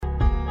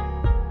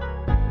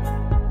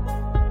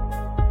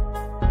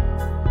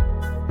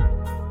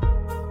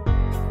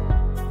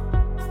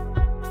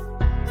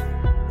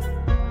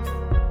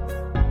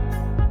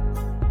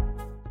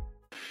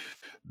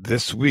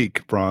This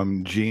week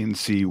from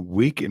GNC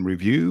Week in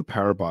Review,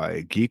 powered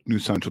by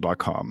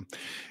GeekNewsCentral.com.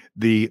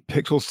 The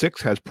Pixel 6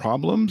 has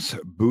problems.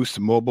 Boost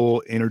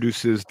Mobile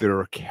introduces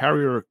their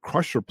Carrier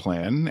Crusher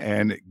plan.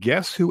 And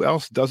guess who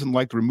else doesn't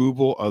like the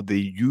removal of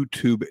the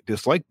YouTube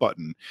dislike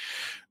button?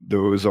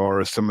 Those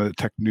are some of the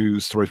tech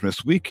news stories from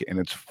this week, and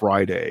it's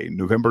Friday,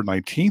 November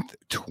 19th,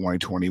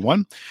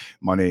 2021.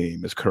 My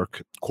name is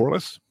Kirk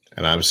Corliss.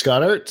 And I'm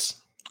Scott Ertz.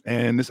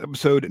 And this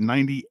episode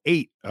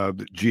 98 of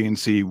the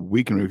GNC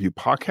Week in Review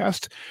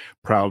podcast,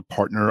 proud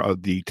partner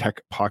of the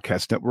Tech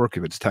Podcast Network.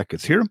 If it's tech,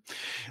 it's here.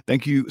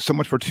 Thank you so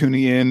much for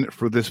tuning in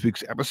for this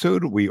week's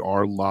episode. We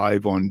are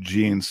live on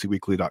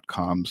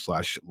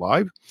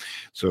gncweekly.com/live.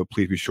 So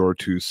please be sure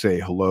to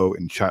say hello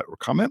in chat or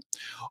comment.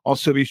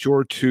 Also be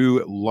sure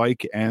to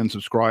like and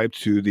subscribe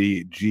to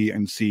the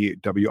GNC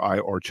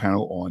WIR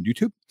channel on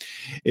YouTube.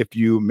 If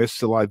you missed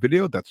the live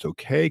video, that's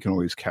okay. You can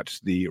always catch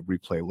the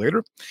replay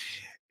later.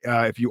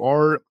 If you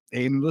are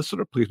a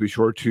listener, please be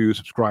sure to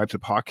subscribe to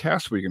the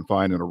podcast, where you can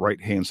find in the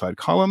right-hand side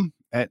column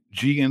at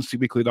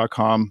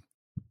gncweekly.com,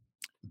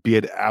 be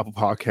it Apple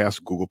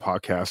Podcasts, Google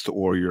Podcasts,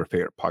 or your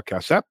favorite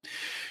podcast app.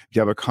 If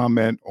you have a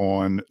comment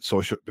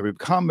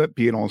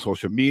be it on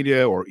social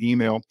media or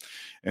email,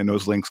 and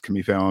those links can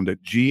be found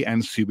at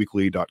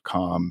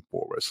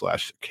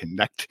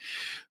gncweekly.com/connect.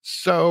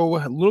 So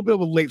a little bit of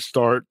a late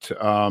start,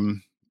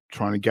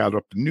 trying to gather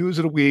up the news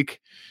of the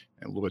week.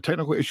 And a little bit of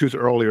technical issues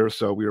earlier,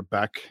 so we are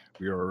back.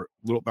 We are a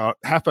little about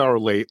half hour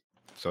late,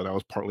 so that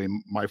was partly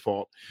my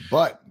fault.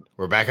 But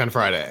we're back on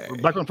Friday.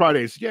 We're back on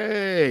Fridays.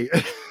 Yay!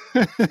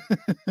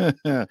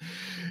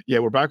 Yeah,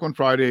 we're back on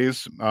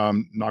Fridays.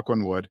 Knock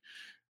on wood.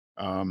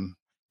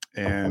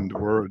 And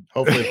we're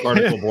hopefully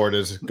particle board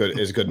is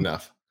good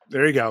enough.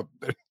 There you go.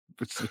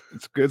 It's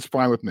good. It's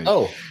fine with me.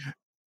 Oh,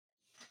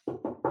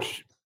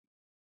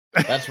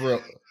 that's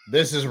real.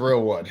 This is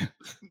real wood.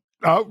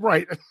 Oh,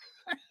 right.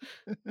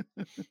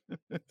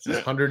 This is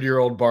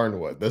 100-year-old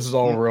barnwood. This is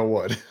all real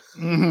wood.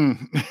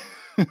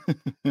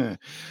 Mm-hmm.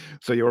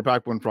 So yeah, we're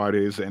back on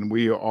Fridays, and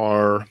we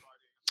are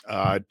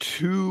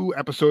 2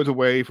 episodes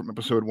away from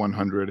episode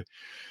 100.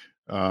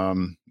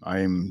 I'm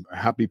a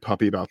happy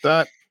puppy about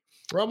that.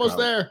 We're almost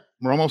there.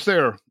 We're almost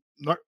there.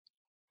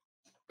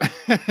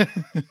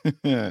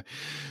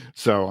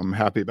 So I'm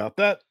happy about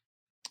that.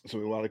 So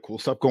we have a lot of cool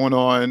stuff going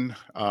on.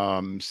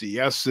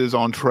 CES is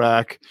on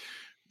track.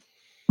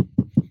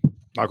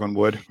 Knock on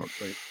wood. Oh,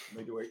 wait.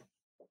 I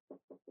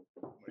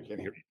can't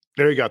hear you.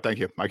 There you go. Thank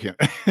you. I can't.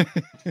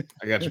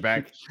 I got your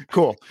back.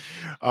 Cool.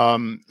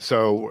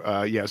 So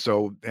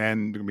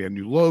and gonna be a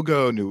new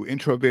logo, new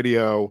intro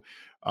video,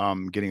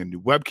 getting a new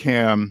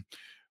webcam,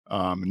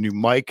 a new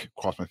mic,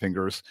 cross my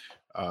fingers.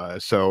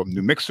 So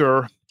new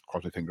mixer,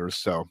 cross my fingers.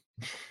 So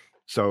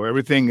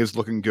everything is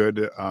looking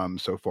good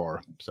so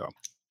far. So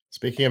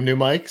speaking of new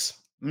mics,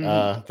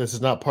 this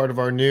is not part of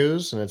our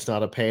news, and it's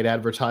not a paid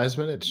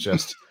advertisement. It's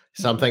just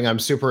something I'm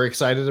super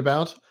excited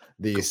about.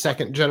 The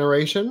second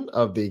generation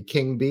of the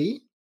King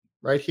Bee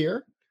right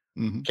here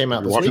came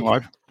out this week.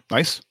 Live.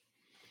 Nice.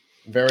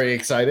 Very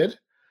excited.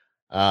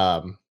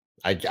 I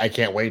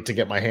can't wait to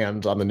get my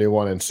hands on the new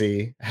one and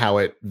see how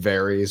it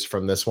varies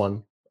from this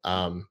one.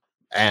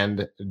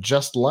 And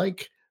just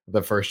like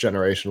the first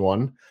generation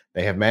one,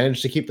 they have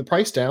managed to keep the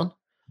price down.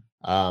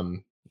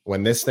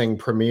 When this thing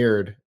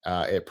premiered,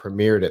 it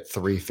premiered at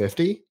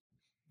 $350.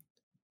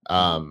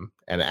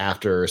 And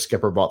after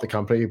Skipper bought the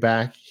company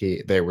back,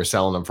 they were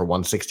selling them for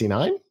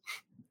 $169,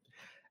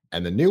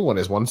 and the new one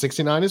is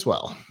 $169 as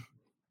well.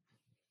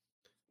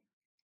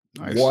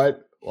 Nice.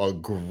 What a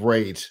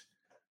great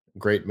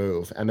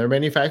move! And they're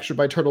manufactured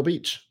by Turtle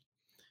Beach.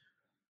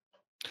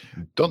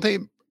 Don't.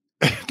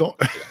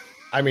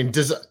 I mean,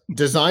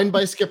 designed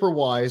by Skipper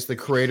Wise, the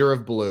creator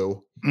of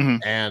Blue,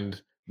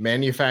 and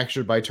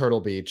manufactured by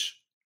Turtle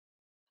Beach.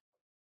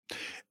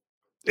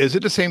 Is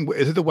it the same?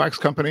 Is it the wax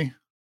company?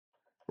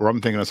 Or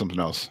I'm thinking of something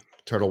else.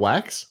 Turtle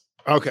Wax?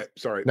 Okay,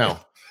 sorry. No,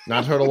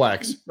 not Turtle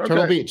Wax. Okay.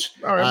 Turtle Beach.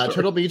 Right,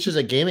 Turtle Beach is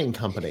a gaming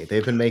company.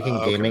 They've been making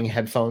gaming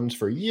headphones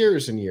for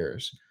years and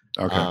years.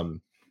 Okay.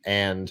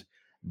 And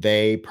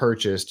they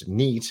purchased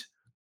Neat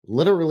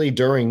literally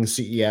during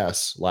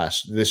CES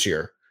this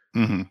year.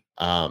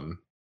 Mm-hmm.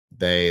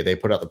 They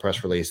put out the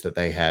press release that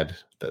they had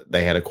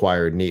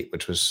acquired Neat,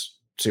 which was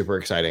super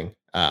exciting.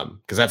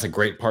 Because that's a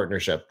great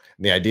partnership.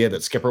 And the idea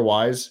that Skipper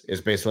Wise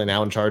is basically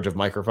now in charge of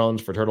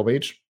microphones for Turtle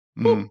Beach.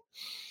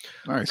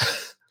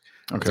 Nice.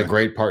 Okay. It's a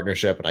great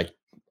partnership, and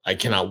I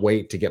cannot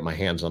wait to get my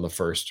hands on the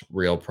first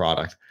real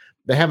product.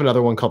 They have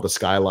another one called the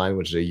Skyline,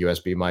 which is a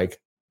USB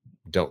mic.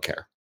 Don't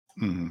care.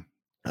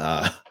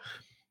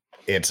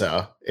 It's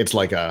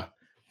like a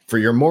for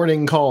your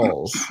morning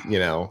calls,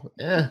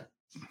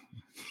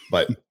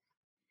 But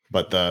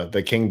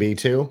the King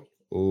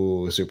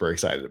B2, super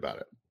excited about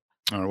it.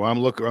 All right, well,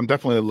 I'm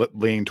definitely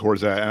leaning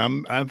towards that.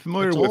 And I'm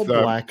familiar with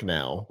black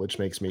now, which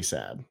makes me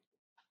sad.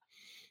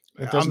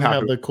 It doesn't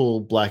have the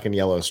cool black and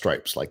yellow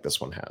stripes like this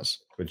one has,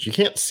 which you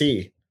can't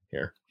see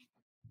here.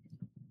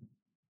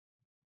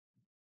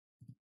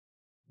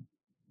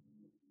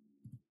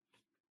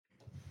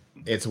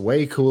 It's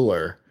way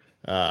cooler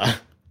Uh,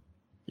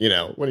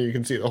 when you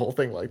can see the whole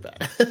thing like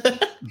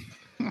that.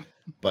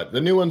 But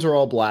the new ones are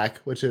all black,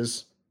 which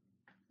is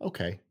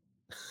okay.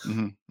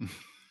 Mm-hmm.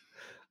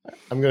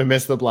 I'm gonna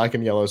miss the black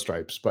and yellow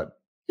stripes, but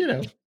we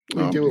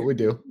do what we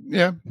do.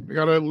 Yeah, we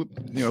gotta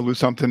lose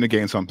something to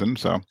gain something.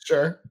 So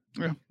sure.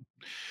 Yeah.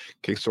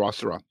 Que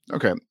sera.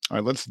 Okay. All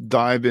right. Let's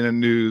dive into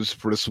news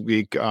for this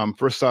week.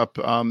 First up,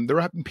 there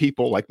have been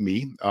people like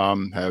me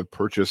have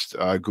purchased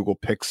Google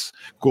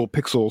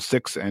Pixel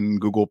 6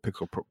 and Google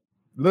Pixel Pro.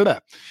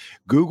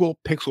 Google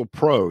Pixel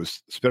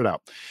Pros. Spit it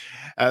out.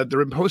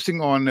 They're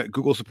posting on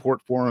Google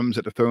support forums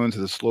that the phones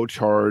has a slow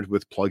charge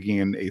with plugging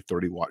in a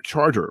 30-watt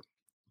charger.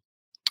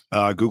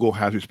 Google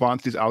has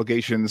responded to these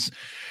allegations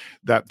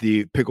that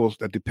the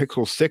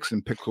Pixel 6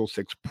 and Pixel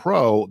 6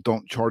 Pro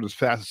don't charge as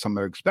fast as some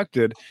have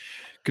expected,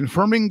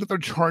 confirming that their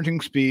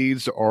charging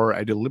speeds are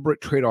a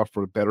deliberate trade-off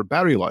for better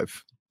battery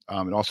life.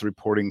 And also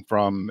reporting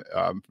from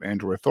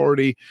Android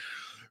Authority,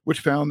 which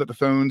found that the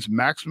phone's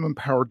maximum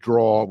power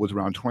draw was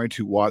around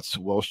 22 watts,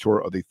 well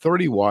short of the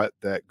 30 watt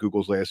that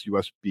Google's latest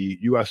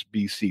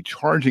USB-C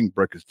charging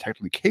brick is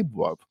technically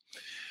capable of.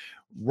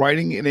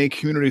 Writing in a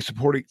community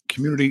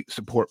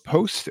support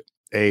post,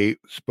 a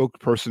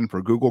spokesperson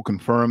for Google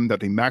confirmed that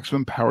the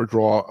maximum power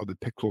draw of the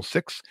Pixel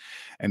 6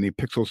 and the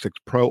Pixel 6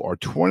 Pro are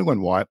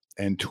 21 watt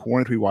and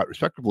 23 watt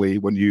respectively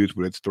when used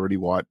with its 30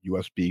 watt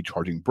USB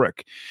charging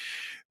brick.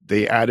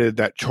 They added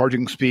that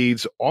charging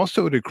speeds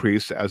also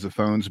decrease as the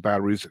phone's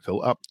batteries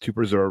fill up to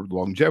preserve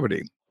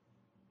longevity.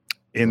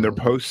 In their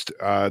post,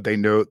 they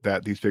note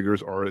that these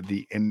figures are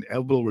the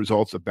inevitable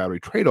results of battery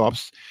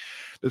trade-offs.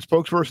 The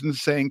spokesperson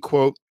is saying,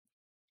 quote,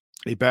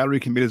 a battery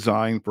can be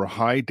designed for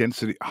high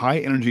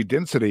energy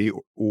density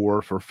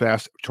or for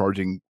fast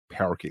charging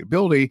power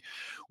capability,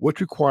 which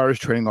requires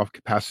trading off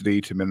capacity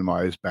to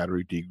minimize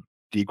battery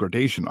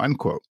degradation,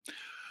 unquote.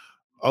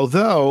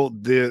 Although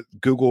the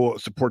Google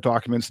support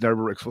documents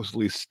never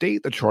explicitly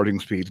state the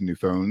charging speeds in new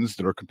phones,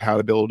 their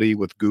compatibility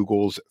with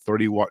Google's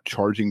 30-watt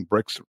charging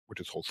bricks, which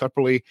is sold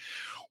separately,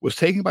 was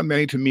taken by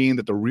many to mean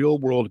that the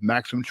real-world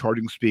maximum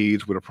charging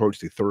speeds would approach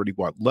the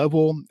 30-watt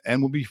level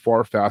and would be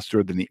far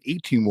faster than the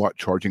 18-watt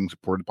charging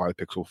supported by the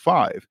Pixel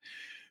 5.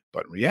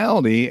 But in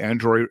reality,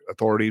 Android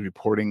Authority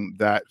reporting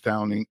that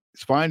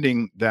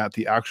finding that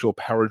the actual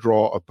power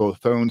draw of both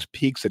phones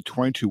peaks at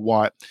 22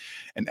 watt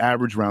and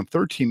average around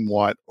 13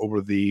 watt over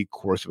the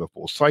course of a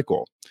full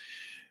cycle.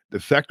 The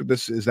effect of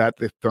this is that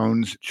the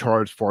phones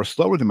charge far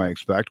slower than I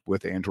expect,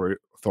 with Android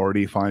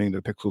Authority finding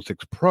the Pixel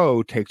 6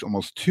 Pro takes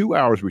almost 2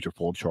 hours to reach a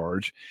full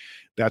charge.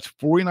 That's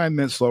 49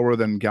 minutes slower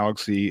than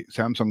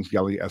Samsung's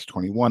Galaxy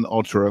S21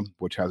 Ultra,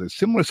 which has a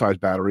similar size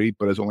battery,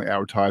 but is only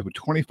advertised with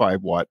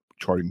 25 watt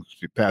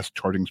fast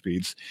charging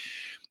speeds.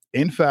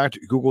 In fact,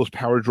 Google's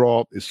power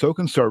draw is so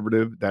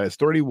conservative that its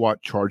 30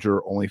 watt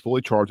charger only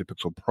fully charged a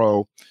Pixel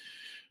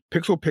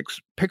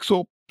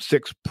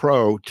 6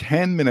 Pro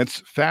 10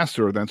 minutes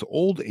faster than its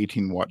old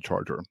 18 watt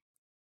charger.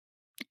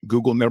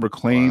 Google never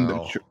claimed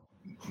that.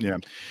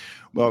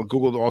 Well,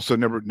 Google also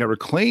never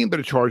claimed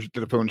that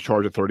the phone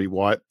charged at 30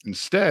 watt.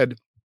 Instead,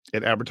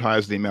 it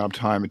advertised the amount of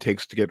time it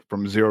takes to get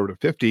from 0 to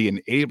 50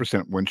 and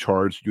 80% when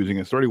charged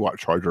using a 30 watt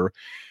charger,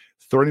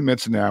 30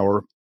 minutes, and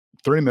around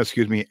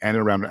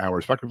an hour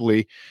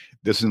respectively.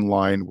 This is in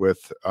line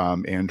with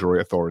Android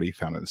Authority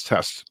found in its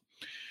tests.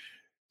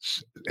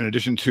 In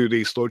addition to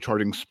the slow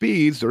charging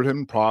speeds, there have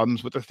been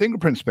problems with the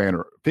fingerprint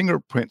scanner.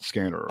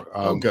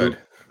 Oh, good.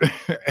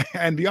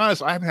 And to be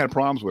honest, I haven't had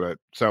problems with it.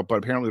 But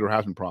apparently there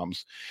have been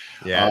problems.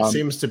 Yeah, it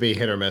seems to be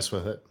hit or miss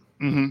with it.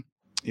 Mm-hmm.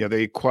 Yeah,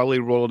 they quietly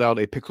rolled out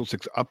a Pixel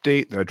 6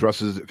 update that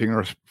addresses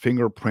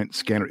fingerprint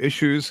scanner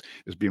issues.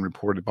 It's being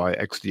reported by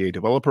XDA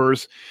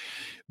developers.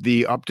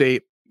 The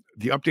update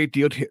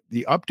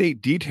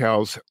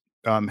details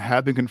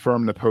have been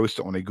confirmed in a post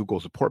on a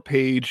Google support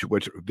page,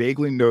 which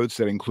vaguely notes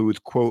that includes,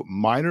 quote,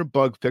 minor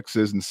bug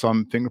fixes and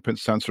some fingerprint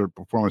sensor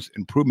performance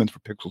improvements for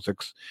Pixel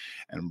 6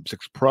 and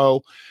 6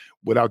 Pro,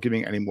 without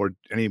getting any more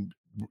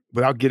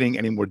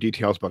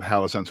details about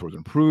how the sensor was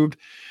improved.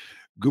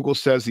 Google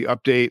says the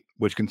update,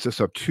 which consists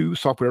of 2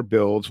 software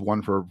builds,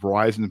 one for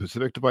Verizon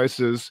Pacific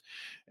devices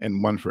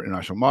and one for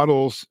international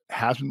models,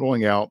 has been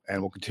rolling out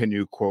and will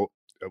continue, quote,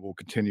 will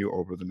continue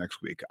over the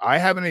next week. I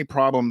haven't any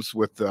problems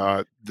with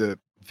the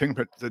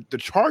fingerprint. The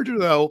charger,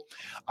 though,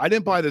 I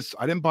didn't buy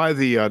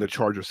the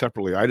charger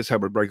separately. I just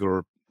have a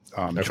regular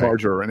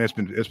charger, and it's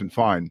been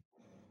fine.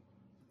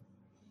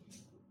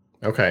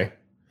 Okay.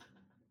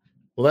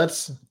 Well,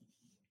 it's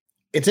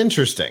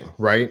interesting,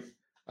 right?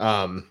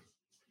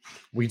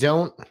 We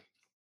don't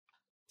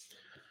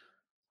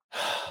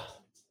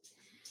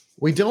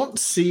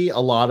see a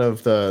lot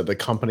of the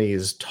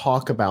companies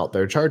talk about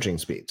their charging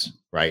speeds,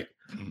 right?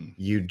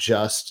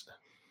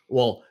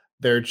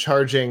 They're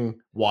charging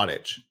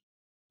wattage.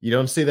 You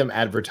don't see them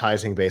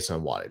advertising based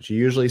on wattage. You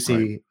usually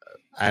see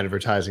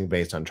advertising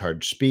based on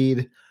charge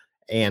speed.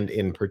 And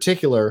in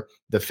particular,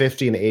 the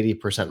 50 and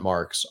 80%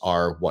 marks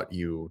are what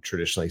you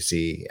traditionally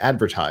see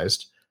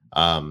advertised.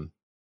 I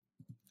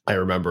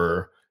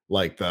remember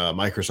like the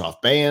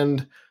Microsoft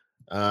Band,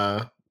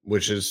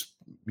 which is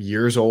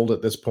years old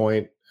at this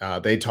point.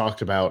 They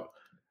talked about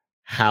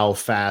how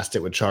fast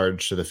it would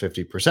charge to the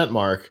 50%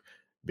 mark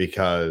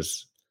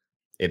because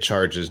it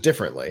charges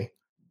differently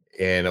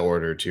in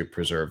order to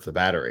preserve the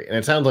battery. And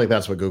it sounds like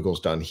that's what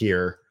Google's done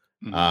here.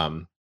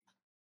 Mhm.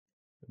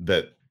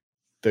 That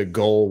the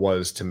goal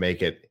was to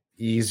make it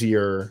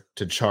easier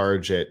to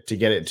charge it, to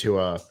get it to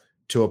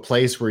a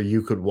place where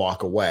you could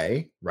walk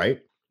away,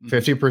 right? Mhm.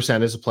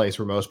 50% is a place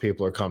where most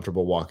people are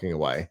comfortable walking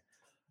away.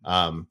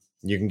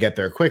 You can get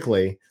there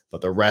quickly,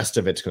 but the rest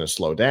of it's going to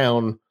slow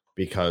down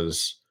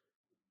because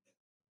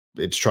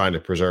it's trying to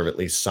preserve at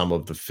least some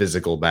of the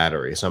physical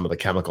battery, some of the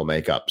chemical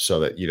makeup, so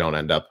that you don't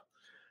end up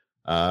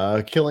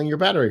killing your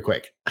battery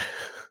quick.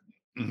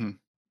 Mhm.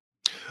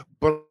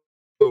 But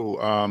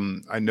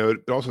I know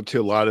also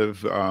too a lot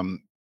of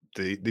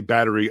the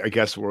battery. I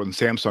guess, or in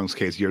Samsung's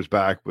case years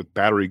back with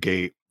Battery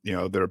Gate,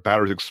 their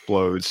batteries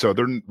explode. So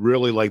they're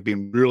really like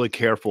being really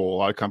careful. A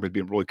lot of companies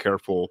being really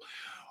careful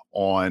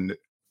on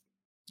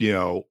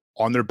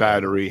on their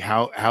battery,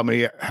 how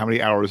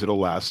many hours it'll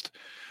last.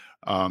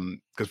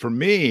 Because for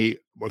me,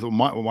 with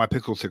my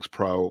Pixel 6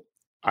 Pro,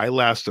 I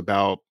last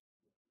about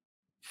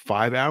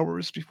 5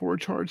 hours before a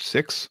charge,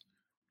 6,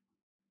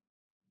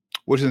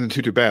 which isn't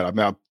too bad. I'm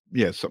out,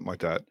 yeah, something like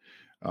that.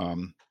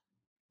 Um,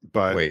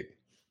 but Wait,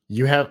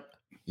 you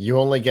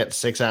only get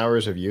 6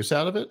 hours of use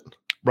out of it?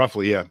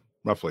 roughly, yeah,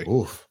 roughly,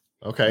 Oof.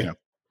 Okay. yeah,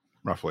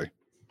 roughly,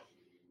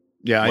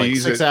 yeah. I Like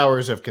use 6 it.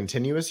 hours of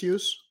continuous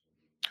use?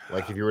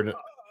 Like if you were to,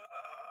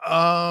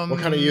 what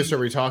kind of use Um,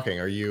 are we talking?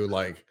 Are you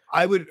like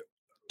I would, I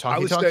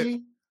talkie would say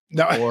talkie?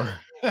 no, Or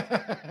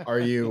are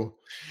you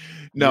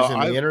no. using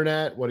the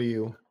internet? What are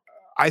you?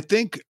 I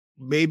think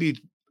maybe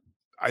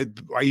I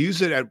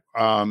use it at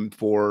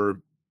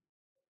for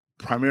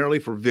primarily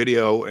for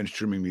video and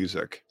streaming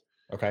music,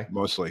 Okay.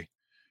 mostly.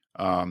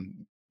 Um,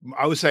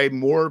 I would say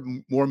more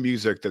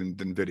music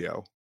than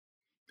video,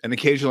 and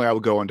occasionally I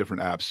would go on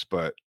different apps,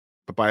 but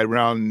by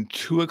around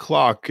 2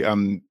 o'clock,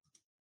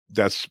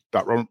 that's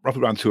about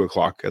roughly around 2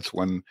 o'clock. That's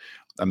when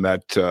I'm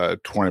at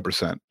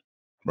 20%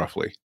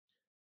 roughly.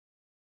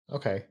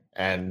 Okay.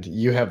 And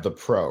you have the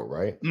Pro,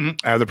 right?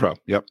 I have the Pro.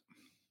 Yep.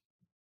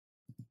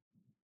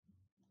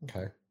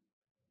 Okay.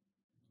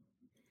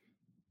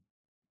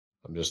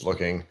 I'm just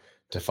looking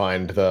to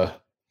find the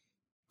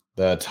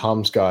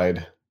Tom's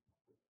Guide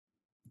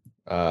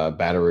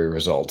battery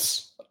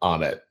results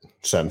on it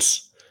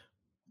since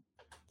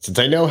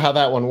I know how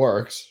that one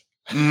works,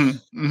 Hmm.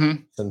 Hmm.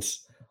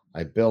 since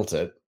I built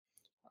it.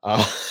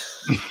 Uh,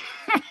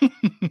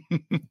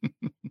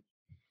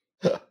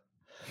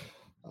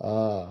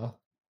 uh,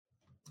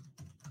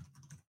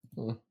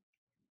 hmm.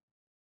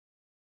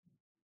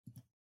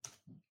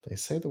 They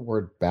say the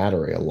word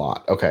battery a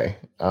lot. Okay.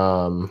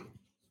 Tom's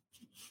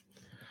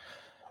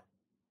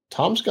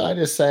Guide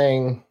is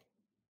saying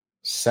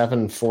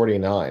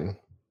 749.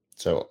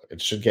 So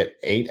it should get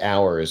 8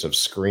 hours of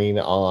screen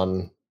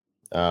on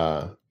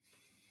uh,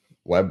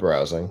 web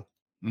browsing.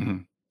 Hmm.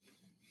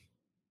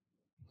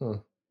 Hmm.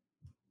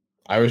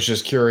 I was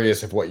just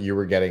curious if what you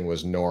were getting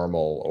was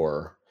normal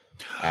or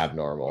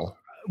abnormal.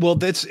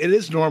 Well, it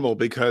is normal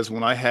because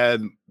when I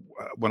had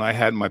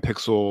my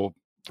Pixel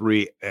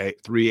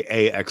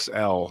 3A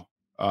XL,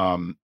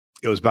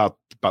 it was about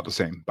the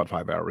same, about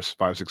 5 hours,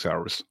 5 6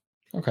 hours.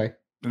 Okay.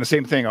 And the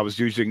same thing, I was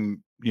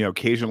using,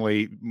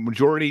 occasionally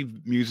majority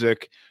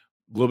music,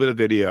 a little bit of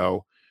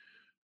video,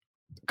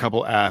 a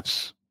couple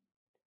apps.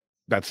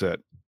 That's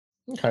it.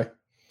 Okay.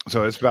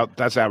 So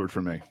that's average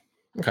for me.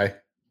 Okay.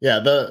 Yeah,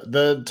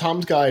 the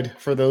Tom's Guide,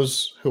 for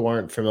those who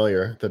aren't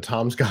familiar, the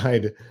Tom's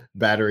Guide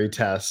battery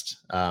test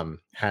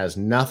has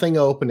nothing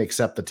open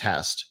except the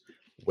test,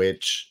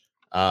 which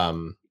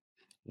um,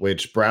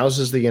 which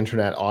browses the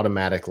internet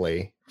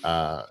automatically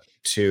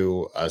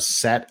to a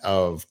set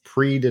of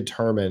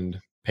predetermined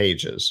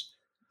pages.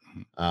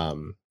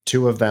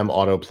 Two of them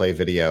autoplay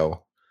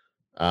video,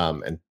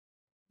 and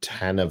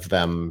 10 of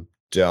them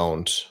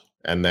don't,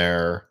 and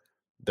they're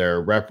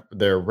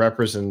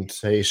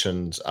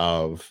representations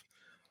of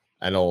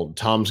an old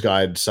Tom's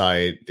Guide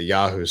site, the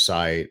Yahoo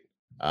site,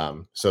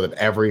 so that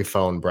every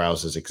phone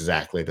browses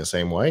exactly the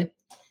same way,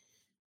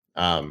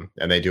 and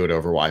they do it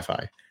over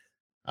Wi-Fi,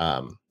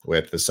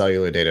 with the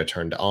cellular data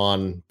turned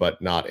on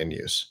but not in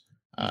use,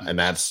 and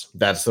that's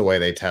the way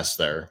they test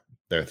their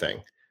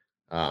thing.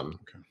 Okay.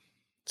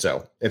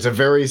 So it's a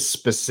very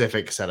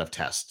specific set of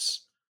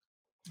tests.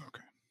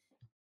 Okay.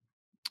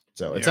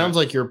 So it Yeah. sounds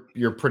like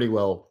you're pretty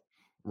well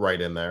right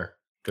in there,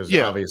 because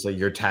Yeah. obviously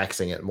you're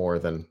taxing it more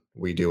than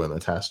we do in the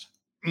test.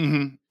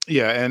 Hmm.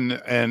 Yeah.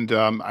 And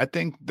I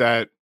think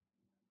that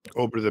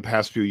over the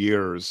past few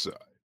years,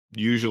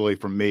 usually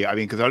for me, I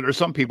mean, because there's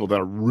some people that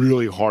are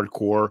really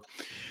hardcore,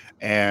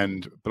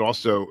 but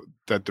also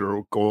that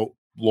they're go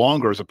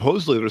longer.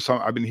 Supposedly, there's some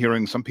I've been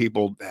hearing some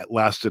people that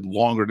lasted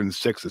longer than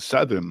 6 to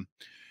 7,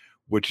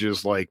 which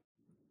is like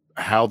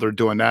how they're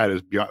doing that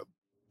is beyond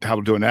how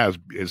they're doing that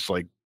is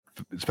like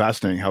it's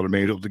fascinating how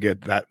they're able to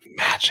get that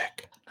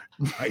Magic.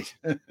 right.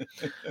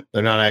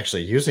 They're not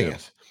actually using Yeah.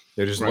 it.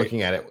 They're just Right.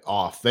 looking at it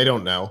off. They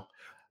don't know.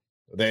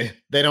 They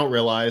don't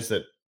realize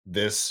that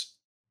this,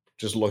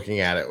 just looking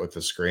at it with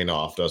the screen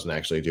off, doesn't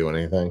actually do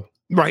anything.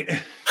 Right.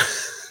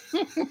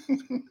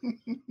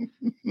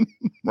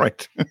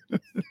 Right.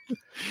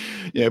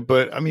 Yeah,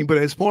 but I mean, but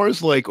as far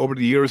as like over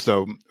the years,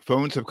 though,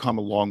 phones have come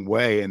a long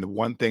way, and the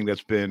one thing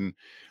that's been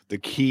the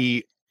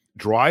key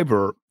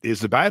driver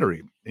is the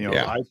battery.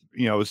 Yeah.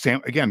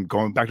 Again,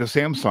 going back to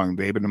Samsung,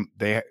 they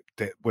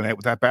when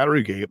with that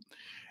battery gate,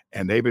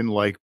 and they've been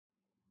like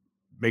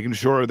making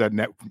sure that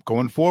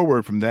going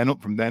forward from then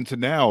to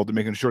now, they're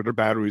making sure their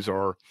batteries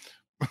are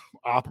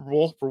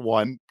operable for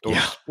one, don't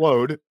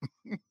explode.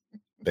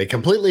 They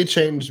completely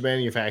changed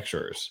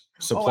manufacturers,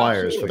 suppliers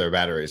for absolutely. their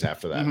batteries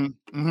after that.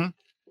 Mm-hmm.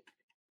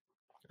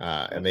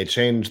 And they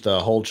changed the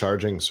whole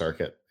charging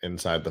circuit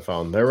inside the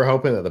phone. They were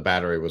hoping that the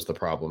battery was the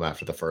problem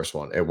after the first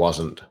one. It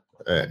wasn't,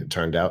 it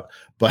turned out,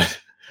 but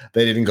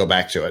they didn't go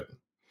back to it.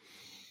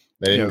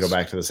 They didn't go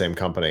back to the same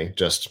company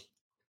just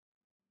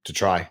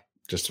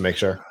to make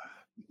sure.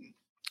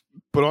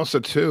 But also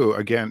too,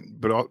 again,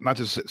 not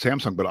just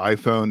Samsung, but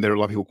iPhone. There are a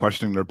lot of people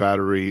questioning their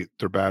battery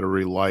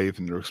life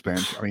and their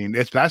expansion. I mean,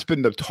 that's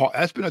been the talk.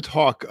 That's been a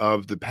talk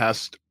of the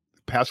past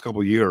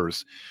couple of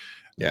years.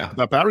 Yeah,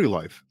 about battery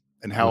life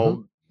and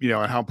how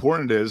and how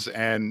important it is.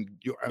 I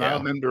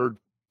remember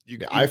the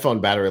iPhone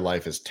battery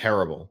life is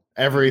terrible.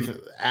 Everything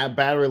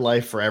battery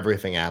life for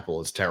everything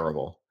Apple is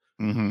terrible.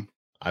 Mm-hmm.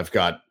 I've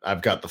got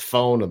the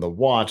phone and the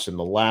watch and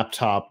the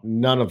laptop.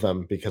 None of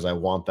them because I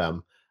want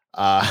them.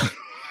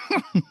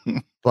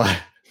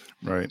 But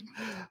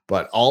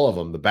all of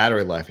them, the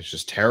battery life is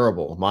just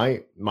terrible.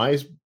 My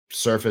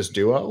Surface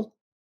Duo,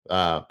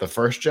 the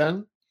first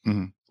gen,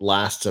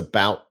 lasts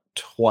about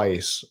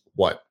twice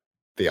what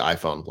the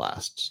iPhone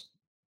lasts.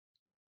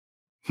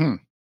 And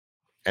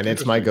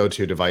it's my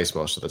go-to device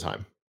most of the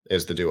time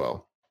is the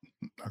Duo.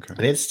 Okay.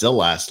 And it still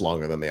lasts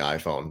longer than the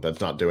iPhone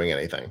that's not doing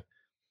anything.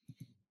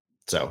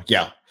 So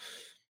yeah.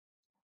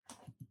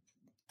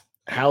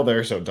 How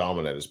they're so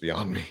dominant is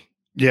beyond me.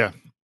 Yeah.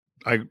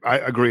 I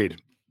agreed.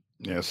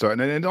 Yeah. So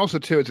and also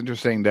too, it's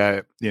interesting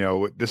that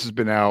this has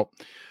been out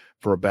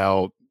for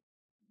about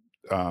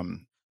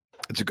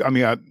it's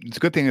a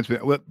good thing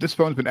this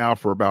phone's been out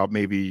for about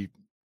maybe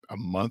a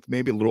month,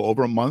 maybe a little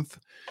over a month,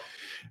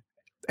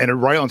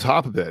 and right on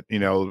top of it,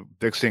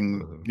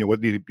 fixing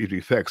what needed to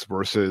be fixed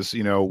versus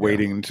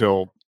waiting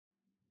until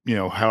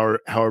how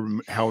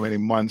many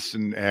months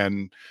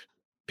and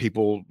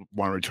people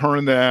want to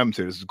return them,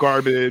 say this is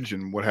garbage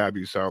and what have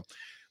you. So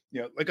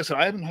like I said,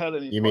 I haven't had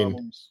any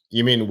problems.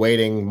 You mean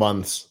waiting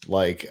months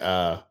like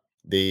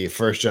the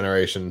first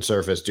generation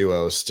Surface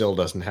Duo still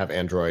doesn't have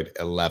Android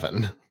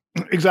 11.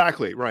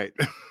 Exactly, right.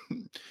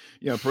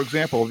 For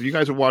example, if you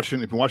guys are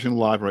watching, if you're watching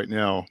live right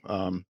now,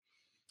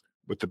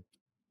 with the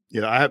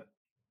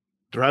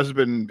there hasn't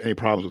been any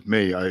problems with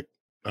me.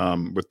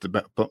 With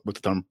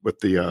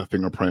the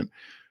fingerprint.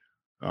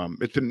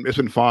 It's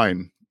been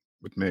fine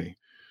with me.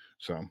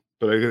 So,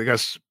 but I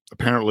guess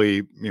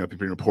apparently, it's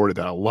been reported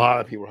that a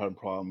lot of people are having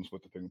problems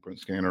with the fingerprint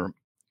scanner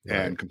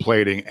and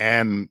complaining,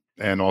 and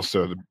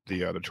also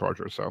the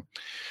charger. So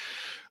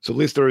at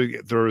least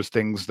there's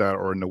things that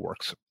are in the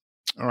works.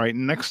 All right,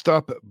 next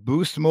up,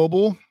 Boost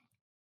Mobile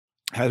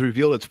has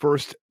revealed its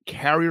first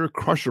carrier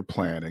crusher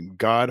plan, and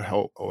God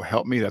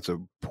help me, that's a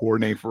poor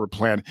name for a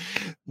plan.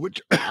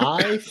 Which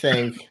I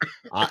think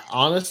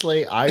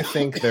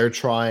they're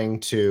trying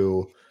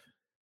to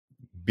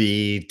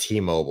be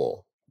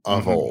T-Mobile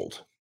of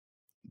old,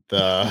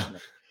 the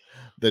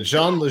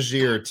John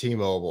Legere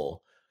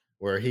T-Mobile,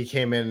 where he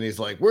came in and he's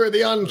like, "We're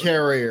the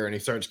uncarrier," and he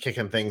starts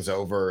kicking things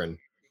over and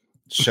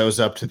shows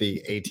up to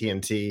the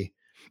AT&T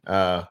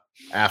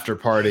after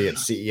party at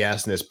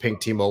CES in his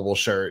pink T-Mobile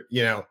shirt,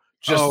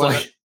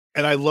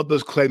 and I love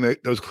those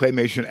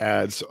claymation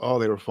ads. Oh,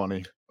 they were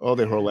funny. Oh,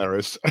 they were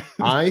hilarious.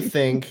 I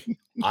think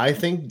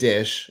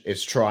Dish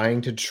is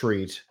trying to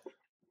treat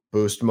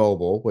Boost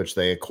Mobile, which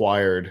they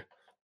acquired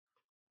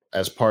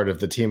as part of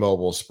the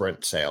T-Mobile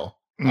Sprint sale.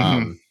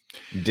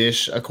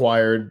 Dish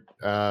acquired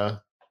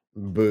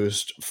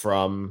Boost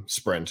from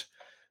Sprint.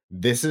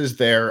 This is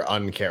their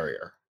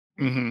uncarrier.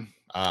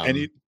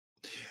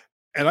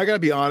 And I gotta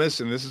be honest,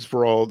 and this is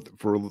for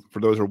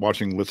those who are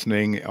watching,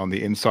 listening on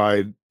the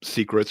inside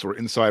secrets or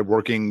inside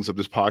workings of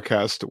this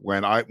podcast.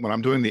 When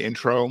I'm doing the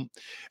intro,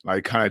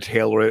 I kind of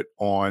tailor it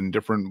on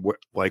different,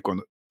 like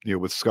on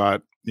with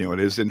Scott, in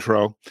his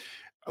intro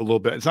a little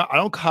bit. It's not, I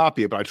don't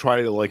copy it, but I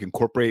try to like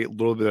incorporate a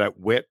little bit of that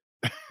wit.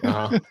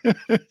 And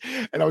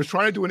I was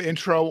trying to do an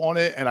intro on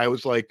it, and I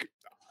was like,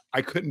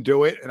 I couldn't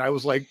do it, and I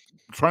was like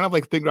trying to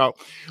like think about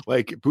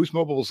like Boost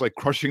Mobile was like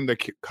crushing the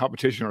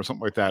competition or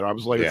something like that. I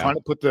was like trying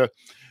to put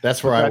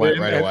that's where I went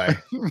right away.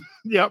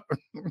 Yep.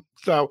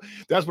 So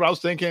that's what I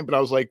was thinking, but I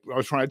was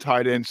trying to tie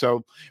it in.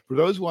 So for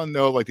those who want to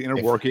know like the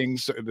inner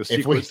workings, the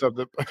secrets of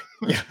the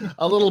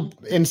a little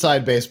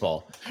inside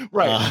baseball,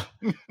 right?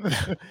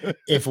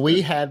 If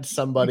we had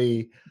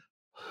somebody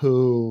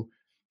who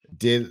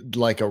did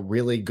like a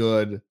really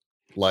good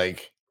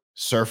like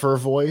surfer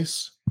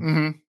voice,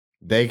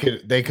 they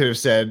could have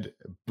said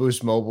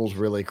Boost Mobile's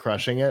really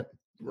crushing it.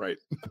 Right.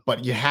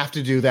 But you have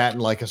to do that in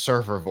like a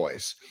surfer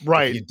voice.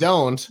 Right. If you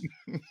don't,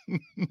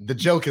 the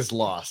joke is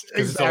lost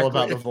because it's all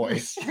about the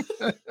voice.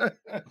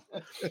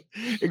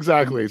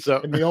 Exactly.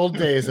 So in the old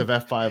days of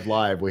F5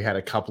 Live, we had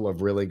a couple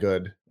of really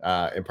good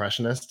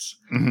impressionists.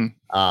 And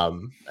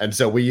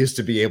so we used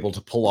to be able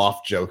to pull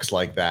off jokes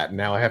like that.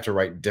 Now I have to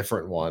write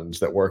different ones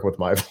that work with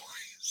my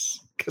voice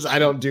because I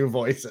don't do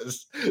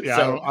voices. Yeah,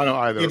 so I don't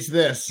either. It's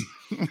this.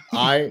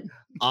 I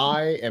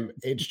am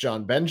H.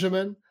 John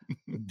Benjamin.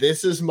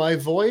 This is my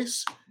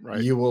voice.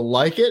 Right. You will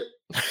like it.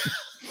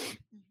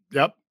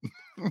 Yep.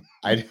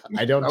 I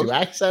don't do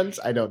accents.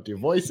 I don't do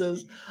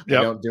voices. Yep.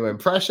 I don't do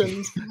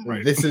impressions.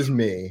 Right. This is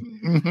me.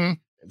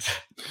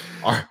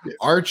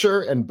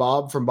 Archer and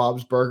Bob from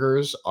Bob's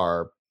Burgers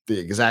are the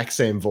exact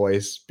same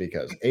voice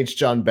because H.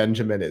 John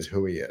Benjamin is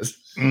who he is.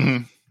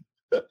 Here's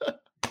some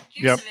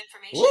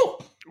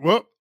information.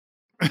 Whoop.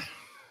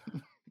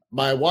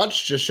 My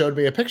watch just showed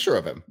me a picture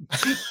of him.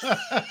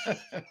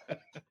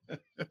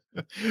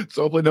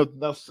 So hopefully nothing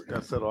else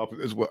got set off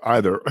as well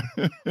either.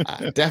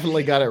 I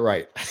definitely got it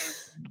right.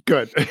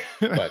 Good.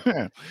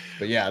 but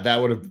yeah,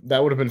 that would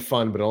have been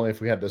fun, but only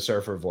if we had the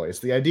surfer voice.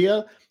 The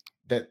idea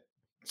that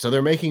so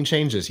they're making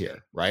changes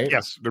here, right?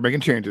 Yes, they're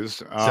making changes.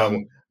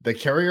 So the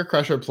Carrier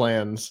Crusher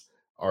plans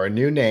are a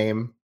new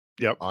name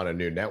on a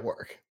new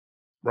network.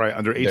 Right,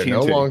 under AT&T. They're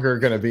no longer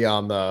going to be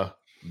on the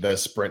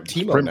Sprint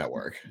T-Mobile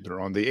network. They're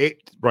on the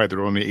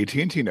they're on the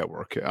AT&T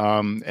network.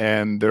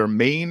 And their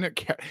main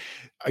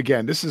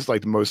again, this is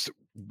like the most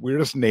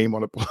weirdest name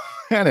on the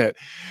planet.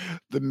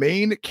 The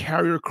main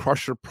Carrier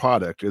Crusher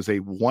product is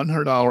a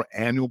 $100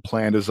 annual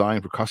plan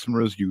designed for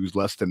customers use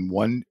less than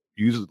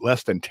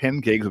 10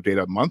 gigs of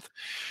data a month.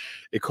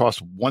 It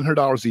costs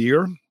 $100 a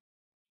year.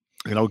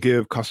 And it'll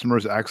give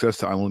customers access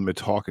to unlimited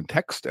talk and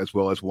text, as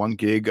well as 1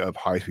 gig of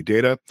high-speed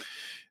data.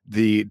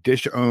 The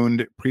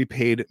Dish-owned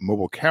prepaid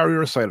mobile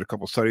carrier cited a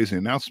couple of studies in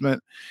the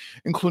announcement,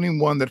 including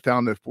one that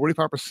found that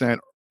 45%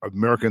 of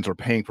Americans are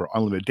paying for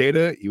unlimited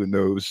data, even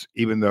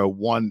though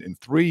 1 in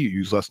 3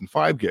 use less than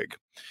 5 gig.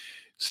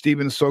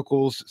 Steven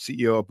Sokol,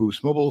 CEO of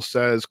Boost Mobile,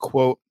 says,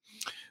 quote,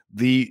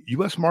 "The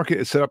U.S. market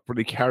is set up for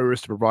the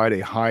carriers to provide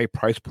a high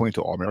price point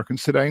to all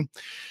Americans today.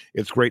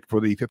 It's great for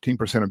the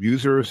 15% of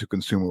users who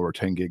consume over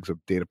 10 gigs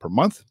of data per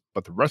month,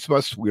 but the rest of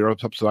us, we are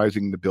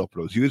subsidizing the bill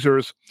for those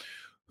users.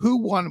 Who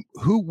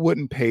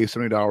wouldn't pay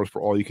 $70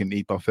 for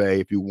all-you-can-eat buffet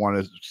if you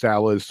wanted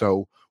salad?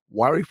 So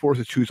why are we forced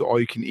to choose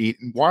all-you-can-eat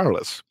and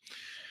wireless?"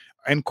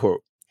 End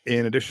quote.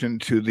 In addition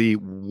to the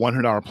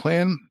 $100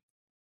 plan,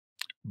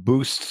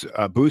 Boost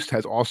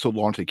has also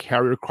launched a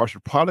Carrier Crusher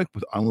product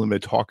with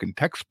unlimited talk and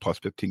text plus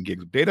 15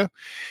 gigs of data.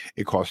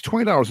 It costs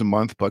 $20 a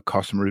month, but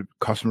customer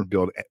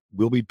bill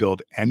will be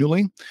billed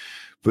annually.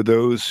 For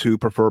those who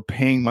prefer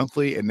paying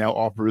monthly, it now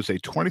offers a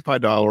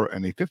 $25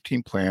 and a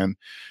 $15 plan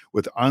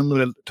with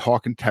unlimited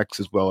talk and text,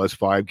 as well as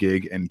 5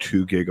 gig and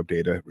 2 gig of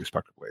data,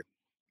 respectively.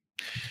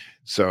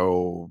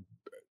 So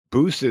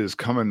Boost is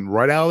coming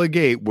right out of the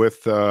gate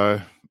with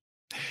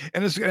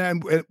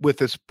with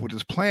this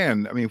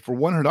plan. I mean, for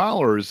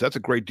 $100, that's a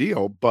great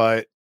deal,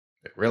 but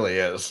it really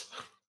is.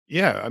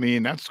 Yeah, I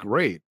mean, that's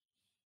great.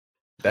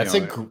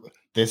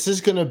 This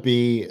is going to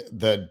be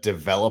the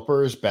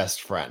developer's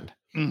best friend.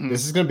 Mm-hmm.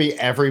 This is going to be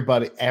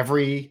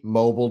every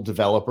mobile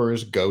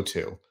developer's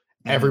go-to.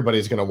 Mm-hmm.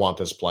 Everybody's going to want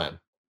this plan.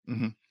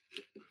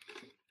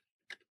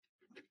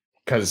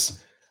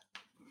 Because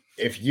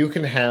if you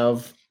can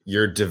have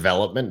your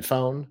development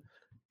phone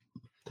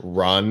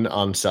run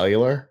on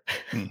cellular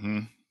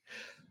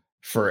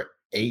for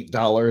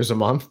 $8 a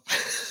month,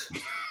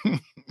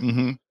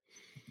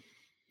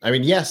 I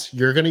mean, yes,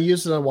 you're going to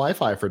use it on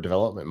Wi-Fi for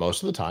development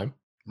most of the time.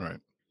 Right.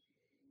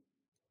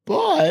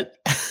 But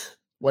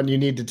when you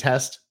need to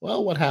test,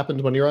 well, what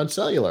happens when you're on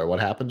cellular? What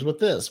happens with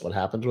this? What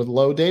happens with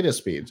low data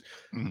speeds?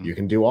 You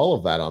can do all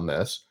of that on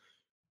this,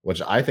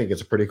 which I think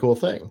is a pretty cool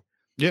thing.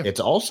 Yeah. It's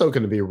also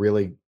going to be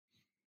really,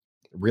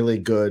 really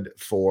good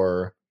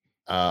for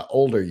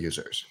older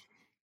users.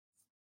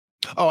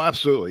 Oh,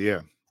 absolutely.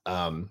 Yeah.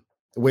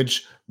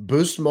 Which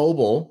Boost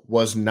Mobile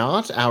was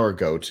not our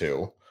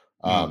go-to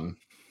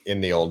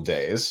in the old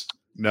days.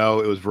 No,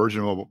 it was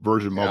Virgin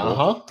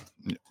Mobile.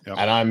 Yep.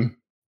 And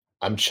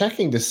I'm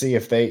checking to see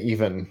if they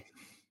even.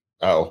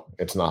 Oh,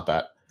 it's not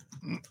that.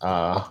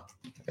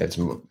 It's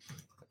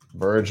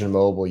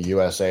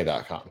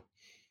VirginMobileUSA.com.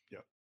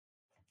 Yep.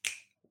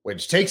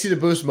 Which takes you to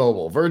Boost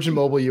Mobile. Virgin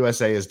Mobile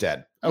USA is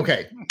dead.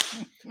 Okay.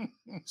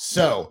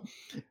 So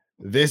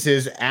this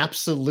is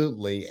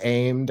absolutely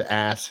aimed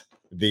at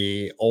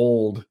the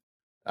old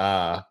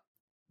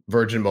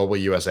Virgin Mobile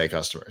USA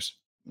customers,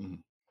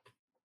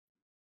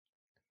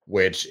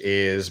 which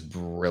is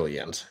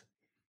brilliant.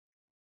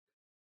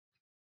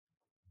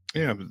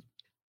 Yeah.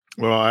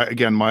 Well,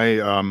 like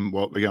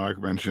I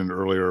mentioned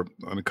earlier,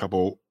 on a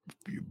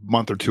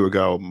month or two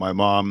ago, I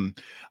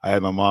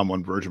had my mom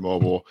on Virgin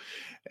Mobile,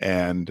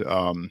 and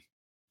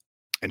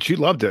she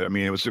loved it. I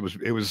mean, it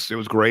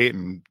was great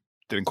and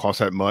didn't cost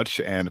that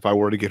much. And if I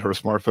were to get her a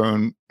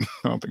smartphone, I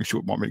don't think she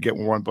would want me to get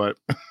one, but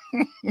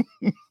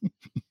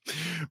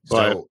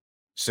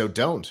so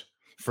don't.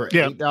 For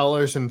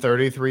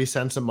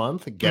 $8.33 a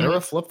month, get her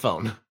a flip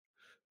phone.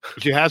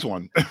 She has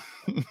one.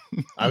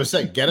 I was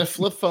saying, get a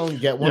flip phone,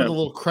 get one of the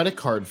little credit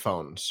card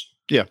phones.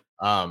 Yeah.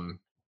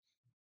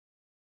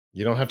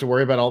 You don't have to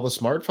worry about all the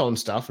smartphone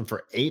stuff. And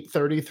for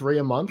 $8.33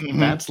 a month,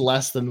 that's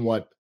less than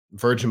what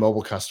Virgin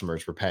Mobile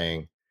customers were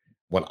paying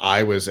when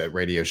I was at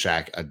Radio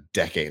Shack a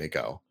decade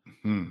ago.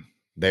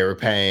 They were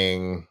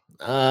paying,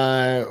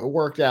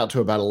 worked out to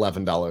about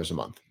 $11 a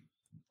month.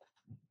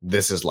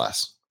 This is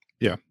less.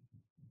 Yeah.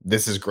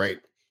 This is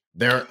great.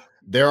 There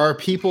are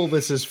people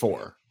this is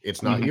for.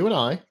 It's not you and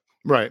I.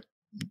 Right.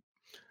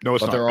 No,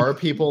 it's not. But there are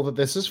people that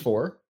this is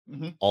for.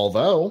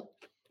 Although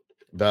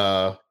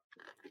the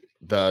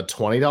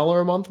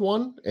 $20 a month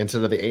one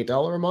instead of the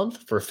 $8 a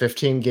month for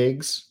 15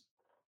 gigs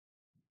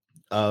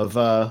of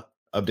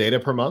data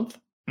per month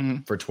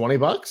for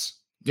 $20.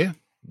 Yeah.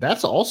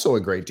 That's also a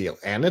great deal.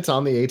 And it's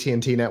on the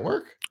AT&T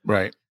network.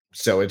 Right.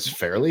 So it's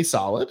fairly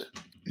solid.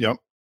 Yep.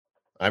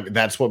 I mean,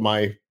 that's what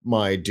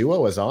my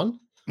Duo is on.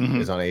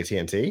 Is on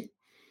AT&T.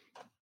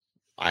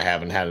 I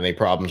haven't had any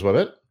problems with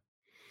it.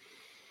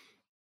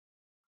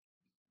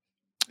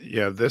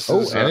 Yeah, this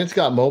is... and it's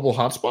got mobile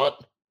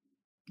hotspot?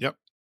 Yep.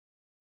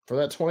 For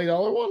that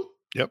 $20 one?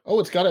 Yep.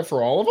 Oh, it's got it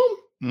for all of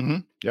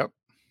them? Yep.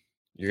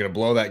 You're going to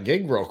blow that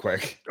gig real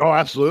quick. Oh,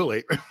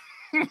 absolutely.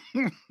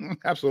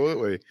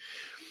 Absolutely.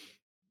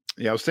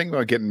 Yeah, I was thinking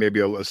about getting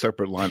maybe a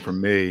separate line from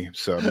me.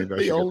 So maybe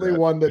the only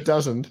one that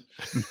doesn't.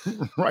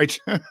 Right.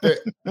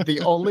 the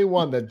only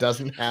one that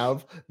doesn't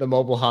have the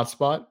mobile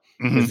hotspot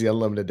is the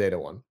unlimited data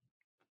one.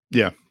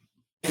 Yeah.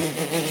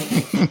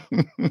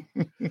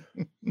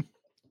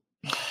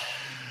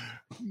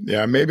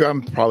 Yeah, maybe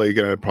I'm probably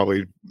gonna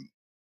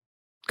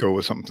go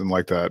with something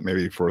like that.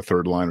 Maybe for a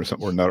third line or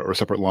something, or not, or a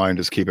separate line.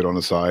 Just keep it on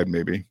the side.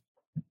 Maybe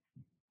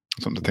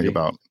something to think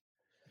about.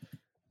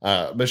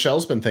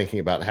 Michelle's been thinking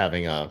about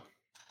having a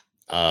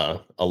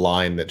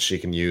line that she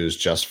can use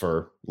just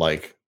for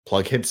like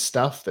plug hits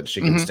stuff that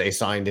she can stay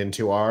signed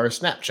into our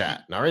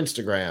Snapchat and our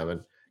Instagram,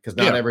 and because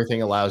not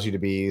everything allows you to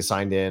be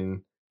signed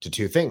in to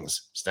two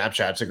things.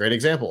 Snapchat's a great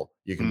example.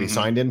 You can be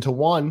signed into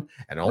one,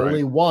 and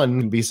only one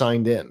can be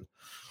signed in.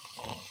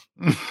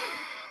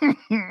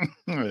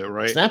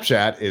 Right.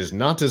 Snapchat is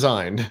not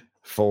designed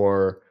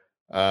for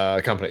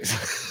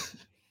companies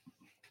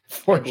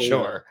for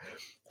sure.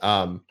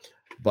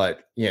 But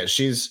yeah,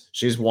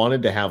 she's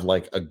wanted to have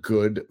like a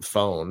good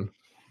phone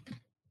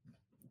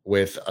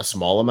with a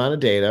small amount of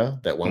data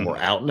that when we're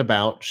out and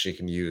about, she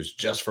can use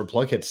just for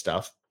plug hit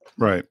stuff.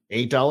 Right.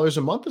 $8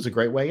 a month is a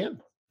great way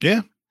in.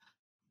 Yeah.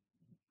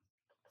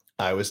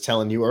 I was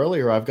telling you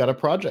earlier, I've got a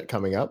project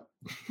coming up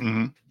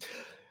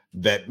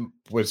that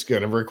was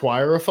going to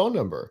require a phone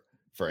number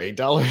for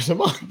 $8 a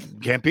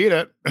month. Can't beat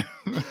it.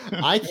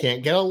 I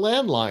can't get a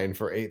landline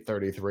for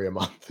 $8.33 a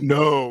month.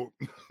 No.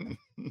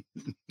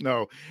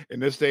 No. In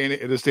this day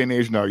and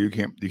age, no, you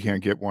can't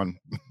get one.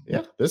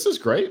 Yeah, this is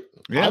great.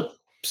 Yeah. I'm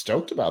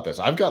stoked about this.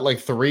 I've got like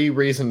 3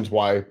 reasons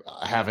why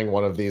having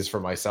one of these for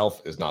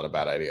myself is not a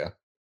bad idea.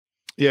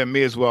 Yeah,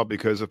 me as well,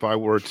 because if I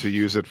were to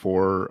use it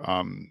for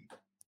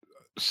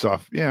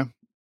stuff,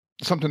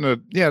 something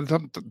to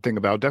think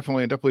about.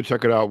 Definitely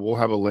check it out. We'll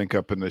have a link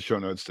up in the show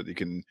notes that you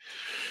can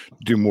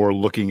do more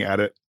looking at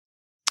it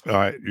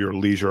at your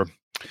leisure.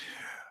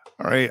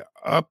 All right.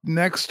 Up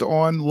next,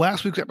 on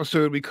last week's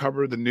episode, we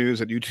covered the news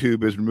that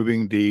YouTube is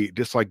removing the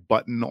dislike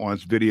button on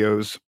its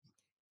videos,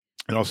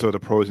 and also the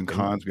pros and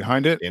cons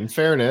behind it. In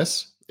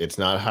fairness, it's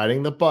not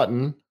hiding the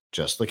button,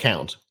 just the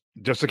count.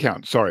 Just the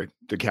count. Sorry.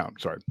 The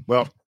count. Sorry.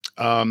 Well,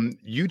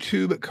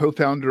 YouTube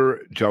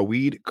co-founder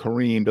Jawed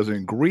Karim doesn't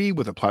agree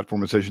with the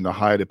platform decision to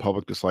hide a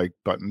public dislike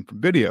button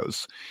from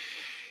videos.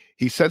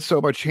 He said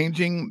so by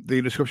changing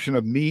the description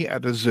of Me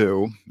at the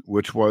Zoo,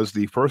 which was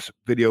the first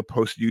video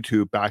posted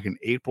to YouTube back in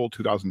April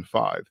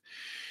 2005.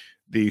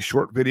 The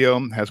short video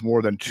has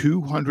more than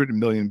 200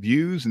 million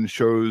views and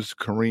shows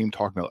Karim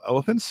talking about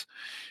elephants.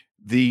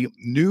 The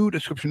new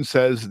description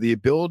says the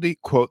ability,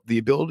 quote, the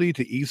ability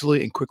to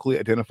easily and quickly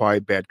identify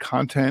bad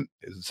content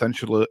is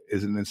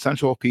an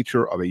essential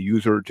feature of a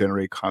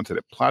user-generated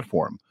content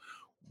platform.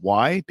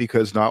 Why?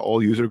 Because not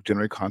all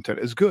user-generated content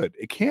is good.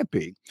 It can't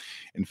be.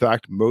 In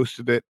fact, most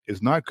of it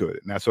is not good,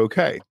 and that's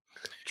okay.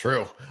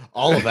 True.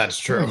 All of that's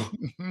true.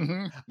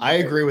 I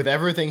agree with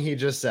everything he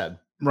just said.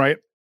 Right.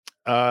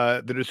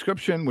 The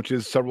description, which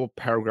is several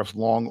paragraphs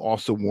long,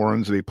 also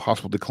warns of a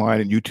possible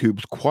decline in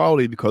YouTube's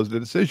quality because of the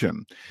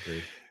decision.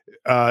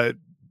 Right.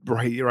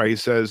 He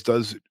says,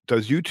 does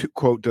YouTube,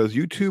 quote, does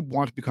YouTube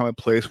want to become a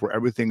place where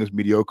everything is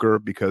mediocre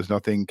because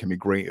nothing can be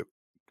great?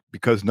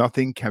 Because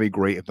nothing can be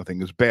great if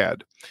nothing is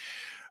bad.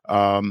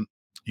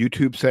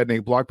 YouTube said in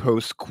a blog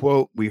post,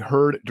 quote, we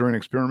heard during an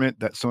experiment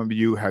that some of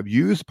you have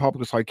used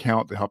public dislike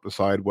count to help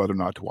decide whether or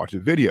not to watch a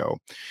video.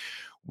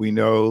 We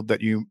know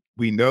that you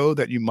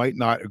might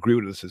not agree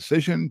with this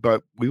decision,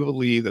 but we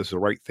believe that's the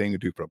right thing to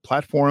do for a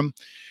platform.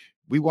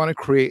 We want to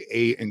create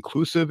an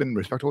inclusive and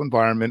respectful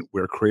environment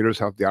where creators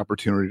have the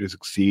opportunity to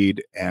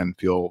succeed and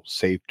feel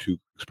safe to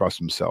express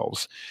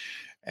themselves.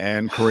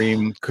 And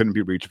Karim couldn't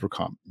be reached for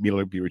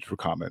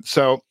comment.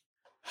 So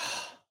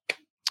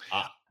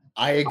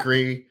I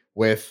agree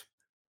with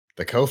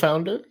the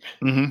co-founder,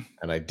 Mhm.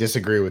 and I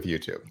disagree with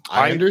YouTube.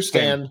 I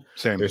understand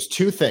Same. there's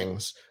two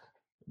things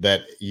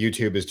that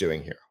YouTube is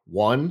doing here.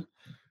 One,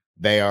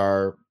 they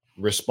are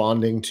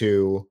responding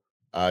to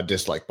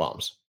dislike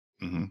bombs,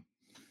 Mhm.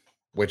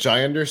 which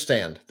I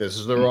understand. This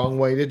is the Mhm. wrong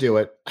way to do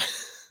it.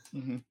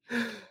 Mhm.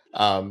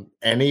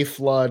 Any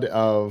flood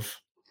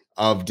of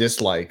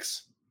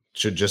dislikes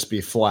should just be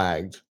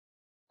flagged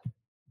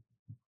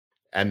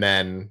and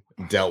then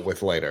dealt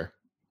with later.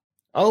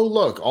 Oh,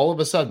 look, all of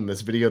a sudden,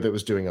 this video that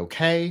was doing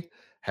okay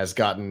has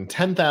gotten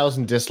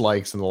 10,000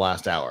 dislikes in the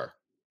last hour.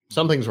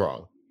 Something's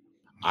wrong.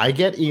 I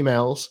get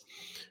emails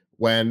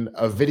when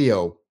a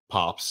video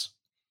pops,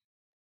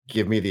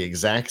 give me the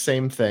exact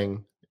same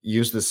thing,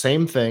 use the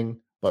same thing,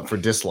 but for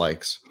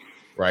dislikes,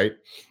 right?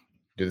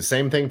 Do the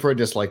same thing for a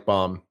dislike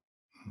bomb,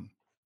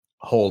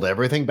 hold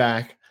everything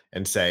back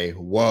and say,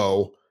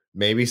 whoa,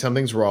 maybe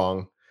something's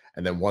wrong.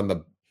 And then when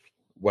the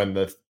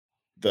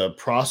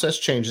process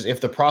changes, if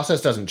the process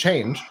doesn't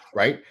change,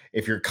 right?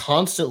 If you're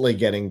constantly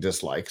getting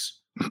dislikes,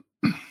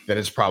 then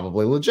it's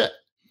probably legit.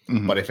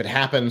 Mhm. But if it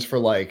happens for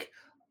like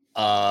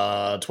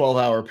a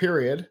 12-hour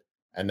period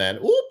and then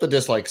the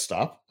dislikes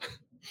stop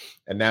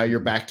and now you're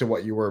back to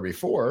what you were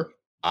before,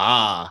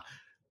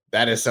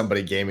 that is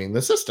somebody gaming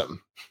the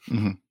system.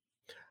 Mhm.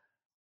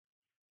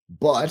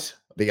 But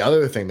the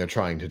other thing they're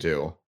trying to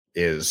do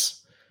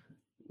is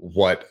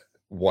what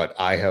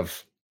I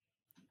have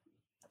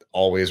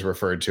always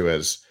referred to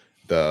as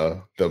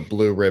the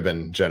blue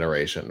ribbon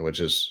generation, which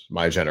is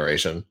my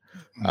generation.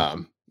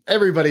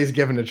 Everybody's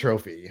given a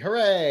trophy.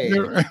 Hooray!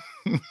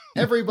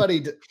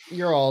 Everybody,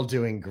 you're all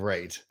doing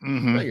great.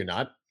 Mhm. No, you're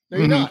not. No,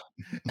 you're not.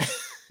 And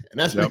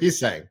that's Yep. what he's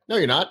saying. No,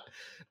 you're not.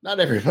 Not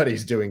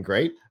everybody's doing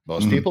great.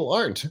 Most Mhm. people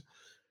aren't.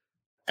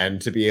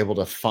 And to be able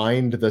to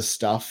find the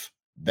stuff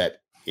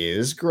that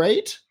is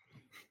great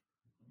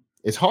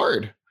is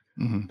hard.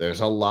 Mhm.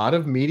 There's a lot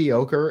of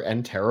mediocre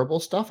and terrible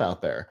stuff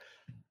out there.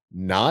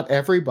 Not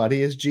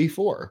everybody is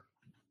G4.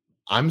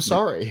 I'm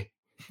sorry.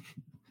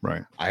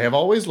 Right. I have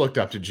always looked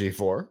up to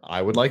G4.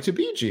 I would like to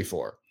be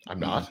G4. I'm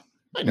not.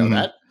 I know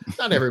that.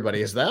 Not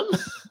everybody is them.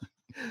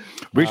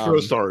 Reach for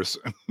those stars.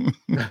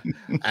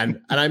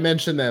 and I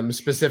mention them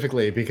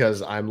specifically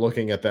because I'm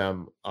looking at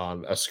them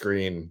on a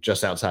screen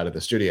just outside of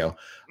the studio.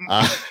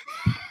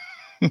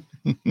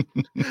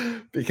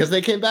 Because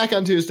they came back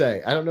on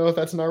Tuesday. I don't know if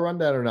that's in our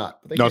rundown or not,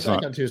 but they came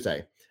back on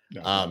Tuesday.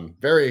 No.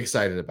 Very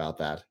excited about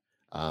that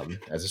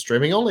as a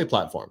streaming only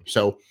platform.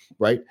 So,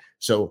 right.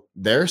 So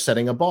they're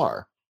setting a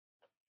bar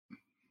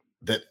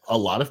that a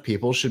lot of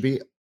people should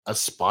be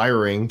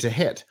aspiring to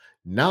hit.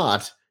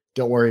 Not,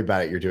 don't worry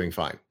about it, you're doing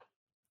fine.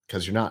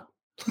 Because you're not.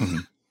 Mm-hmm.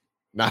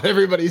 Not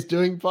everybody's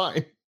doing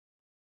fine.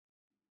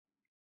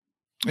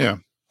 Yeah.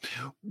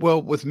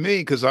 Well, with me,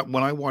 because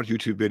when I watch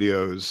YouTube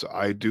videos,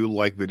 I do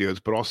like videos,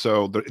 but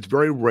also it's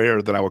very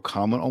rare that I would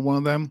comment on one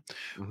of them.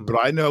 Mm-hmm. But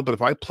I know that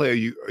if I play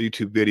a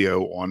YouTube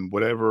video on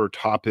whatever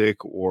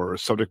topic or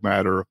subject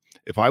matter,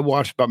 if I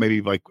watch about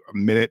maybe like a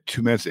minute,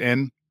 2 minutes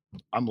in,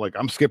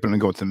 I'm skipping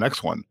and going to the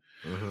next one.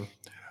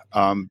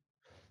 Mm-hmm.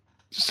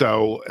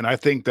 So, and I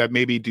think that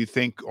maybe, do you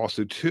think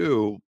also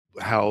too,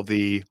 how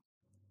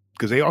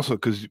because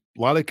a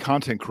lot of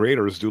content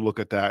creators do look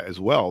at that as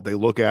well. They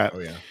look at,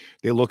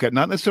 they look at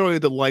not necessarily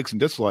the likes and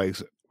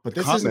dislikes, but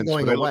this isn't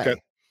going away.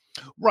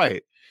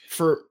 Right.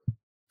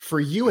 For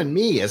you and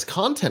me as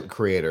content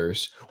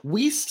creators,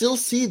 we still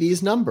see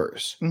these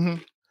numbers.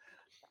 Mm-hmm.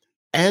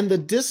 And the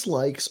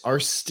dislikes are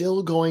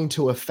still going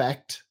to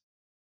affect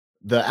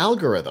the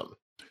algorithm.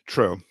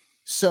 True.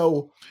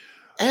 So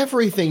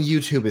everything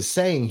YouTube is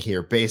saying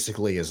here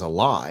basically is a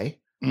lie,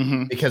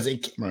 because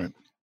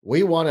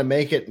we want to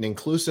make it an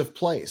inclusive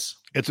place.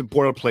 It's a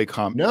boilerplate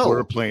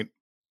boilerplate.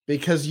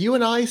 Because you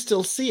and I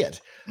still see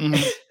it.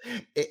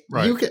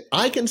 Mm-hmm.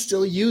 I can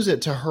still use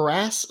it to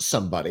harass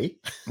somebody,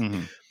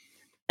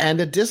 and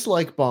a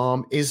dislike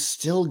bomb is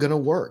still going to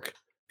work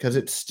because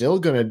it's still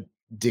going to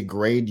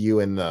degrade you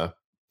in the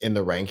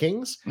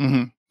rankings.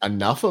 Mm-hmm.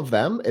 Enough of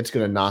them, it's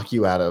going to knock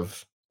you out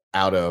of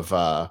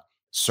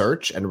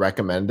search and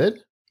recommended.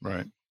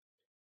 Right.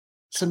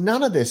 So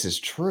none of this is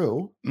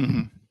true.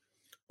 Mm-hmm.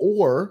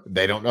 Or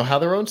they don't know how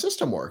their own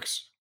system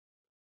works.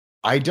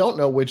 I don't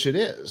know which it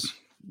is.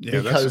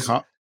 Yeah,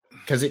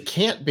 because it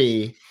can't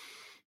be.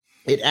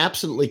 It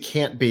absolutely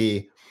can't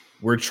be.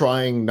 We're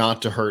trying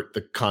not to hurt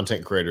the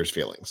content creators'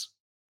 feelings,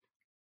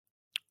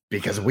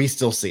 because we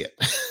still see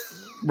it.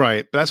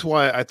 Right. That's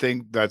why I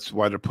think that's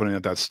why they're putting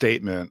out that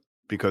statement,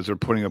 because they're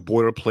putting a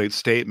boilerplate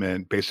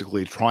statement,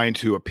 basically trying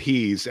to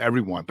appease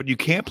everyone. But you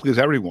can't please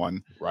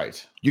everyone.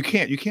 Right. You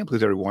can't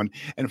please everyone.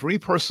 And for me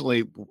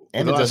personally,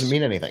 and it doesn't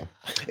mean anything.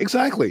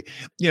 Exactly.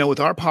 With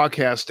our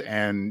podcast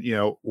and,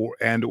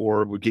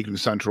 or with Geek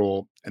News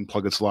Central and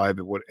Plugits Live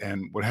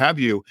and what have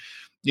you,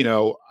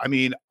 I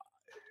mean,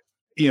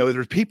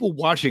 there's people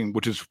watching,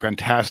 which is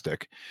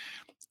fantastic.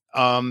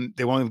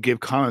 They want to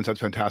give comments. That's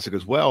fantastic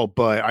as well.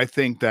 But I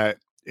think that,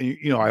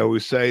 I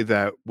always say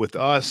that with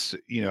us,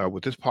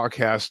 with this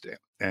podcast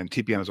and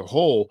TPN as a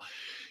whole,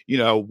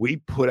 we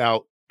put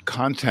out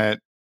content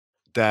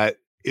that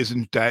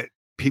isn't that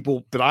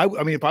people that I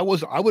mean, if I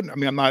was, I wouldn't. I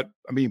mean, I'm not.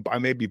 I mean, I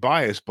may be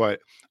biased, but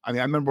I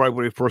mean, I remember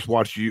when I first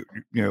watched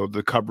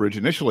the coverage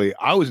initially.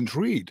 I was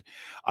intrigued.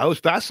 I was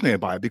fascinated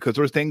by it because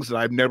there's things that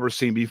I've never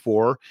seen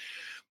before,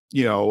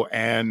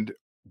 and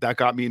that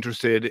got me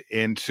interested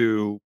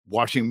into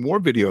watching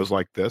more videos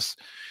like this,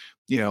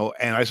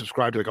 and I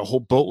subscribed to like a whole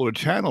boatload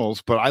of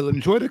channels, but I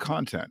enjoy the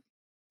content.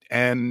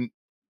 And,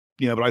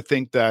 but I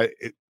think that,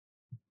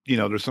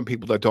 there's some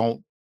people that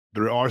don't,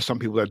 there are some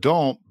people that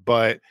don't,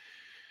 but,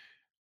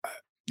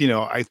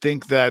 I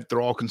think that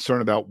they're all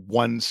concerned about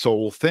one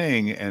sole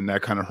thing and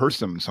that kind of hurts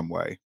them in some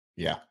way.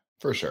 Yeah,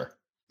 for sure.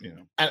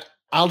 And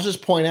I'll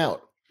just point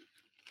out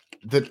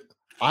that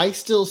I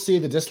still see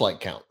the dislike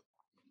count.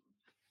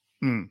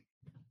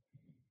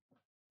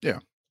 Yeah.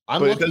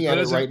 I'm looking at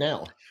it right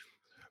now.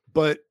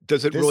 But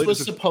does it this really? This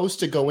was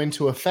supposed to go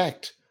into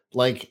effect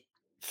like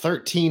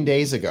 13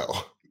 days ago.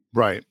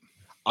 Right.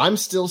 I'm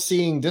still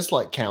seeing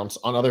dislike counts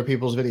on other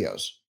people's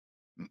videos.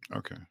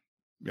 Okay.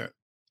 Yeah.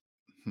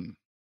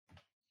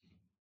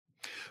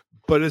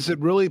 But is it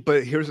really?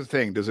 But here's the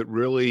thing: does it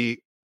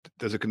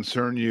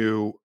concern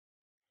you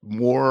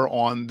more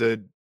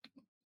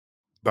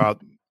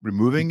about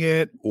removing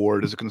it, or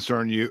does it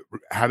concern you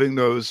having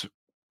those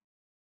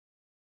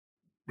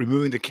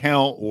removing the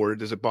count, or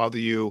does it bother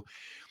you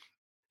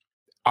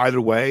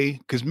either way?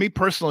 Because me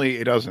personally,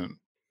 it doesn't.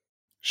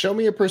 Show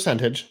me a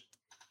percentage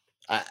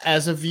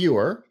as a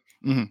viewer,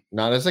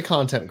 not as a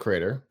content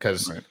creator,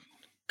 because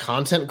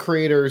content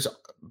creators,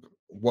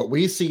 what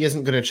we see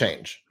isn't going to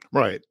change.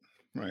 Right.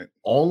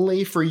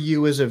 Only for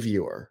you as a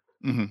viewer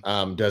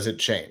does it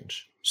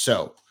change.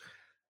 So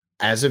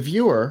as a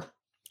viewer,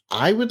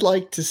 I would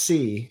like to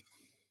see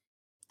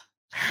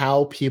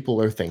how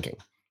people are thinking.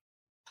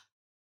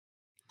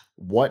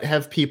 What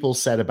have people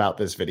said about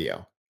this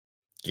video?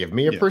 Give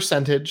me a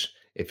percentage.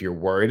 If you're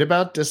worried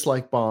about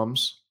dislike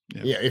bombs,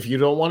 if you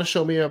don't want to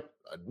show me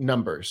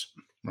numbers.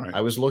 Right.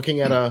 I was looking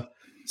at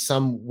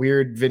some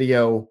weird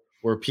video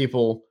where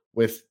people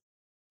with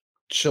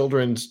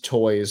children's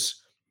toys,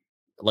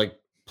 like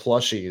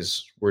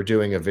plushies, were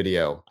doing a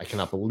video. I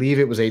cannot believe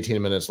it was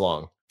 18 minutes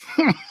long.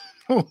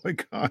 Oh my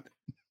God.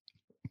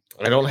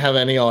 I don't have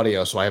any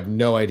audio, so I have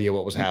no idea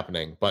what was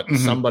happening, but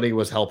somebody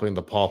was helping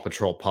the Paw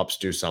Patrol pups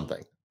do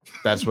something.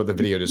 That's what the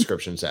video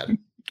description said.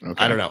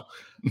 Okay. I don't know,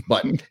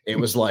 but it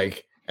was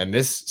like, and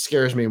this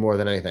scares me more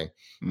than anything.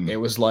 It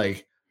was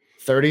like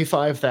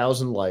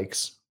 35,000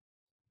 likes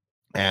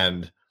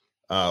and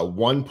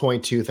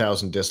 1.2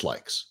 thousand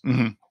dislikes.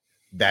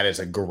 That is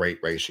a great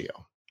ratio.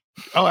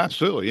 Oh,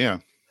 absolutely. Yeah.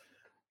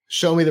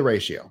 Show me the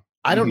ratio.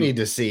 I don't need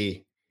to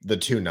see the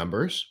two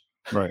numbers.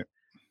 Right.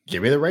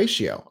 Give me the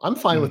ratio. I'm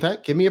fine with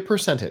that. Give me a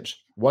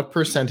percentage. What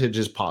percentage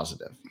is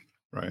positive?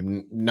 Right.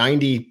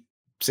 96%.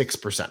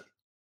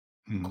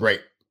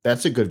 Great.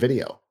 That's a good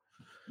video.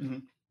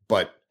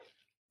 But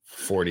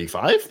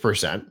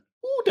 45%,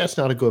 that's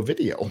not a good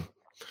video.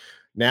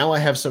 Now I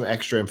have some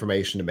extra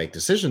information to make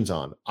decisions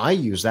on. I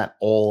use that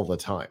all the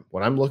time.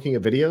 When I'm looking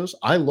at videos,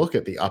 I look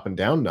at the up and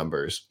down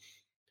numbers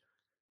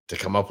to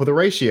come up with a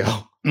ratio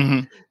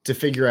to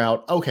figure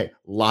out, okay,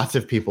 lots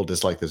of people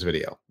dislike this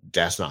video.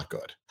 That's not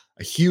good.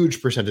 A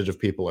huge percentage of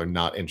people are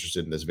not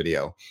interested in this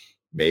video.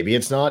 Maybe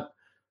it's not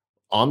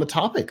on the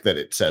topic that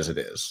it says it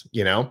is.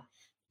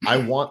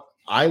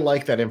 I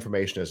like that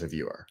information as a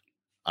viewer.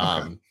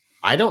 Okay.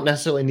 I don't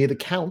necessarily need the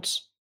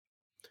counts.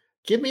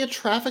 Give me a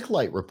traffic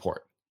light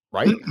report,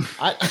 right?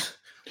 I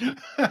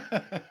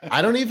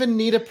don't even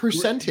need a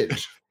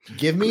percentage.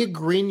 Give me a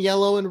green,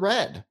 yellow, and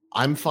red.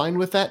 I'm fine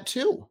with that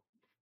too.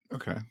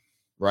 Okay.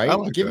 Right?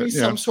 Like Give me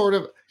some sort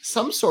of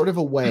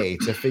a way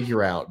to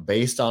figure out,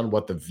 based on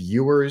what the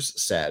viewers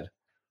said,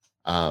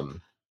 the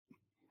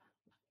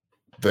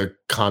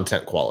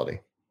content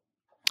quality.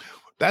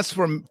 That's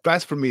for me.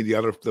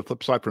 The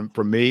flip side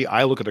for me,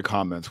 I look at the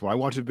comments. When I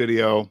watch a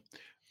video,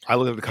 I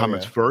look at the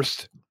comments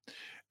first,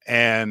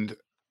 and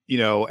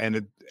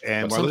sometimes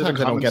I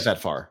don't get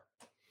that far.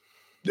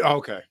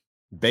 Okay.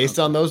 Based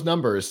on those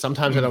numbers,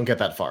 sometimes I don't get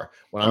that far.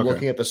 When I'm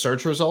looking at the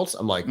search results,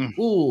 I'm like,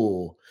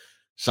 ooh,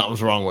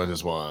 something's wrong with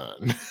this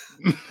one.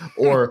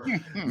 Or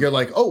you're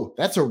like, oh,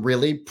 that's a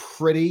really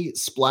pretty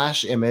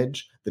splash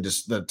image.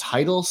 The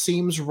title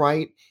seems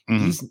right.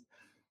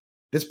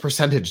 This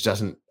percentage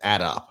doesn't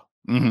add up.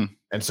 And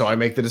so I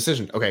make the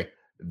decision, okay,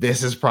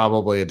 this is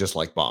probably a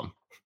dislike bomb.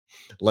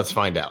 Let's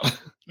find out.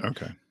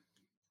 Okay.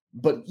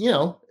 But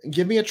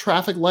give me a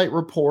traffic light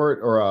report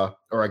or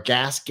a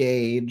gas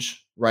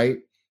gauge, right?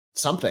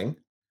 Something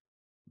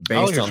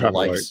based on the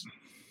likes.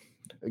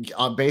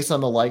 Based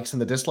on the likes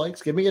and the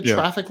dislikes. Give me a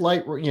traffic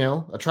light,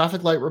 a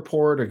traffic light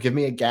report, or give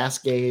me a gas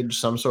gauge,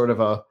 some sort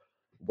of a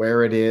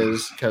where it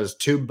is, because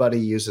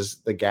TubeBuddy uses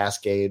the gas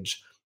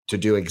gauge to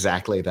do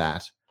exactly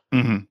that.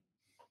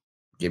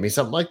 Give me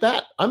something like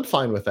that. I'm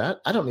fine with that.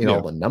 I don't need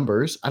all the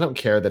numbers. I don't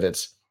care that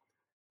it's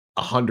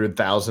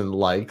 100,000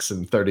 likes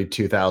and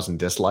 32,000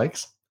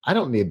 dislikes. I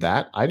don't need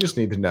that. I just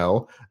need to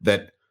know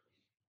that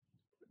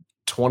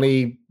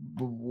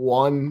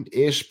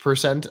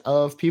 21-ish%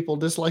 of people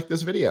dislike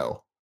this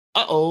video.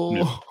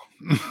 Uh-oh.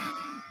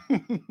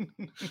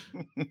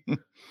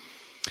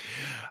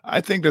 I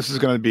think this is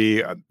going to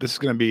be this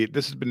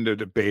has been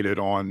debated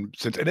on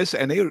since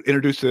and they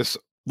introduced this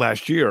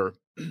last year.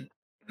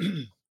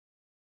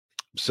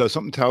 So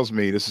something tells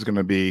me this is going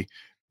to be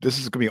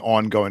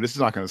ongoing. This is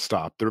not going to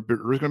stop. There's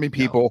going to be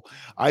people.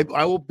 No.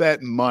 I will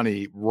bet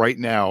money right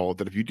now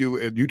that if you do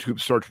a YouTube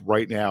search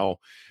right now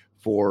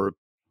for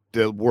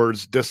the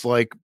words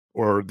dislike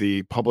or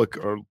the public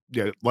or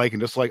like and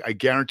dislike, I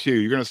guarantee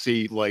you're going to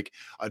see like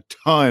a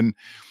ton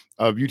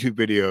of YouTube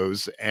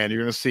videos, and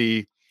you're going to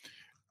see,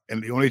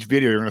 and on each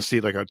video you're going to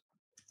see like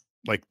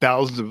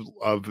thousands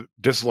of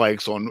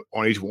dislikes on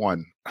each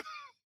one.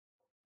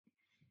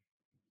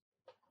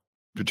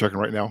 You're checking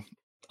right now?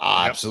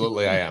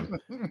 Absolutely, I am.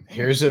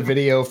 Here's a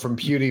video from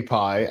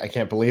PewDiePie. I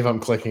can't believe I'm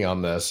clicking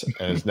on this,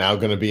 and it's now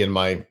going to be in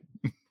my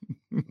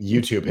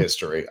YouTube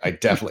history. I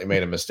definitely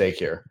made a mistake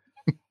here.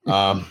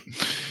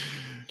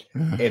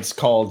 It's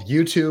called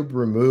YouTube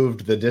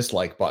removed the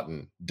dislike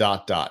button ...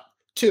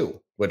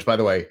 2, which, by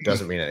the way,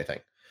 doesn't mean anything.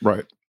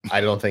 Right.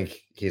 I don't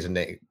think he's a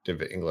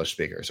native English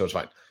speaker, so it's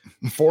fine.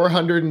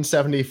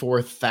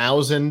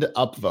 474,000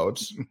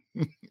 upvotes,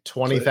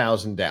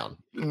 20,000 down.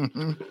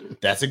 Mm-hmm.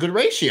 That's a good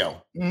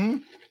ratio. Mm-hmm.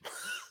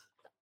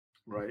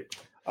 Right.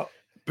 But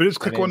just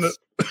click on the.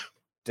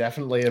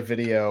 Definitely a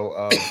video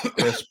of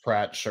Chris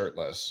Pratt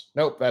shirtless.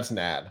 Nope, that's an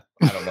ad.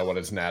 I don't know what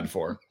it's an ad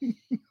for.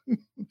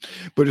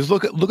 But just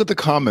look at the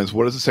comments.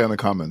 What does it say on the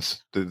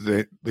comments?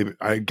 There's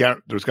got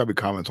to be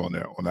comments on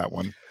there on that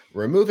one.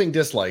 Removing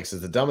dislikes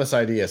is the dumbest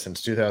idea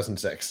since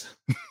 2006.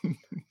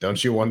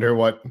 Don't you wonder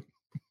what?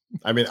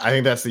 I mean, I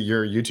think that's the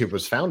year YouTube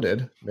was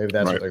founded. Maybe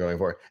that's what they're going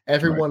for.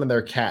 Everyone and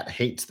their cat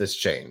hates this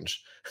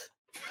change.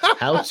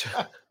 How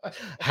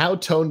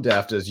tone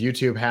deaf does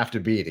YouTube have to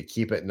be to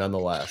keep it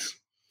nonetheless?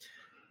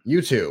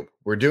 YouTube,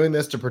 we're doing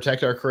this to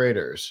protect our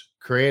creators.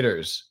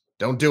 Creators,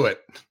 don't do it.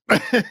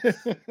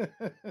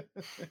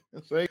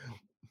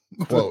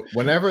 Quote,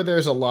 whenever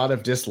there's a lot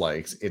of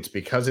dislikes, it's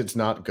because it's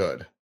not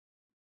good.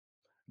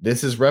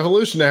 This is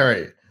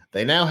revolutionary.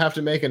 They now have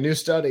to make a new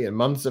study and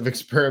months of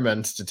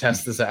experiments to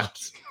test this out.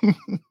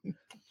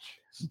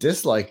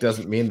 Dislike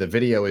doesn't mean the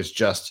video is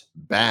just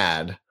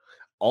bad.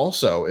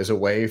 Also is a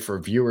way for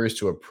viewers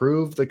to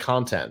approve the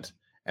content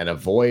and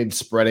avoid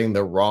spreading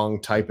the wrong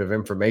type of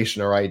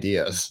information or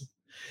ideas.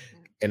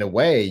 In a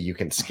way, you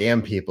can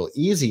scam people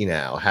easy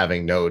now,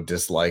 having no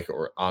dislike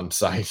or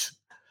on-site.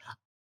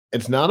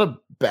 It's not a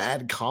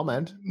bad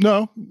comment.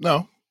 No.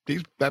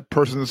 That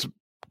person's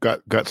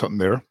got something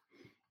there.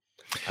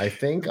 I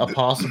think a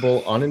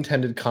possible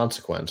unintended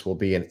consequence will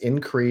be an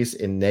increase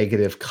in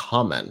negative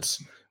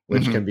comments,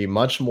 which can be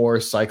much more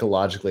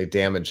psychologically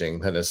damaging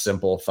than a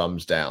simple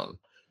thumbs down.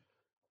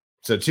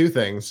 So 2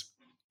 things.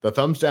 The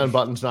thumbs down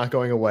button's not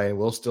going away, and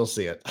we'll still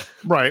see it.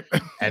 Right.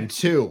 And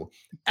 2,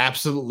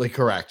 absolutely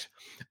correct.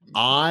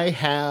 I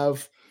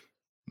have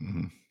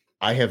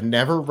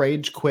never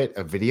rage quit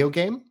a video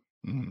game.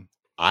 Mm-hmm.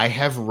 I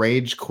have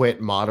rage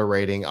quit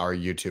moderating our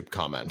YouTube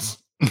comments.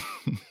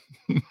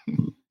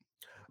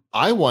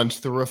 I once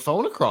threw a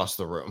phone across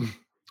the room.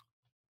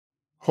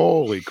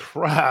 Holy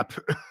crap.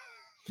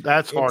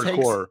 That's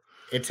hardcore.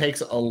 It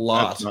takes a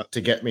lot to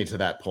get me to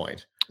that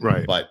point.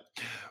 Right. But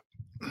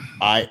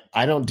I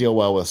don't deal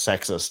well with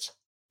sexist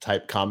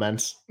type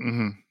comments.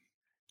 Mm-hmm.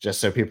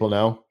 Just so people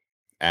know.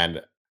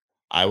 And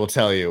I will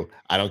tell you,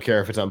 I don't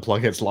care if it's on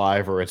Plug Hits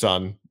Live or it's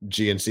on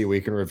GNC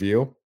Week in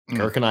Review.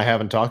 Kirk and I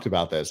haven't talked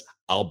about this.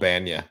 I'll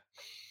ban you.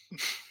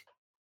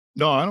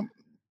 No, I don't.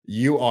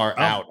 You are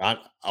out.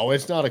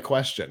 It's not a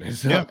question.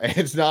 It's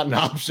not an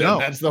option. No,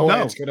 that's the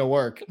way it's going to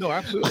work. No,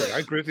 absolutely. I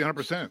agree with you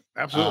 100%.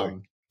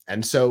 Absolutely.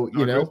 And so,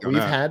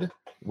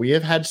 we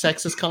have had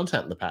sexist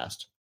content in the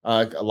past.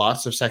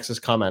 Lots of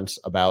sexist comments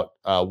about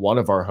one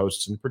of our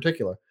hosts in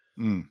particular.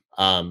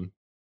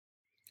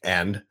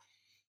 And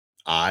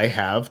I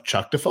have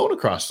chucked a phone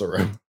across the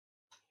room.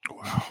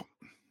 Wow.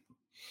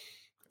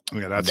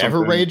 Yeah, that's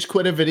never rage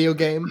quit a video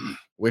game,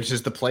 which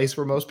is the place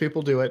where most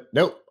people do it.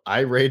 Nope.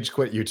 I rage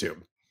quit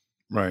YouTube.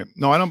 Right.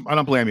 No, I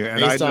don't blame you.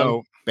 And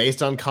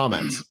based on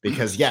comments,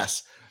 because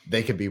yes,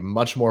 they can be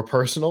much more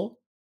personal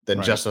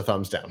than just a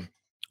thumbs down.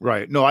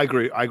 Right. No, I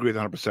agree. I agree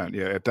 100%.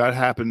 Yeah. If that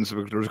happens,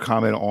 if there's a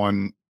comment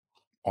on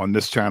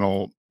this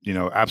channel,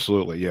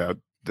 absolutely. Yeah.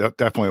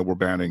 Definitely we're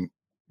banning.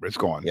 It's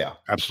gone. Yeah.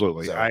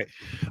 Absolutely. So,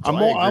 I'm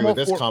all with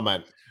this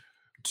comment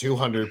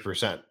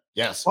 200%.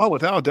 Yes. Oh,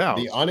 without a doubt.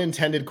 The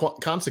unintended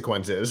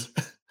consequences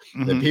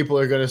that people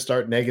are going to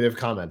start negative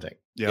commenting.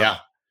 Yeah.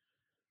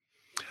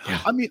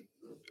 I mean,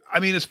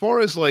 as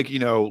far as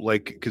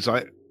because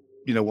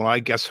when I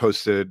guest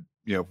hosted,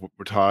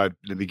 for Todd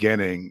in the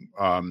beginning,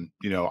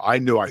 I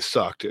knew I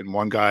sucked, and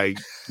one guy,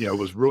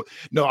 was real.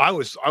 No, I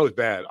was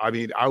bad. I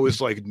mean, I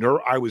was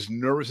I was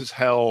nervous as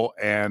hell,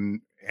 and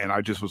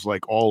I just was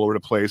like all over the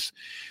place.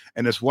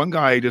 And this one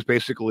guy just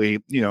basically,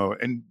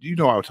 and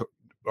what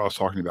I was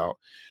talking about.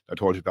 I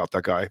told you about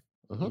that guy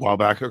a while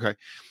back. Okay,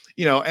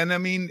 and I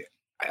mean,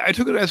 I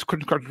took it as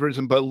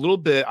criticism, but a little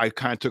bit I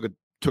kind of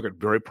took it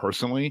very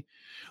personally.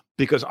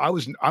 Because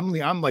I'm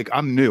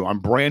new. I'm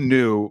brand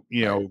new,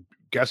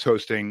 guest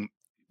hosting,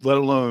 let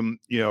alone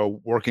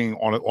working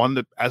on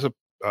the as a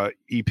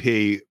EP,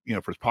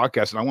 for his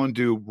podcast, and I want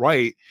to do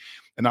right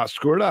and not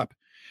screw it up.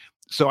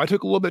 So I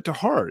took a little bit to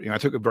heart. I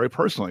took it very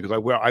personally because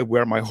I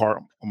wear my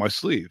heart on my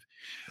sleeve.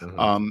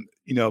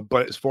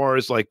 But as far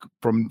as like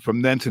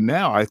from then to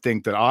now, I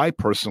think that I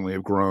personally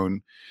have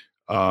grown,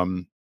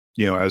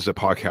 as a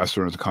podcaster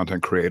and as a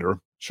content creator.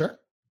 Sure.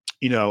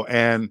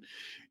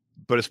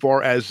 But as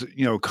far as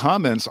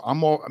comments,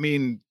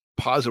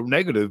 positive,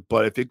 negative.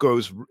 But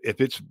if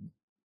it's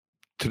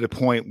to the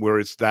point where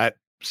it's that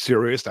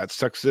serious, that's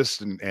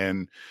sexist,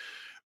 and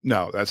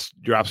no,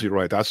 you're absolutely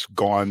right. That's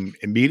gone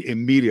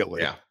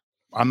immediately. Yeah.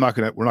 We're not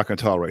gonna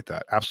tolerate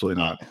that.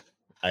 Absolutely not.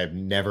 I have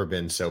never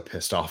been so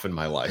pissed off in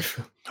my life.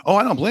 Oh,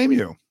 I don't blame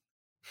you.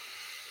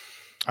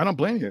 I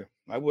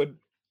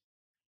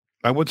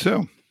would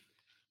too.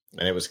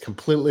 And it was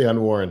completely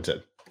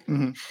unwarranted.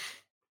 Mm-hmm.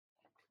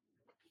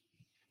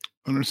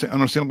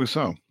 Understandably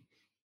so.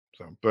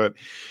 But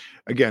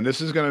again, this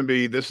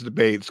debate. This is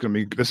going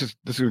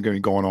to be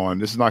going on.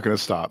 This is not going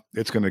to stop.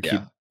 It's going to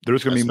keep.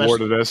 There's going to be more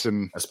to this,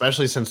 and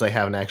especially since they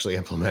haven't actually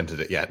implemented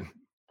it yet.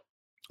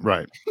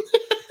 Right.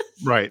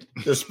 Right.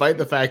 Despite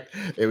the fact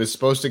it was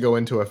supposed to go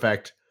into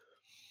effect,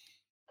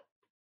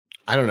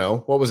 I don't know,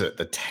 what was it,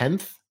 the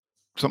 10th?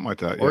 Something like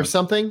that. Or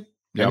something.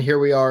 Yep. And here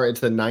we are,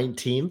 it's the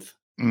 19th.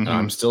 Mm-hmm.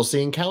 I'm still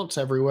seeing counts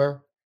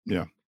everywhere.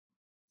 Yeah.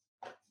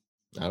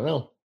 I don't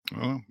know.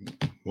 Well,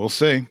 we'll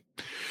see.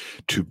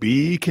 To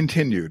be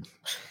continued.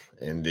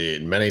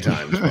 Indeed. Many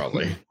times,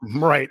 probably.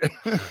 Right.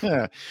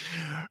 All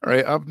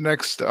right. Up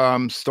next,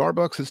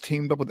 Starbucks has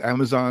teamed up with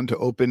Amazon to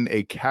open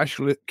a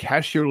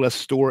cashierless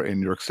store in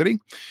New York City.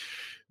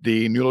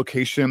 The new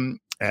location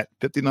at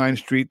 59th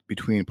Street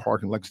between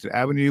Park and Lexington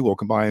Avenue will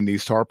combine the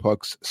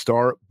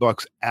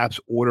Starbucks apps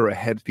order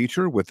ahead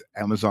feature with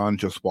Amazon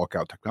Just Walk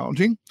Out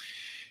technology.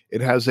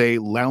 It has a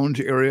lounge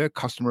area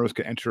customers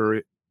can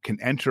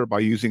enter by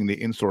using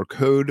the in-store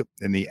code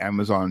in the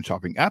Amazon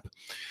shopping app,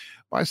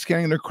 by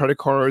scanning their credit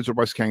cards, or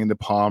by scanning the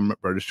Palm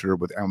register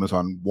with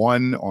Amazon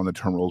One on the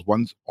terminals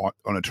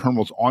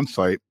on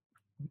site.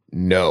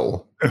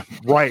 No.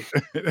 Right.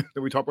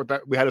 We talked about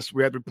that. We had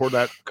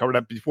to cover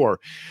that before.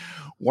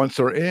 Once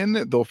they're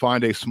in, they'll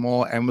find a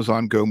small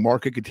Amazon Go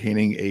market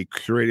containing a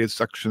curated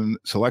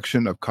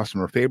selection of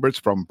customer favorites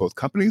from both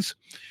companies.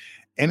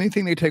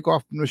 Anything they take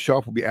off from the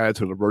shelf will be added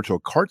to the virtual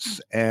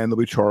carts, and they'll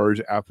be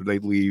charged after they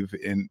leave,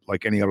 in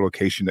like any other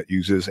location that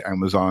uses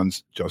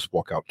Amazon's Just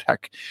Walk Out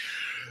tech.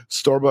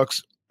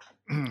 Starbucks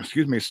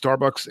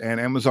and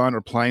Amazon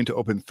are planning to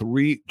open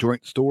 3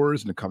 joint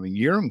stores in the coming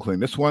year, including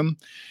this one.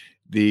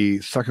 The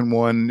second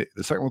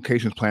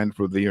location is planned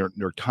for the New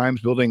York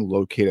Times building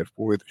located at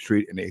 4th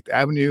Street and 8th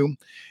Avenue.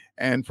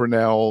 And for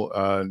now,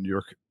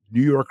 New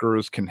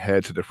Yorkers can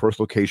head to the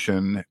first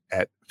location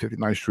at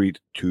 59th Street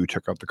to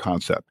check out the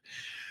concept.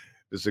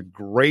 It's a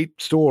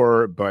great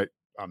store, but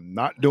I'm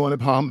not doing the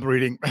palm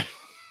reading.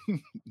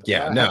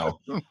 Yeah, no.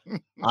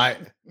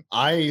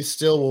 I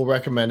still will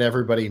recommend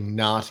everybody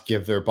not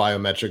give their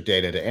biometric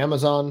data to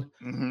Amazon.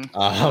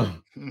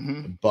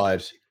 Mm-hmm.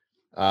 But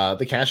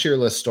the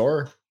cashierless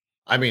store,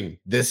 I mean,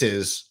 this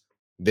is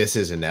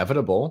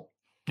inevitable.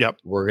 Yep.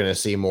 We're going to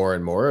see more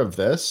and more of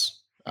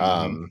this.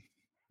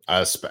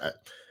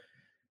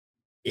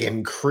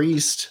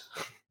 Increased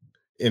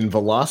in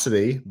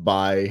velocity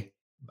by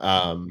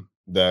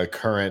the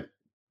current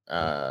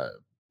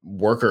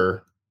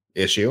worker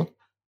issue.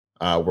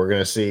 We're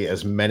going to see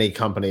as many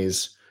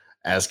companies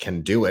as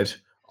can do it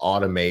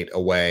automate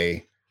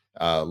away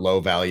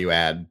low value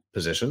add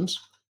positions.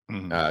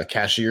 Mm-hmm.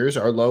 Cashiers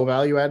are low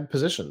value add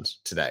positions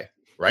today,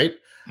 right?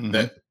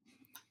 Mm-hmm.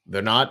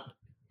 They're not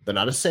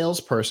a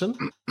salesperson.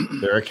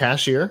 They're a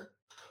cashier.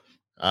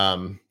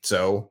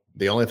 So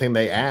the only thing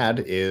they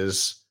add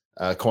is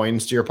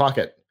coins to your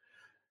pocket.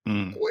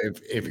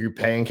 If you're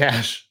paying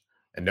cash,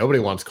 and nobody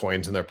wants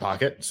coins in their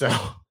pocket, so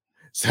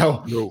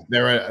no.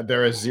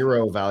 they're a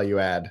zero value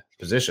add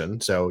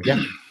position. So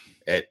yeah,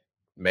 it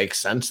makes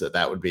sense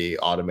that would be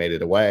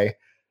automated away.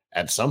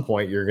 At some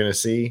point, you're going to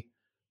see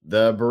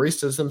the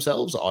baristas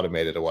themselves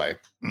automated away.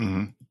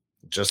 Mm-hmm.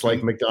 Just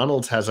like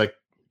McDonald's has a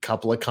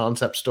couple of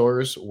concept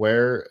stores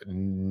where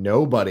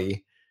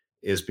nobody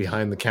is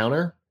behind the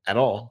counter at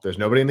all. There's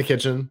nobody in the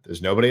kitchen.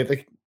 There's nobody at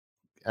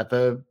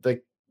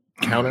the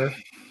counter.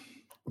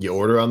 You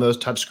order on those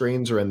touch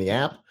screens or in the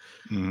app.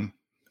 Mm-hmm.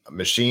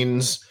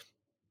 Machines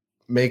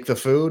make the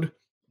food,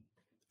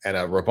 and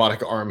a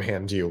robotic arm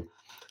hands you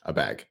a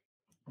bag.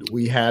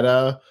 We had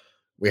a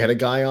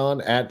guy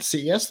on at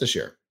CES this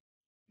year,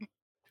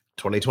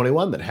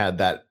 2021, that had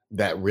that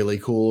really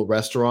cool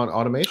restaurant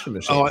automation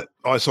machine.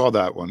 I saw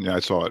that one. Yeah, I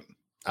saw it.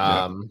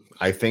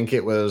 I think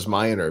it was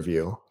my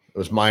interview. It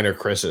was mine or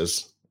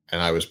Chris's,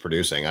 and I was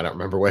producing. I don't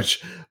remember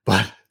which,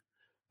 but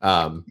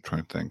I'm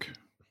trying to think.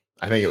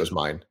 I think it was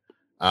mine.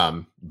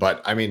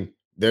 But I mean,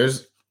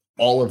 there's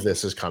all of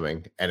this is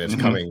coming, and it's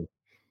coming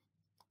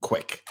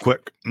quick.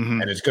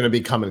 Mm-hmm. And it's going to be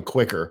coming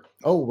quicker.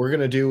 Oh, we're going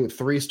to do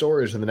 3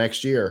 stores in the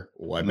next year.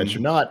 Well, I bet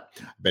you're not.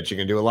 I bet you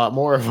can do a lot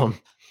more of them.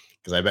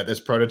 because I bet this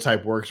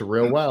prototype works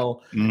real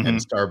well, Mhm. and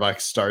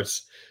Starbucks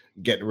starts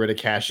getting rid of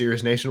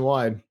cashiers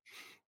nationwide.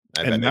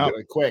 I bet they do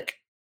it quick.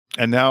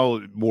 And now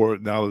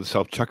the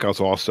self checkouts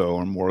also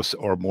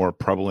are more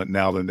prevalent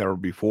now than ever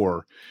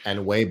before,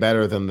 and way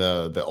better than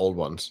the old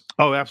ones.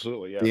 Oh,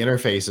 absolutely, yeah. The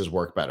interfaces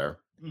work better.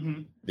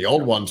 Mm-hmm. The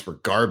old ones were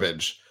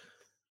garbage.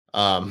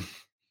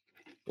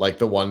 Like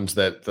the ones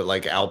that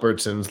like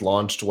Albertsons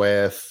launched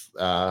with,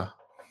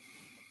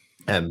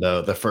 and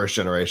the first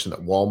generation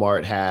that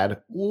Walmart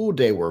had. Ooh,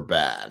 they were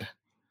bad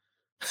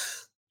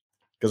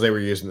because they were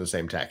using the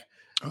same tech.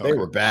 They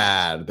were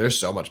bad. They're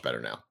so much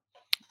better now.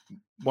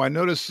 Well, I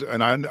noticed,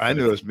 and I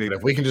noticed maybe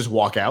if we can just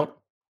walk out,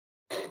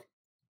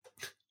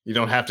 you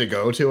don't have to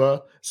go to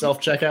a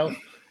self checkout.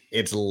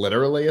 It's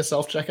literally a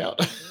self checkout.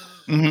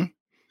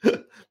 Mm-hmm.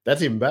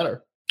 That's even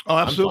better. Oh,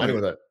 absolutely. I'm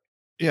fine with it.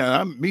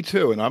 Yeah, me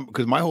too. And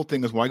because my whole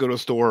thing is when I go to a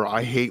store,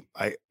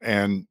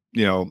 and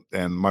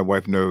my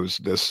wife knows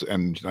this,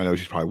 and I know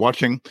she's probably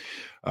watching,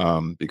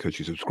 because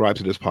she subscribes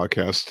to this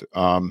podcast.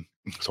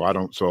 So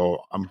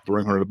I'm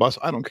throwing her to the bus.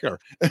 I don't care.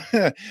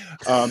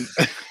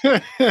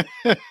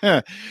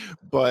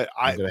 But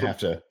I'm gonna have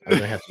to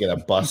get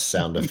a bus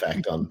sound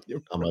effect on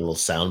my little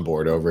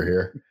soundboard over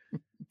here.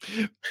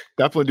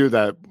 Definitely do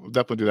that.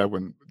 Definitely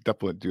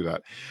do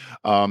that.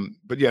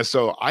 But yeah,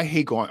 so I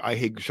hate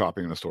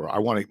shopping in a store.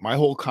 My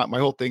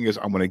whole thing is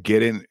I want to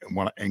get in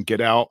and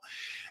get out.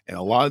 And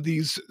a lot of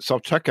these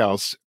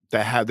self-checkouts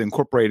that have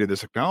incorporated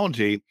this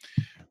technology,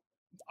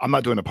 I'm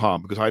not doing a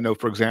problem, because I know,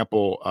 for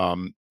example,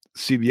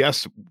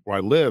 CVS, where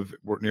I live,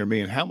 near me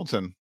in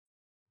Hamilton,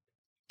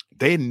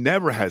 they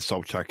never had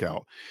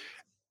self-checkout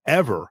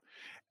ever.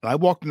 And I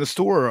walked in the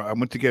store, I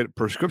went to get a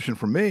prescription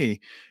for me,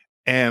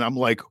 and I'm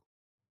like,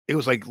 it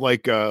was like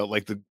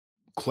the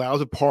clouds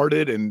have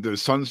parted and the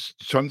sun's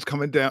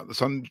coming down, the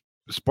sun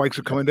spikes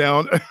are coming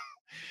down.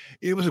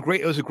 It was a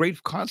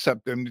great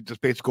concept, and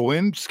just basically go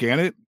in, scan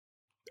it,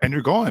 and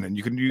you're gone. And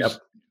you can use,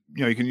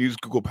 you can use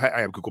Google Pay.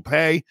 I have Google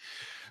Pay,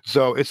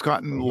 so it's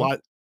gotten a lot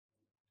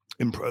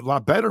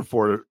better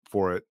for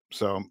it.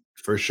 So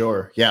for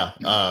sure, yeah.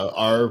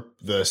 The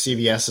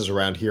CVSs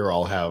around here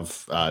all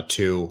have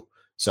 2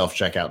 self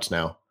checkouts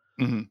now.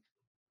 Mm-hmm.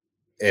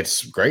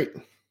 It's great.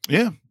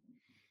 Yeah.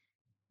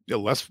 Yeah,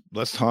 less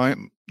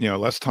time,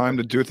 less time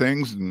to do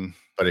things.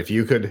 But if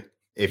you could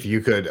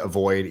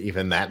avoid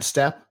even that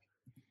step,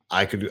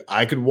 I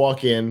could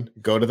walk in,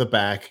 go to the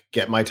back,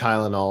 get my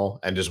Tylenol,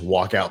 and just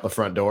walk out the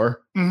front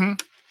door. Mm-hmm.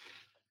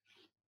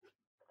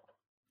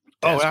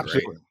 That's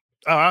absolutely. Great.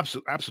 Oh,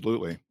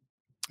 absolutely.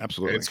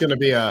 It's gonna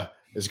be a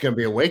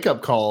wake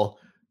up call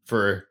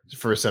for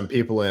some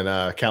people in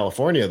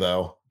California,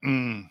 though,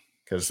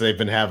 because they've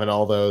been having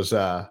all those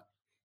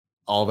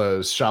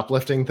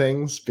shoplifting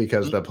things,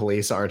 because the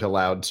police aren't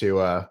allowed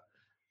to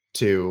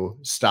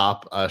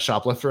stop a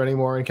shoplifter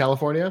anymore in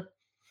California.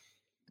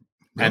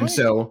 Really? And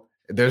so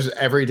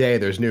every day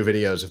there's new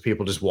videos of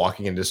people just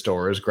walking into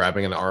stores,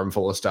 grabbing an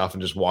armful of stuff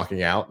and just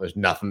walking out. There's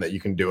nothing that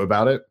you can do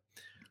about it.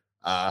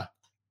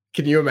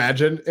 Can you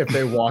imagine if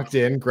they walked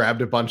in,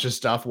 grabbed a bunch of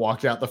stuff,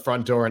 walked out the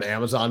front door, and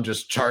Amazon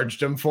just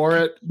charged them for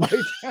it?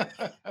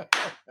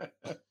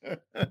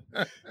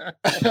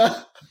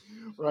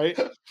 Right?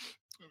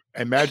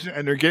 Imagine,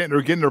 and they're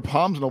getting their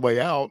palms on the way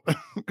out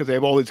because they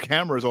have all these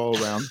cameras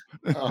all around.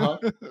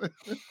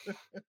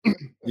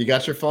 You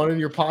got your phone in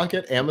your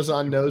pocket.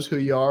 Amazon knows who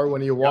you are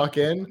when you walk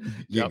in.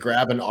 You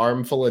grab an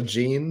armful of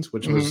jeans,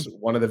 which was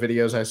one of the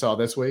videos I saw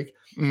this week.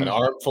 An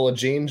armful of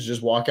jeans,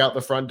 just walk out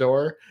the front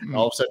door, and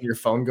all of a sudden your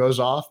phone goes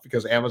off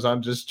because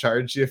Amazon just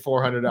charged you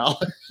 $400.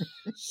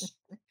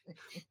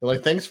 They're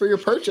like, thanks for your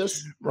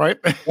purchase. Right.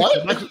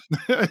 What?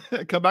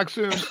 Come back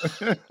soon.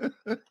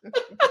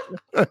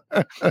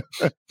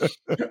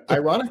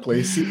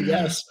 Ironically,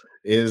 CVS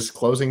is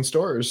closing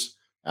stores.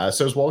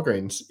 So is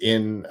Walgreens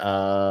in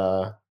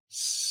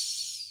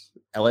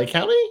LA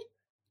County.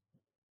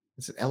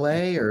 Is it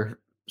LA or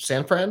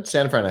San Fran?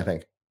 San Fran, I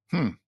think.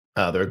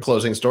 They're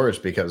closing stores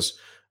because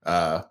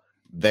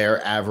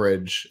their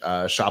average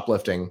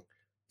shoplifting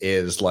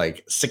is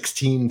like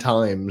 16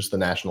 times the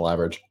national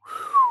average.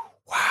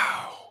 Wow.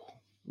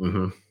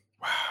 Mm-hmm.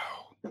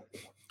 Wow.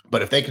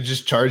 But if they could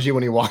just charge you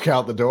when you walk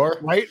out the door,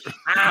 right?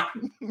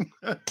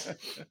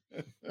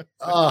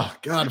 Oh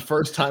God!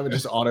 First time it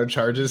just auto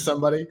charges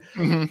somebody.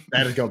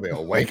 That is gonna be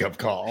a wake up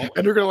call.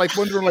 And they're gonna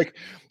wondering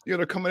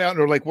they're coming out and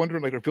they're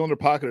wondering, they're feeling their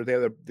pocket, or they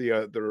have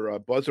their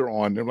buzzer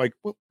on. They're like,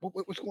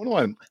 what's going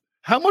on?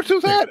 How much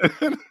was that?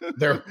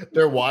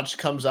 Their watch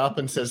comes up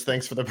and says,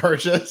 "Thanks for the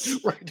purchase."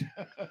 Right.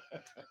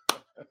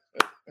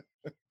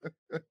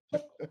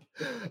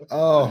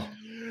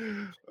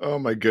 Oh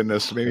my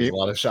goodness! Maybe there's a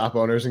lot of shop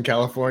owners in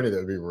California that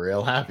would be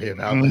real happy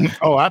about that.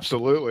 Oh,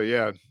 absolutely,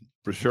 yeah,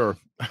 for sure.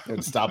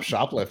 And stop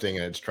shoplifting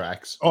in its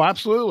tracks. Oh,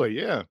 absolutely,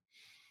 yeah.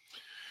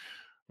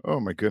 Oh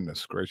my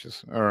goodness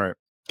gracious! All right,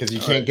 because you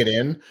can't get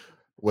in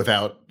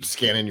without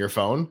scanning your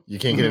phone. You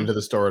can't get into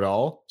the store at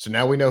all. So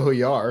now we know who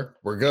you are.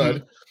 We're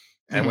good.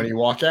 And when you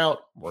walk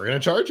out, we're going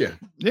to charge you.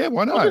 Yeah,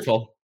 why not?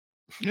 Wonderful.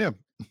 Yeah.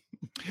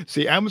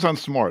 See,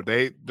 Amazon's smart.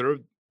 They're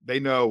They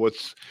know,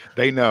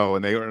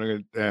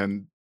 and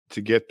and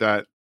to get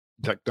that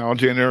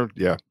technology in there,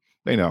 yeah,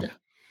 they know. Yeah.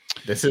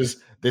 This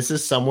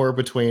is somewhere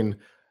between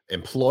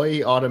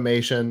employee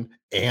automation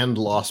and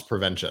loss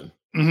prevention.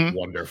 Mm-hmm.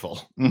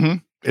 Wonderful. Mm-hmm.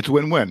 It's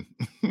win-win.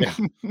 Yeah.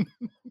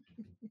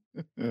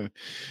 All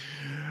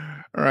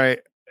right.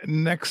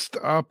 Next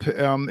up,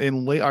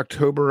 in late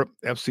October,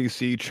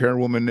 FCC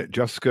Chairwoman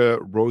Jessica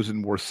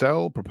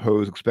Rosen-Worcel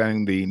proposed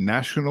expanding the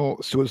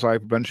National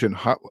Suicide Prevention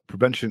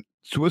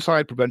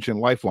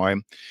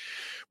Lifeline,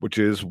 which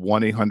is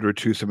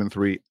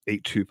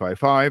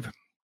 1-800-273-8255,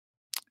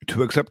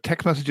 to accept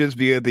text messages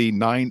via the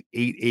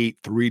 988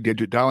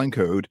 three-digit dialing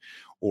code,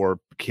 or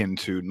akin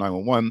to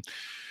 911,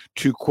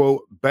 to,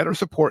 quote, better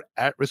support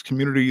at-risk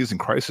communities in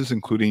crisis,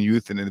 including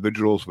youth and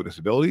individuals with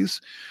disabilities.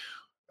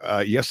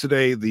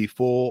 Yesterday, the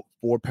full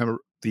four-member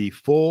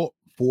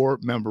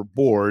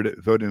board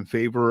voted in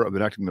favor of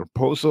enacting the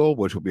proposal,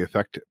 which will be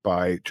effective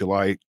by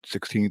July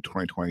 16,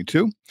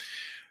 2022.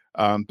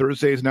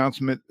 Yesterday's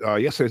announcement,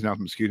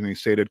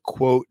 stated,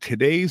 quote,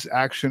 today's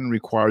action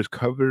requires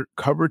covered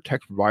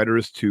text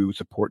providers to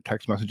support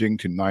text messaging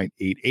to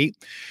 988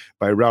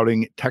 by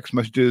routing text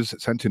messages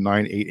sent to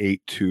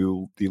 988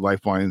 to the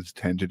Lifeline's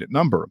 10-digit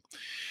number.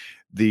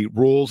 The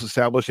rules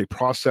establish a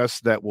process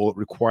that will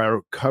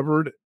require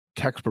covered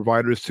text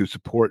providers to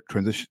support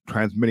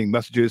transmitting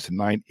messages to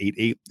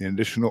 988 in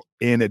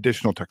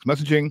additional text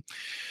messaging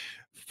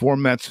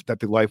formats that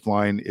the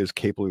Lifeline is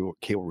capable of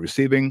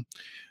receiving.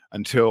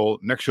 Until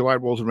next July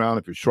rolls around,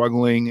 if you're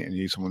struggling and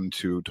you need someone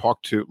to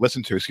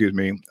listen to,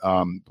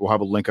 we'll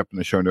have a link up in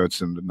the show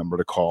notes, and the number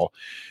to call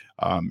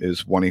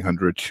is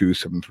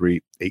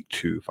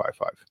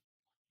 1-800-273-8255.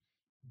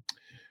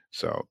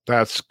 So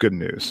that's good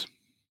news.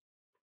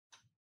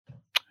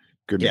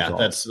 Good news. Yeah,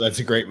 that's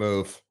a great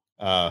move.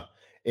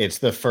 It's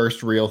the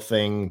first real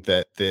thing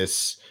that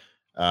this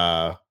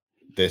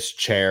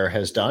chair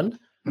has done.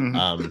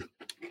 Mm-hmm.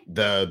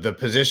 The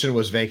position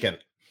was vacant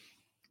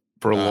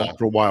for a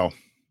while,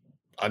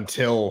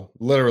 until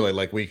literally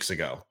like weeks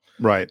ago.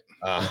 Right.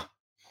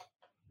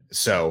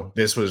 So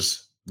this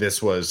was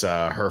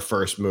her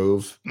first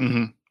move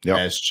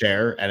as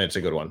chair, and it's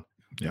a good one.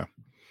 Yeah,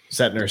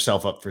 setting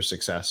herself up for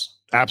success.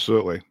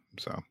 Absolutely.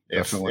 So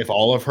if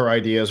all of her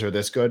ideas are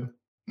this good,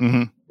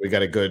 mm-hmm. we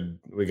got a good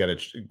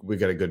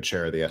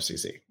chair of the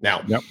FCC.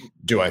 Now,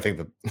 do I think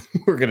that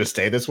we're going to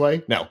stay this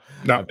way? No.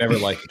 I've never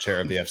liked the chair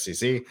of the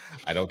FCC.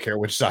 I don't care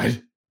which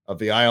side of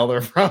the aisle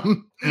they're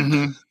from.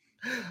 Mm-hmm.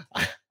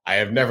 I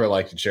have never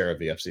liked the chair of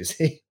the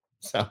FCC.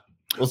 So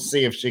we'll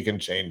see if she can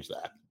change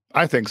that.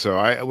 I think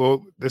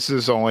so. This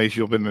is only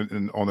she'll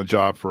been on the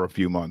job for a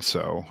few months,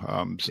 so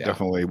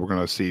definitely we're going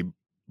to see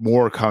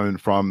more coming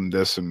from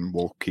this, and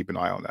we'll keep an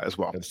eye on that as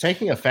well. It's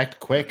taking effect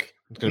quick.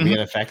 It's going to be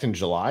in effect in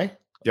July.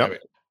 Yep. I mean,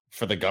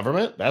 for the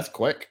government, that's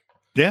quick.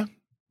 Yeah.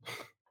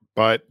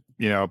 But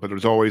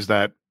there's always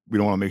that we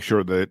don't want to make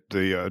sure that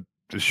the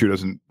shoe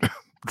doesn't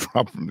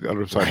drop from the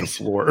other side of the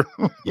floor.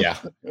 Yeah.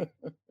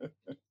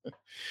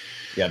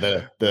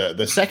 Yeah.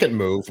 The second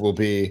move will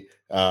be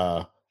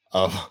a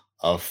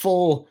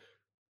full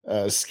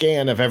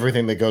scan of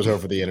everything that goes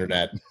over the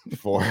internet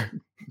for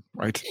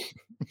right.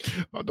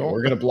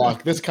 We're gonna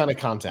block this kind of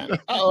content.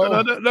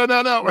 No.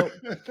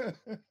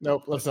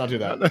 Nope, let's not do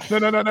that.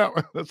 No.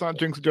 Let's not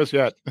jinx it just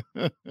yet.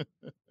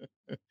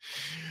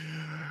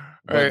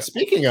 Right.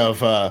 Speaking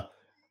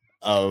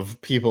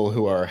of people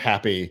who are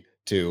happy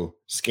to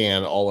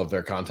scan all of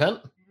their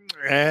content,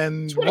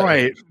 and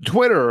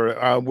Twitter,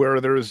 where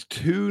there's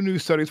two new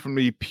studies from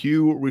the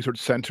Pew Research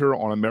Center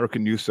on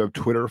American use of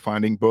Twitter,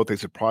 finding both a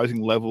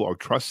surprising level of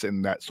trust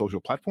in that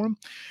social platform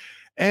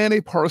and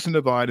a partisan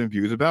divide in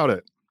views about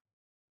it.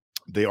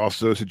 They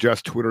also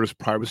suggest Twitter's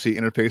privacy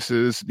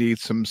interfaces need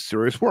some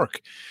serious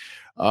work.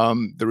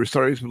 The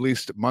studies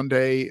released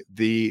Monday,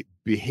 the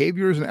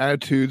behaviors and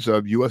attitudes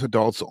of U.S.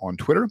 adults on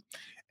Twitter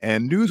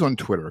and news on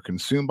Twitter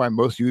consumed by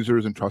most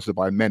users and trusted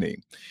by many.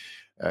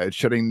 It's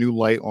shedding new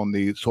light on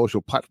the social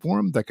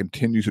platform that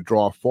continues to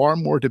draw far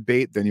more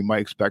debate than you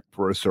might expect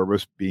for a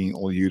service being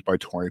only used by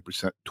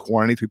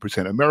 23%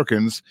 of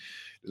Americans.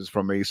 This is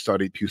from a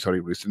Pew study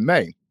released in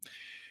May.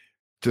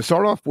 To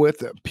start off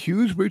with,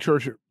 Pew's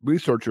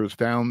researchers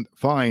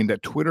find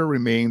that Twitter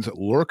remains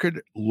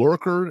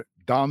lurker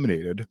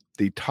dominated.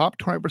 The top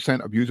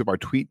 20% of users by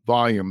tweet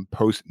volume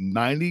post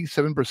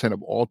 97%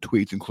 of all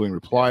tweets, including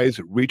replies,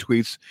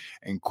 retweets,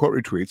 and quote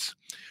retweets.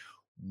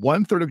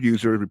 1/3 of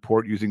users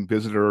report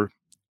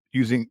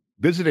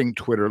visiting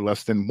Twitter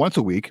less than once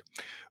a week,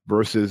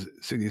 versus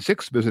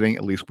 66% visiting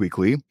at least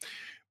weekly.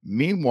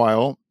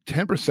 Meanwhile,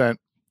 10%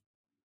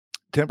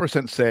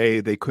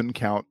 say they couldn't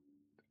count.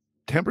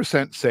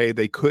 10% say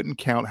they couldn't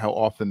count how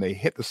often they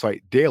hit the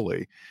site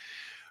daily.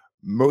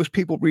 Most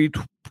people read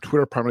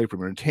Twitter primarily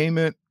for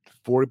entertainment.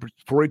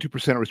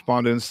 42% of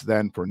respondents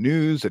then for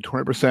news at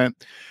 20%.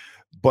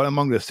 But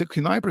among the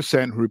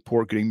 69% who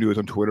report getting news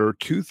on Twitter,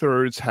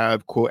 2/3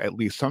 have, quote, at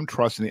least some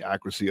trust in the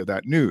accuracy of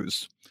that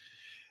news.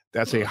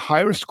 That's a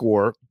higher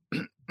score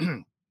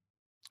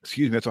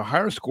It's a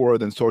higher score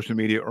than social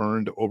media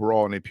earned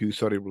overall in a Pew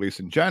study released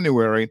in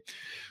January,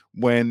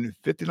 when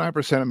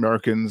 59% of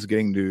Americans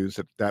getting news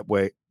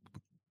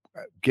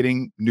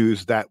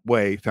that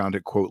way found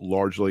it, quote,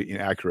 largely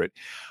inaccurate.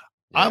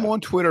 Yeah. I'm on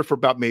Twitter for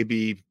about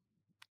maybe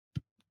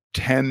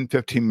 10,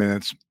 15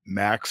 minutes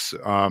max.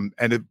 And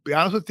to be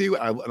honest with you,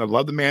 I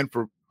love the man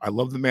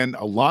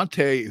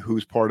Alante,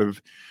 who's part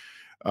of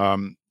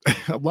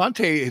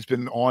Alante has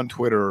been on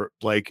Twitter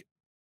like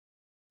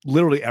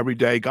literally every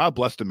day. God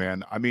bless the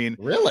man. I mean,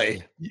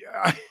 really?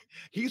 Yeah,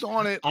 he's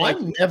on it. Like,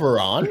 I'm never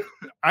on.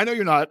 I know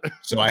you're not.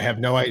 So I have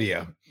no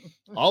idea.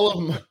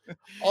 All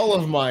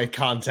of my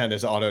content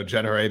is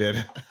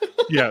auto-generated.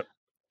 Yeah.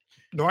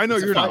 No, I know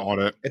you're not on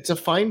it. It's a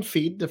fine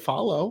feed to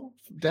follow.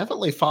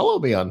 Definitely follow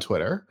me on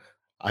Twitter.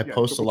 I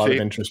post a lot of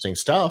interesting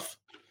stuff.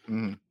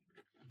 Mm.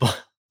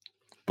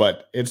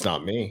 But it's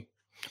not me.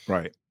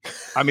 Right.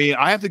 I mean,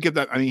 I have to give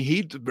that. I mean,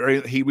 he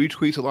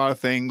retweets a lot of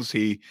things.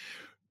 He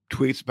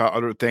tweets about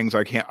other things.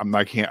 I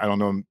don't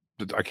know.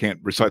 I can't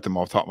recite them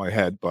off the top of my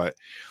head, but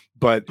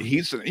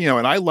he's,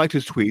 and I liked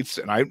his tweets,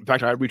 and I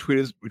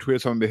retweeted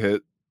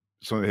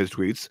some of his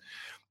tweets.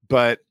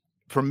 But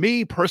for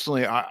me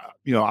personally,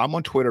 I'm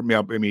on Twitter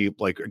maybe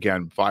like,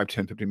 again, 5,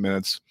 10, 15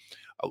 minutes.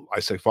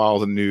 I say follow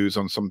the news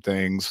on some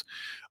things.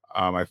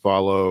 I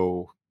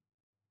follow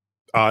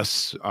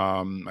us.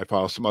 I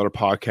follow some other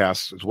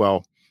podcasts as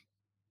well,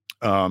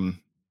 and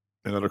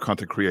other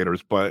content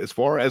creators. But as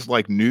far as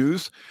like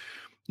news,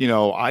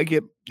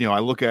 I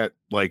look at,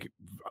 like,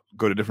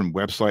 go to different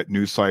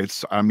news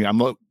sites. I mean,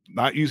 I'm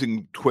not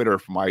using Twitter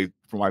for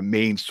my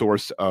main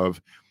source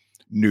of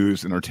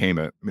news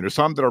entertainment. I mean, there's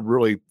some that are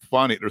really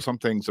funny. There's some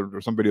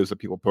videos that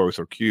people post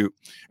are cute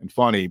and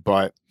funny,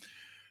 but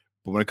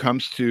when it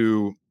comes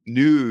to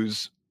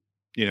news,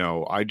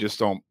 I just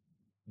don't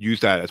use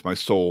that as my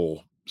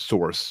sole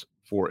source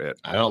for it.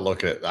 I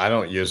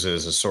don't use it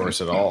as a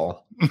source at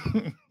all.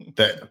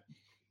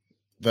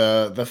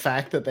 The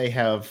fact that they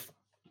have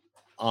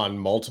on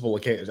multiple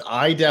occasions,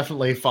 I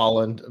definitely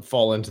fall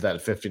into that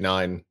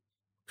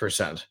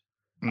 59%.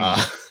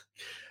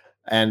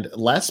 And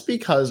less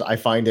because I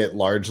find it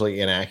largely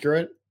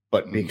inaccurate,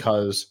 but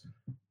because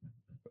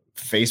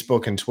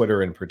Facebook and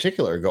Twitter in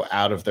particular go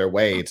out of their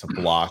way to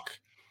block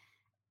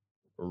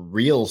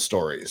real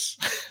stories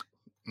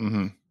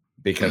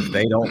because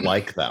they don't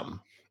like them.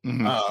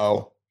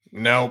 Uh-oh.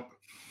 Nope.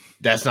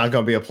 That's not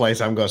going to be a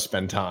place I'm going to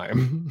spend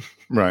time.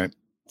 Right.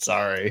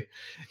 Sorry.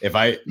 If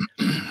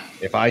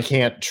I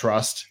can't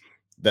trust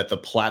that the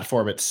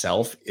platform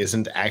itself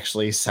isn't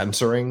actually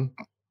censoring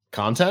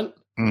content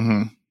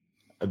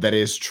that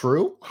is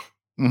true,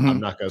 I'm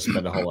not going to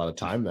spend a whole lot of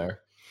time there.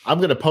 I'm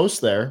going to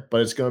post there,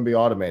 but it's going to be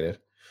automated.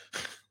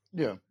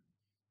 Yeah.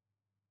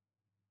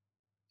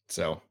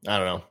 So I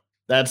don't know.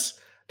 That's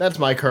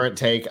my current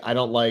take. I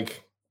don't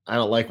like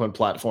when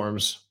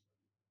platforms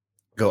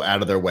go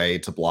out of their way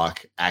to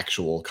block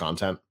actual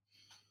content.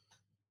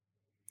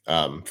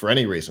 For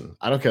any reason.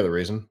 I don't care the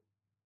reason.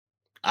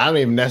 I don't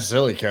even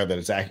necessarily care that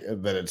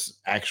it's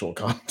actual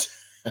content.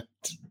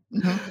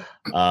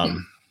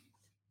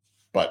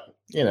 But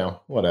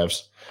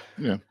whatevs.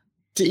 Yeah.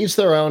 To each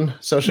their own.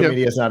 Social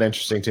media is not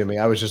interesting to me.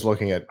 I was just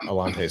looking at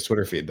Alante's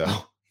Twitter feed,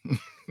 though.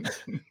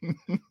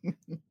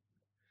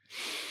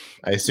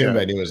 I assumed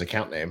I knew his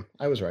account name.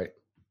 I was right.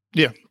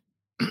 Yeah.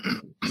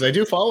 Because I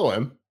do follow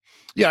him.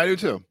 Yeah, I do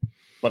too.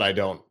 But I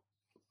don't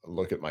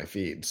look at my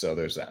feed, so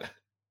there's that.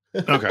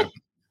 Okay.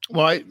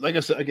 Well, like I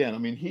said, again, I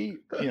mean, he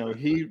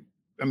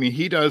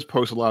does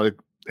post a lot of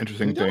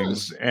interesting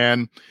things,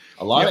 and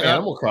a lot of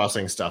Animal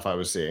Crossing stuff I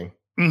was seeing.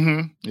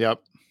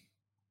 Yep.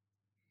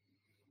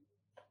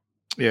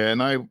 Yeah,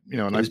 and I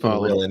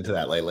follow real into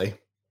that lately.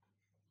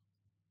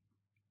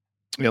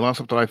 Yeah, a lot of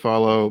stuff that I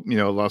follow.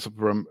 Lots of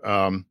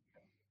from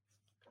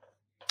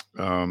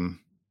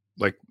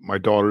like my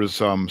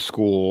daughter's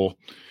school.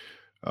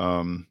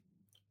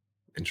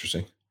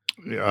 Interesting.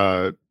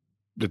 Her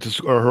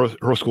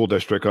school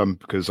district.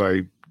 Because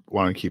I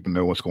want to keep and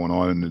know what's going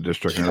on in the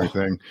district and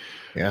everything.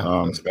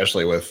 Yeah,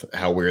 especially with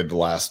how weird the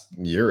last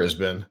year has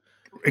been.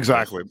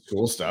 Exactly.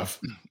 School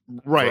stuff.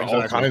 Right. For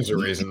all kinds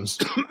of reasons.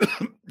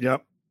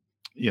 Yep.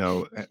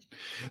 So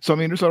I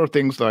mean, there's other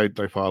things that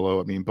I follow.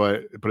 I mean,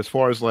 but as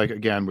far as, like,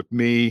 again, with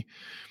me,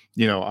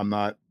 I'm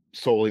not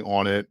solely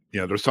on it.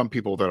 There's some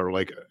people that are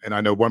like, and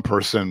I know one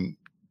person,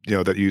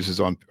 that uses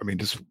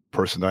this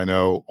person I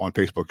know on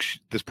Facebook.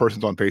 This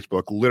person's on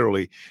Facebook.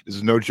 Literally, this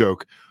is no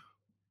joke.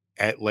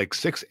 At like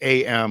 6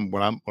 a.m.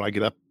 when I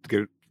get up to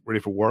get ready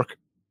for work,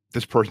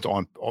 this person's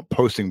on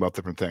posting about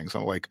different things.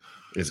 I'm like,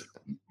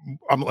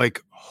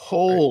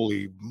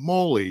 holy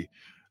moly.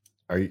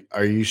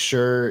 Are you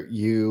sure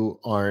you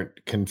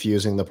aren't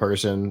confusing the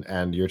person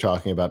and you're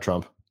talking about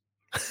Trump?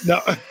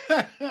 No,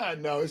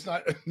 no, it's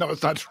not. No,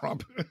 it's not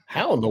Trump.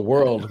 How in the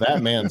world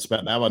that man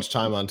spent that much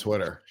time on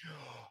Twitter?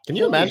 Can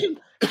you imagine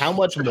how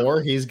much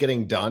more he's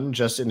getting done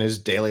just in his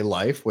daily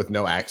life with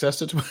no access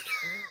to Twitter?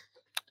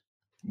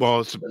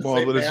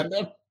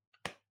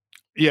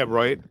 Yeah,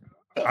 right.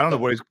 I don't know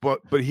what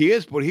but he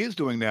is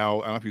doing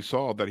now. I don't know if you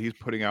saw that he's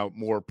putting out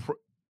more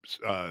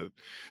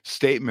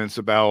statements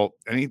about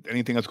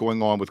anything that's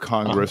going on with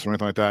Congress or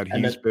anything like that.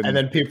 And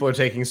then people are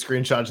taking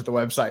screenshots of the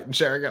website and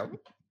sharing them.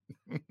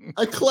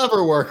 A clever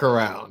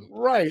workaround,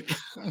 right?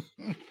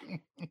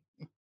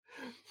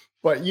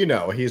 But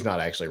he's not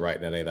actually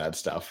writing any of that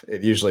stuff.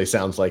 It usually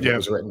sounds like it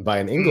was written by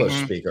an English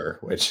speaker,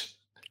 which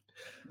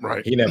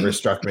he never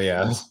struck me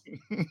as.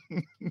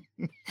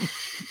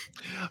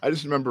 I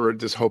just remember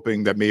just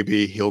hoping that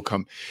maybe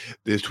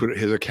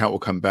his account will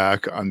come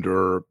back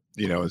under,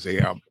 say,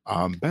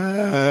 I'm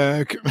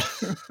back.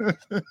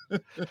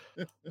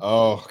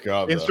 Oh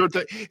God! Insert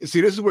that.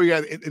 See, this is where you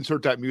got to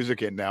insert that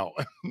music in now.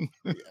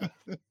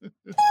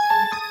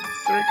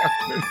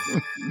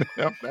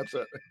 Yep, that's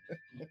it.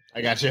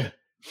 I got you.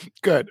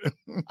 Good.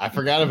 I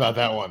forgot about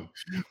that one.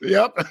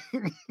 Yep.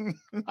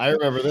 I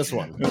remember this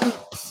one.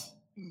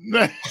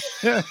 Yeah.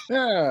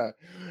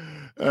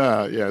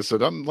 So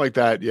something like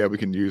that. Yeah, we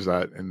can use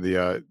that in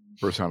the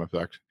first sound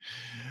effect.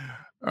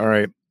 All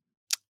right.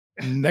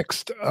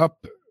 Next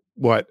up,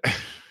 what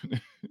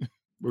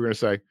we're gonna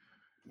say?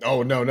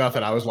 Oh no,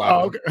 nothing. I was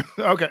laughing.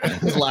 Oh, okay. I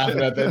was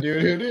laughing at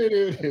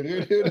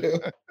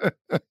that.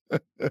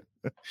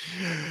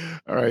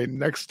 All right.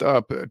 Next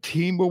up,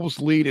 T-Mobile's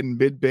lead in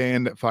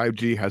mid-band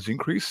 5G has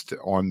increased.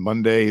 On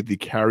Monday, the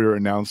carrier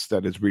announced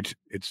that it's reached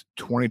its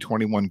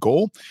 2021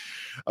 goal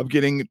of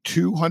getting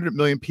 200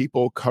 million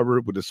people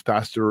covered with its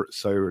faster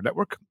cellular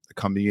network,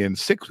 coming in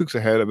 6 weeks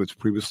ahead of its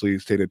previously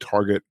stated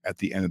target at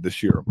the end of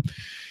this year.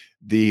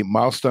 The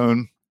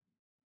milestone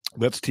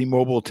lets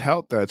T-Mobile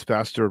tout that its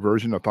faster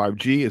version of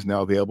 5G is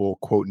now available,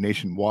 quote,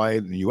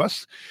 nationwide in the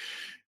U.S.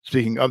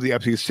 Speaking of the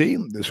FCC,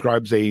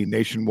 describes a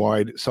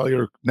nationwide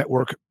cellular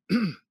network,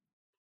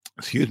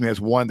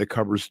 as one that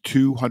covers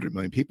 200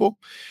 million people.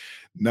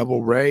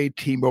 Neville Ray,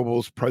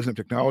 T-Mobile's president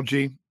of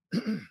technology,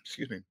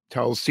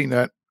 tells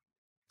CNET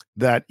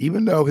that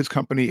even though his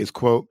company is,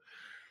 quote,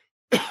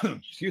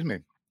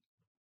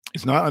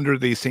 it's not under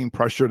the same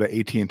pressure that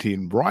AT&T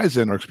and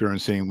Verizon are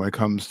experiencing when it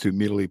comes to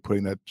immediately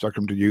putting that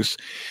spectrum to use.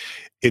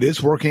 It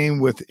is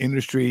working with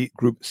industry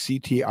group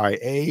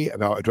CTIA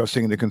about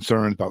addressing the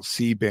concerns about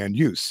C-band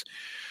use.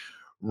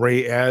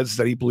 Ray adds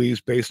that he believes,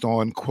 based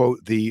on,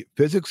 quote, the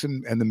physics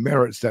and the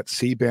merits, that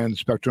C-band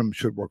spectrum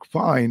should work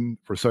fine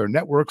for cellular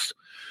networks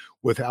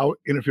without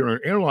interfering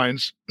with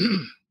airlines.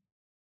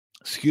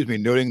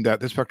 Noting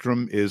that this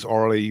spectrum is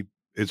already,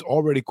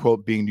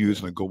 quote, being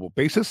used on a global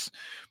basis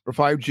for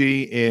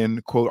 5G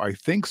in, quote, I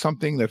think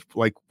something that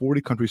like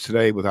 40 countries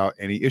today without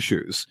any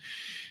issues.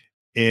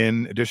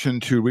 In addition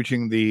to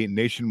reaching the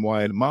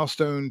nationwide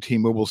milestone,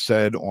 T-Mobile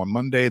said on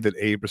Monday that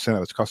 80%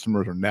 of its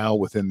customers are now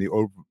within the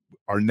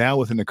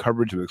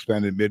coverage of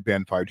expanded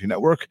mid-band 5G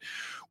network,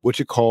 which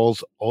it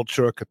calls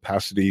ultra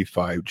capacity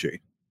 5G.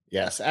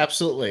 Yes,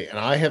 absolutely. And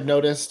I have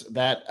noticed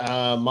that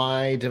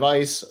my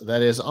device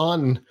that is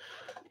on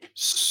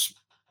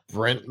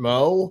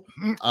Sprintmo.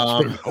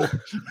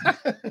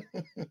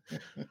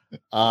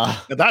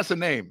 That's the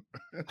name.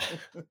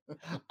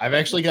 I've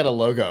actually got a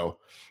logo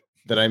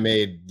that I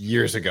made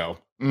years ago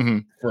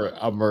for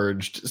a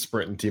merged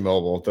Sprint and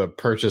T-Mobile. The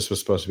purchase was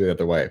supposed to be the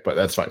other way, but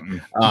that's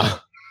fine.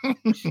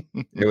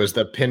 It was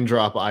the pin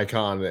drop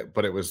icon,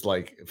 but it was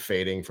like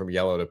fading from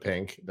yellow to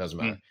pink. It doesn't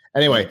matter.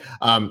 Anyway,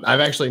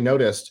 I've actually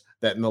noticed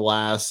that in the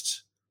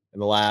last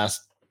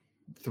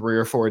 3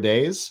 or 4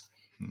 days,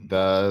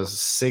 the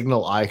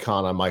signal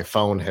icon on my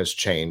phone has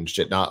changed.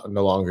 It no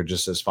longer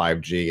just says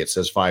 5G. It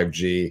says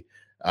 5G.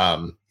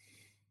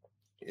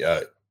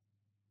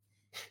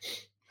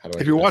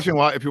 If you're watching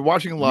live,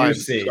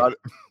 UC,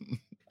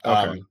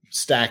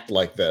 stacked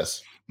like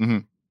this,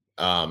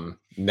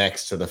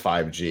 next to the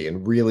 5G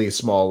in really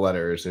small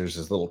letters. There's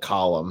this little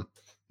column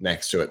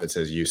next to it that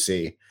says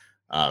UC.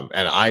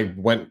 And I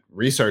went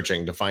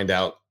researching to find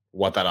out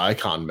what that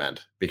icon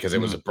meant because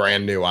it was a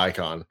brand new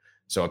icon.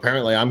 So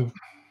apparently I'm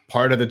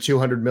part of the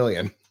 200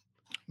 million.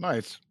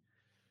 Nice.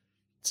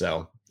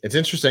 So it's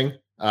interesting.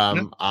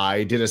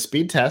 I did a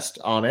speed test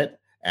on it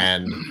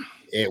and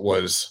it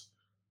was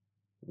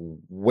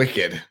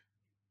wicked.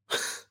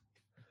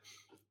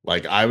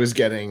 Like I was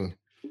getting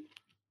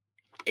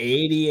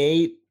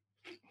 88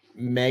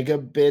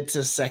 megabits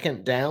a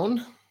second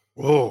down.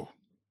 Whoa.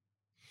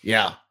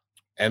 Yeah.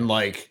 And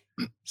like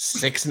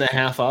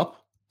 6.5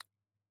 up.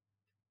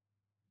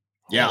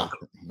 Yeah.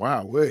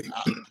 Wow. Wait.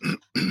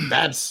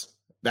 That's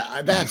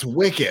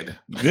wicked.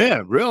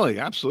 Yeah, really.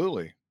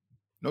 Absolutely.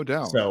 No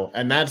doubt. So,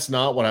 and that's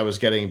not what I was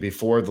getting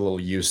before the little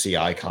UC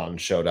icon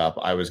showed up.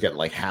 I was getting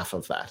like half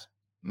of that.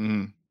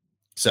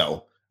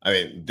 So, I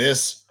mean,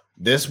 this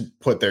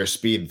put their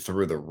speed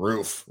through the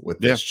roof with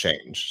this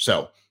change.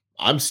 So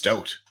I'm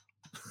stoked.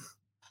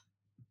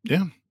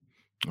 Yeah.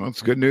 Well,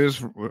 it's good news.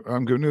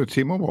 Good news,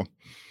 T-Mobile.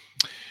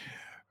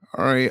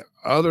 All right.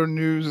 Other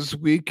news this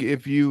week.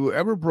 If you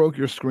ever broke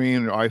your screen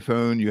on your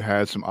iPhone, you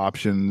had some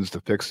options to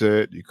fix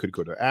it. You could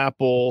go to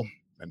Apple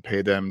and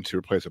pay them to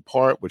replace a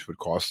part, which would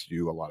cost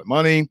you a lot of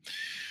money.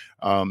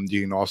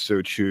 You can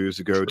also choose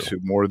to go to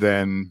more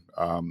than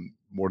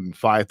more than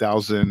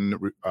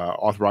 5,000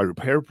 authorized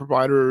repair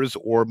providers,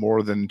 or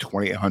more than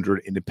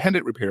 2,800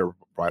 independent repair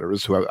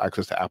providers who have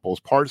access to Apple's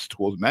parts,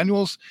 tools, and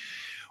manuals.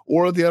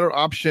 Or the other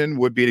option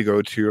would be to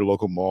go to your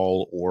local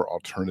mall or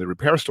alternative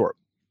repair store.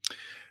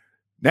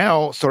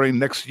 Now, starting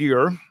next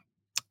year,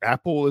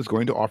 Apple is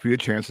going to offer you a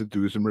chance to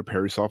do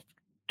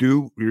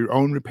your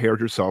own repairs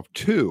yourself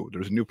too.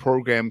 There's a new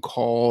program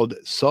called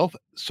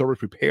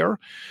Self-Service Repair,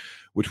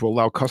 which will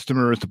allow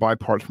customers to buy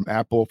parts from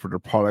Apple for their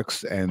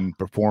products and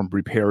perform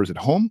repairs at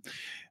home.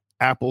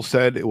 Apple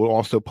said it will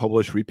also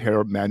publish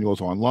repair manuals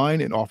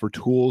online and offer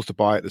tools to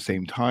buy at the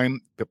same time,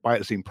 buy at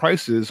the same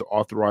prices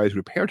authorized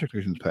repair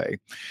technicians pay.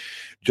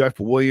 Jeff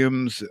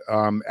Williams,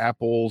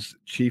 Apple's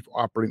chief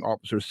operating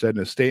officer, said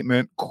in a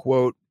statement,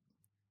 quote,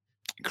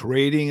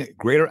 "Creating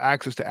greater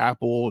access to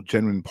Apple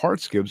genuine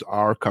parts gives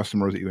our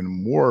customers even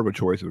more of a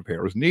choice of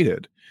repairs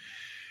needed."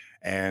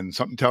 And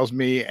something tells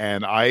me,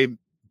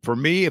 for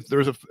me,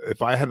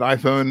 if I had an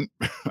iPhone,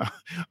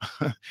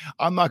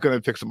 I'm not going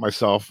to fix it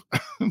myself.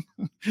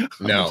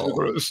 No,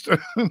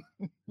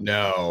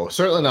 no,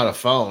 certainly not a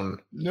phone.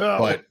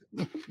 No,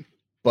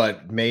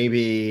 but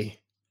maybe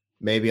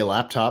a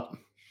laptop.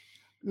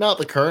 Not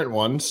the current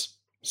ones,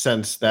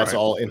 since that's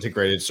all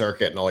integrated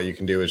circuit, and all you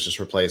can do is just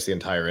replace the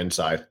entire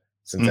inside,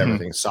 since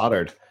everything's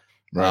soldered.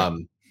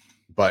 Right.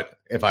 But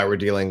if I were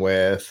dealing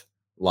with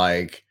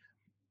like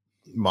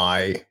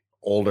my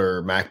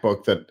older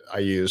MacBook that I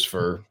use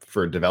for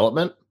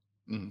development,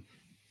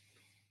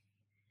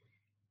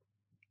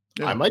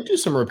 I might do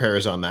some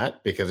repairs on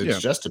that, because it's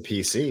just a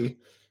PC.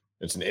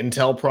 It's an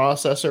Intel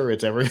processor.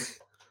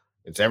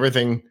 It's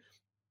everything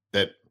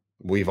that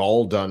we've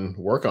all done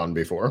work on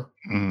before.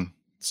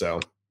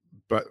 So,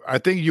 but I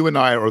think you and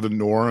I are the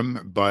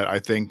norm. But I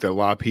think that a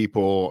lot of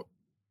people,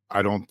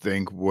 I don't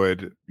think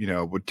would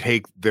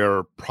take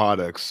their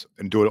products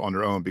and do it on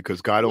their own,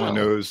 because God only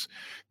knows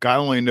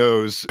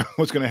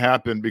what's going to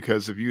happen.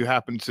 Because if you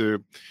happen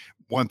to,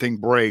 one thing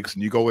breaks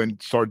and you go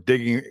and start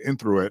digging in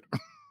through it.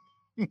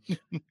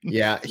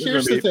 Yeah.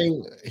 Here's the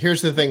thing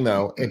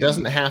though. It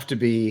doesn't have to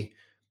be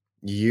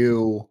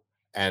you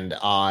and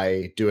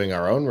I doing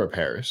our own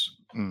repairs.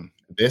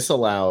 This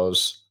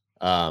allows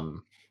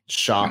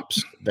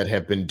shops that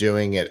have been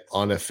doing it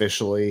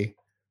unofficially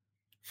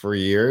for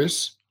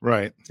years,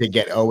 right, to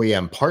get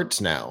OEM parts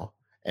now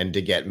and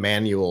to get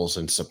manuals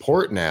and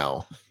support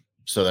now,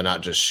 so they're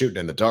not just shooting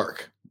in the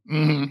dark.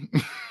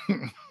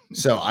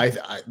 So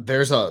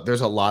there's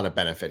a lot of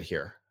benefit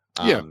here.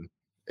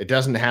 It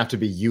doesn't have to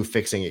be you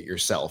fixing it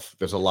yourself.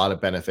 There's a lot of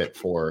benefit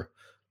for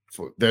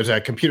there's a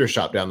computer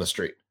shop down the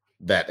street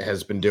that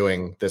has been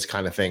doing this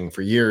kind of thing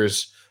for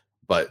years,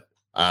 but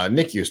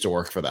Nick used to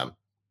work for them,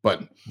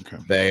 but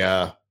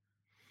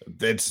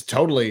it's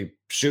totally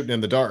shooting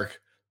in the dark.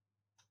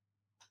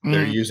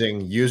 They're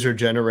using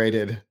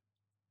user-generated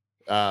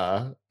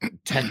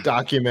tech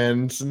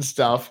documents and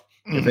stuff.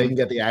 If they can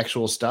get the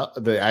actual stuff,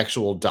 the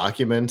actual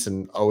documents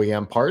and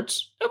OEM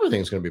parts,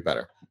 everything's going to be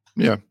better.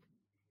 Yeah,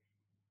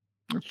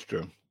 that's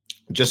true.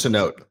 Just a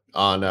note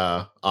on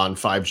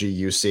 5G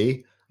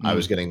UC, I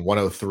was getting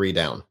 103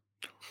 down.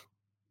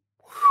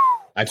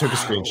 I took a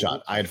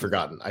screenshot. I had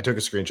forgotten. I took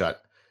a screenshot,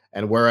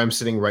 and where I'm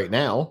sitting right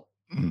now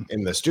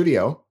in the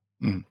studio,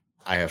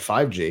 I have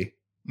 5G,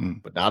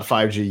 but not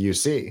 5G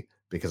UC,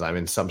 because I'm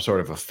in some sort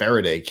of a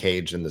Faraday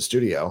cage in the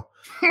studio.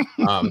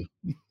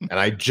 And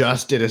I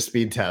just did a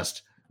speed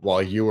test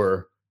while you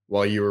were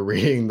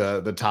reading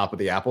the top of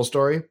the Apple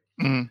story.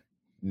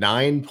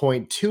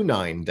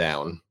 9.29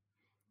 down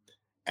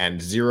and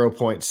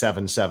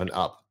 0.77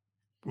 up.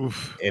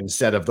 Oof.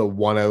 Instead of the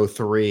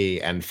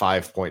 103 and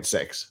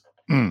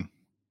 5.6.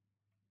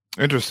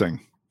 Interesting.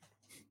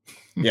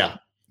 Yeah.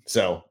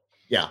 So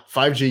yeah,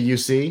 5G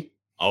UC.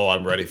 Oh,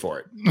 I'm ready for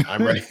it.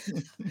 I'm ready.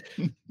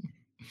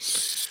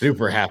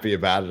 Super happy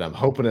about it. I'm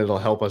hoping it'll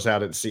help us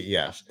out at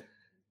CES.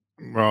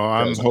 Well,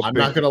 I'm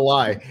not going to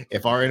lie.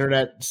 If our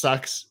internet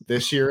sucks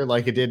this year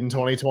like it did in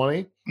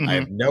 2020, I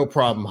have no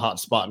problem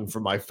hotspotting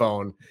from my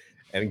phone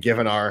and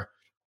giving our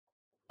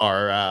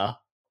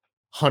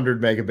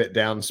 100 megabit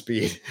down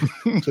speed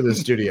to the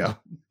studio.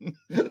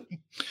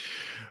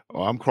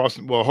 Well, I'm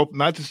crossing. Well, hope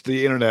not just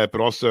the internet,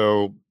 but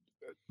also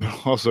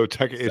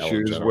tech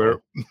issues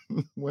where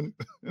when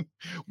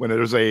there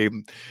was a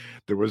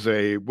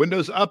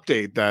Windows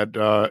update that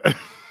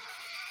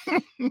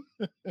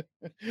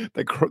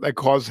that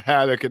caused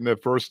havoc in the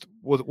first,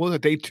 was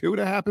it day 2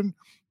 that happened?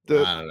 I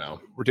don't know.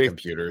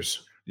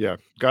 Computers. Yeah,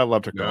 gotta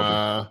love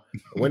technology.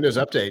 Windows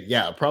update.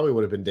 Yeah, it probably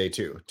would have been day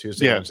 2.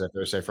 Tuesday, Wednesday,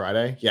 Thursday,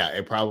 Friday. Yeah,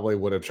 it probably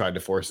would have tried to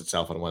force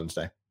itself on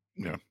Wednesday.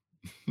 Yeah.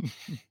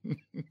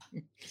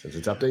 Since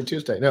it's update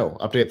Tuesday. No,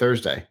 update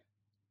Thursday.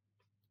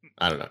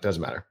 I don't know. It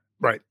doesn't matter.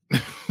 Right.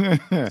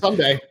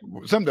 Someday.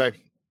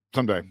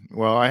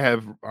 Well, I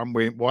have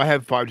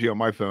 5G on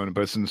my phone,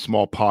 but it's in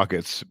small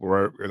pockets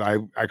my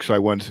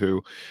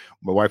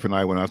wife and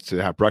I went out to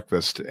have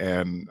breakfast,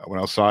 and I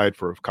went outside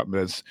for a couple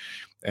minutes,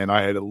 and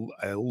I had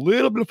a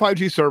little bit of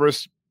 5G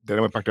service. Then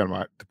I went back down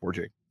to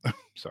 4G.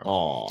 So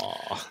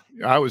Aw.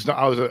 I was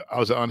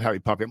an unhappy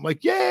puppy. I'm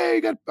like, yay, I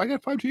got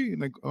 5G.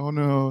 And like, oh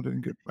no,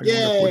 didn't get I got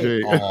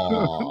 4G.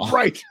 Aw.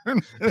 Right.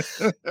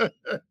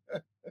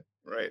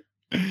 Right.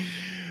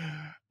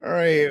 All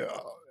right.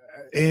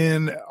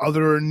 In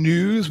other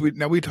news,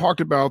 we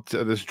talked about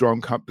this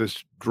drone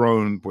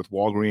with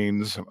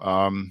Walgreens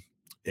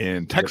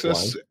in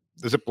Texas,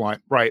 the Zipline,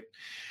 right?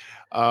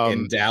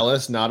 In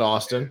Dallas, not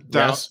Austin.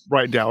 Yes,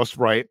 right, Dallas,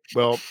 right.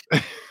 Well,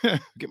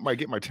 get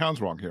my towns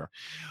wrong here.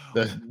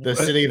 The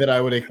city that I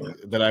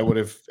would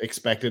have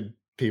expected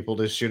people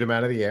to shoot him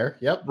out of the air.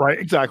 Yep. Right,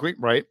 exactly.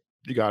 Right.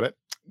 You got it.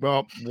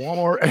 Well,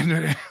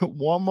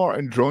 Walmart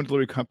and drone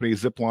delivery company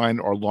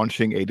Zipline are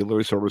launching a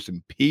delivery service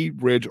in Pea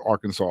Ridge,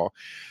 Arkansas.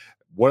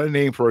 What a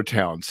name for a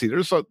town. See,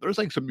 there's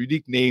like some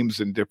unique names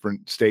in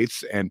different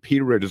states, and Pea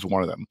Ridge is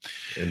one of them.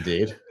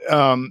 Indeed.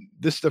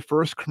 This is the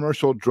first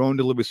commercial drone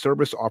delivery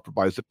service offered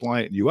by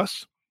Zipline in the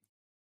U.S.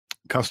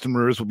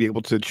 Customers will be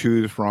able to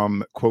choose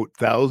from, quote,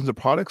 thousands of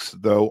products,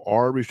 though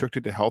are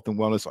restricted to health and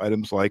wellness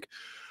items like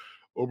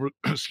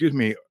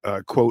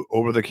quote,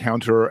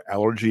 over-the-counter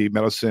allergy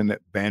medicine,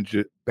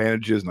 bandages,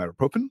 and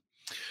ibuprofen.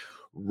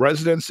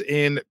 Residents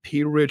in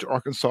Pea Ridge,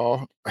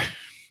 Arkansas, I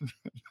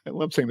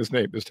love saying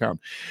this town,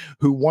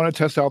 who want to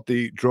test out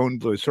the drone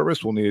delivery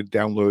service will need to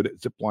download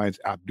Zipline's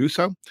app to do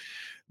so.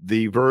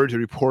 The Verge is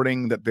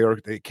reporting that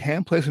they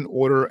can place an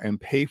order and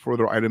pay for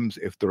their items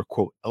if they're,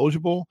 quote,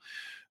 eligible,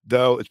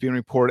 though it's being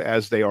reported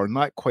as they are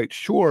not quite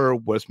sure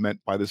what's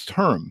meant by this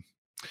term.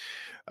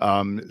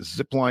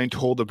 Zipline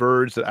told The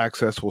Verge that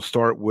access will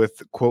start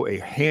with, quote, a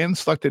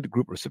hand-selected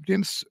group of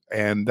recipients,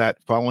 and that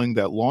following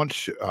that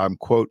launch,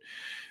 quote,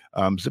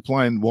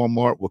 Zipline and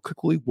Walmart will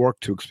quickly work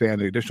to expand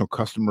to additional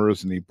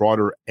customers in the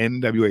broader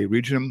NWA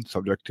region,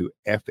 subject to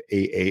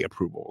FAA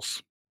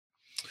approvals.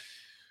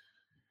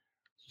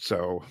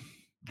 So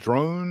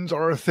drones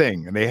are a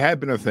thing, and they have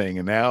been a thing,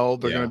 and now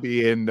they're going to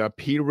be in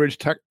Pea Ridge,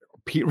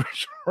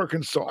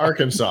 Arkansas.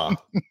 Arkansas.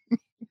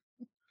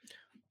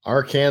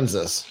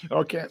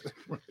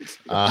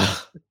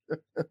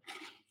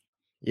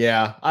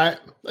 Yeah,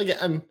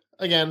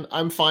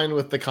 I'm fine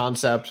with the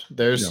concept.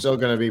 There's still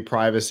going to be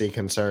privacy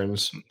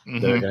concerns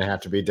that are going to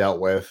have to be dealt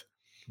with.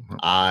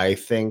 I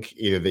think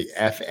either the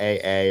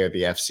FAA or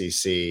the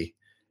FCC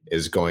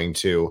is going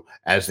to,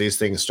 as these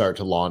things start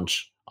to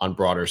launch on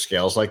broader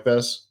scales like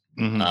this,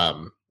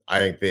 I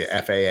think the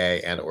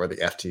FAA and or the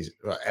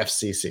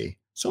FCC,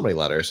 so many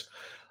letters,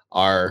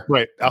 are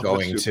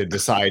going to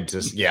decide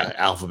to,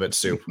 alphabet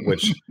soup,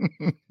 which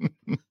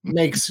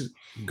makes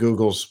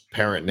Google's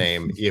parent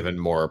name even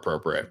more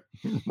appropriate.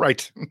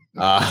 Right.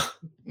 The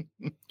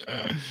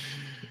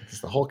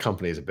whole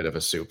company is a bit of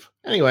a soup.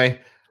 Anyway,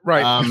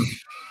 right.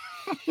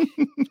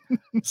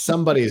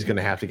 Somebody's going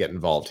to have to get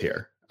involved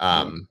here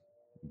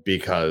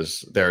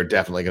because there are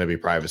definitely going to be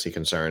privacy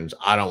concerns.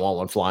 I don't want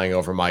one flying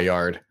over my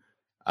yard.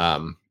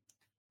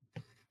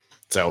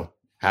 So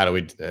how do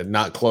we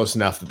not close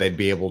enough that they'd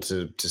be able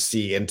to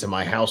see into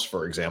my house,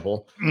 for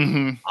example?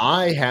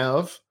 I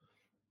have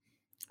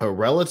a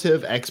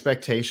relative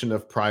expectation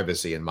of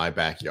privacy in my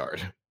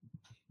backyard.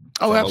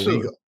 Oh,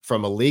 absolutely.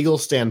 From a legal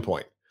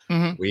standpoint,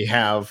 we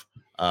have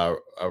an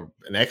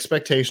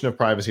expectation of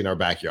privacy in our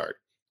backyard.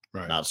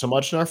 Right. Not so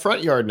much in our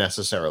front yard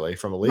necessarily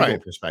from a legal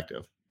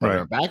perspective. But in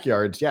our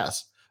backyards,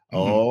 yes.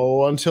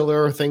 Until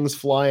there are things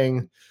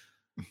flying,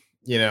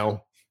 50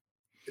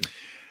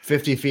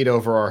 feet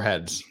over our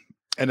heads.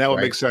 And that would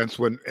make sense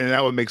when they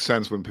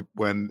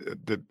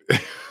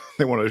want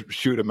to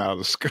shoot him out of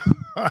the sky.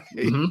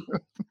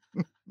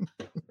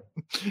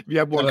 You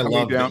have one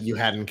coming down. That you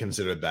hadn't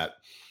considered that.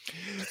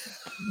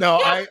 No,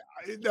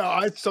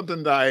 it's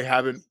something that I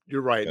haven't.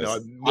 You're right. No,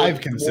 I've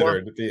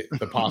considered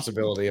the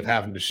possibility of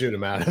having to shoot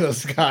him out of the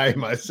sky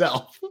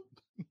myself.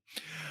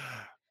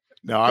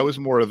 No, I was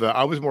more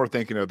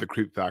thinking of the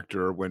creep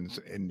factor when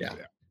in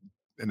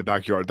the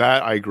backyard.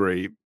 That I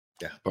agree.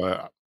 Yeah,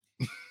 but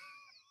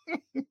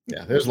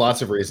there's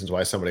lots of reasons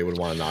why somebody would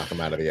want to knock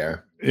him out of the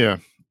air. Yeah,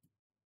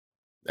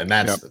 and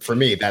that's for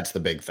me. That's the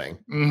big thing.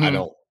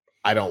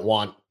 I don't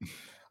want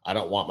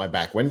my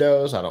back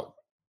windows. I don't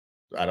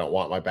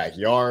want my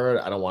backyard.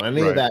 I don't want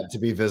any of that to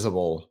be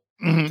visible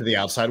to the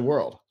outside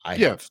world.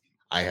 I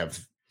have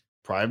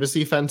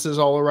privacy fences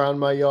all around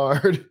my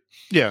yard.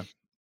 Yeah.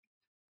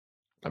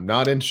 I'm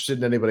not interested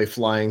in anybody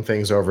flying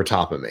things over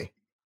top of me.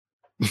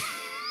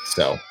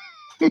 So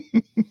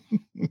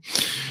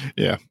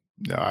yeah.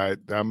 No,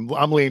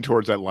 I'm leaning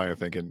towards that line of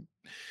thinking.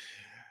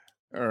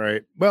 All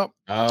right. Well,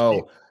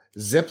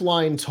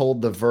 Zipline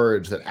told The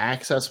Verge that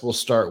access will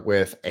start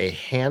with a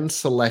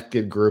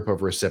hand-selected group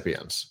of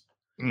recipients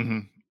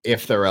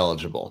if they're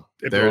eligible.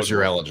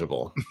 You're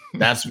eligible.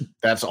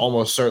 That's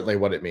almost certainly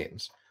what it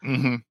means.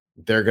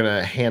 They're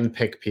going to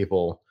handpick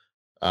people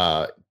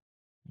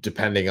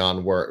depending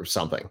on where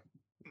something,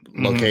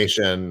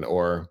 location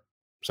or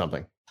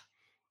something.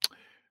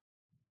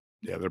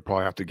 Yeah, they'll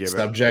probably have to give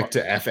subject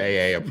to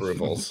FAA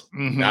approvals.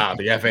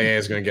 The FAA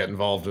is going to get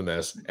involved in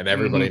this, and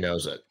everybody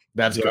knows it.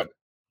 That's good.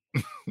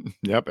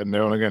 Yep, and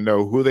they're only going to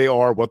know who they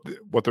are, what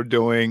they're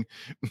doing.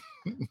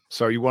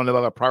 So you want to know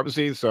about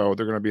privacy? So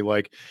they're going to be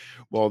like,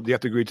 well, you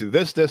have to agree to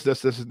this,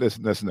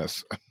 and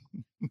this.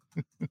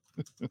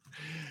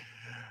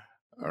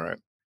 All right.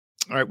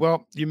 All right.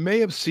 Well, you may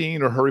have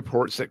seen or heard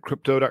reports that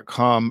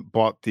Crypto.com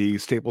bought the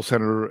Staples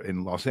Center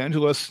in Los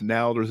Angeles.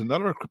 Now there's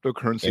another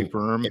cryptocurrency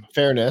firm. In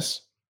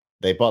fairness,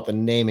 they bought the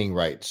naming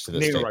rights to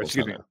the Staples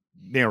Center.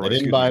 They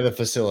didn't buy the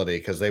facility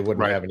because they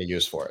wouldn't have any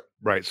use for it.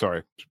 Right.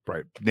 Sorry.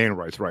 Right. Naming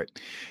rights. Right.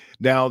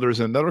 Now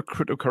there's another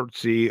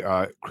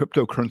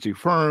cryptocurrency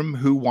firm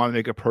who wanted to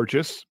make a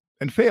purchase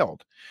and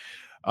failed.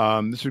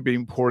 This was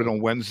being reported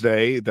on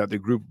Wednesday that the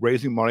group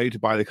raising money to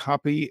buy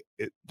the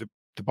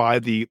to buy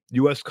the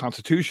U.S.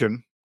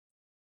 Constitution.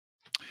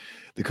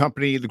 The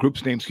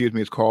group's name,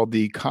 is called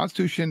the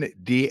Constitution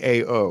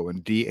DAO,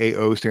 and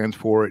DAO stands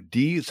for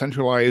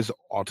Decentralized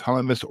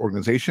Autonomous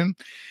Organization,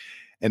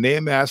 and they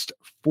amassed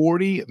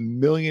 $40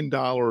 million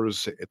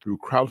through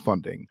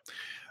crowdfunding.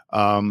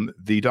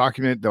 The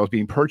document that was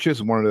being purchased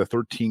is one of the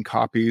 13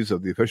 copies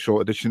of the official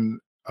edition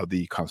of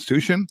the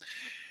Constitution.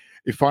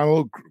 A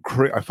final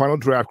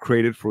draft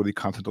created for the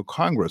Continental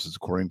Congress, is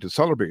according to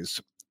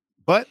Sotheby's.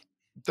 But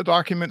the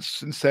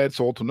documents instead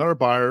sold to another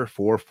buyer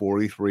for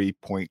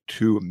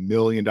 $43.2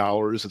 million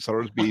at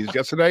Sotheby's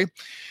yesterday,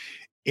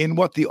 in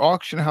what the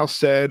auction house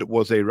said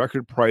was a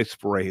record price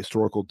for a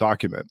historical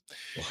document.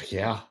 Well,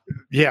 yeah.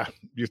 Yeah,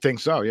 you think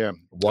so? Yeah.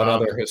 What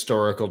other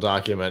historical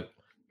document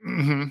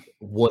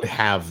would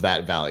have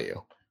that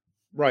value?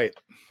 Right.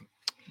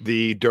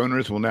 The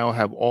donors will now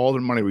have all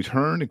their money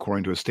returned,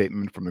 according to a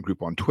statement from the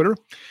group on Twitter.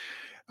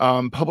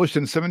 Published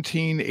in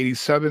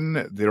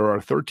 1787, there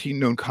are 13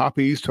 known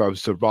copies to have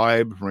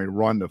survived from a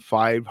run of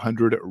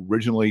 500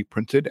 originally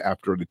printed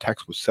after the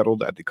text was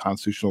settled at the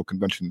Constitutional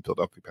Convention in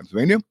Philadelphia,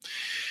 Pennsylvania.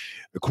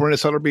 According to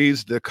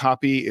Sotheby's, the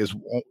copy is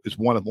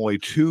one of only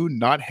two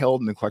not held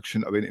in the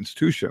collection of an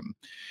institution.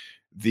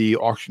 The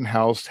auction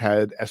house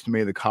had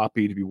estimated the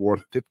copy to be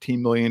worth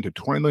 $15 million to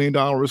 $20 million.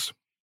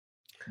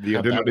 The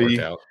identity,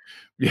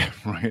 yeah,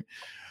 right.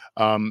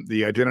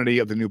 The identity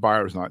of the new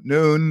buyer is not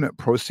known.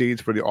 Proceeds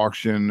for the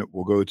auction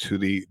will go to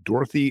the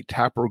Dorothy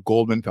Tapper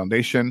Goldman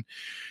Foundation,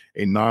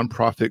 a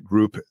nonprofit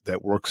group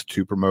that works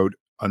to promote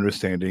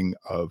understanding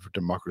of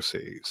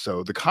democracy.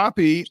 So the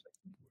copy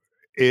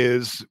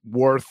is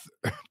worth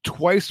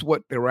twice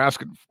what they were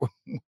asking for.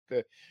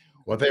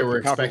 What they were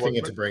expecting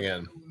it to bring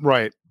in.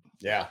 Right.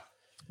 Yeah.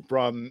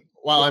 From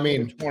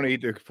 20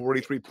 to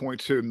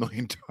 $43.2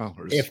 million.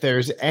 If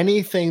there's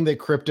anything that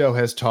crypto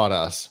has taught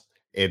us,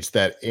 it's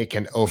that it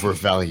can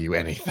overvalue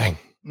anything.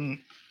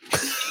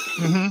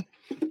 Mm-hmm.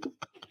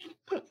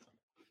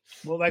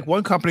 Well, like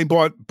one company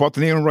bought the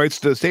naming rights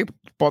to the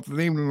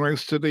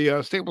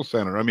Staples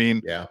Center. I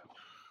mean, yeah,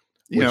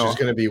 which is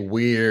going to be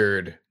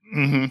weird.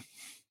 Mm-hmm.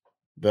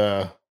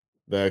 The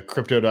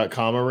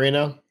Crypto.com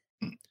arena.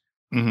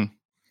 Mm-hmm.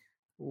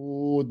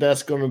 Ooh,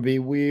 that's going to be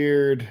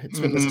weird. It's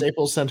been the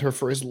Staples Center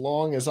for as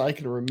long as I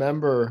can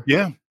remember.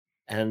 Yeah,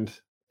 and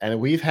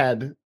we've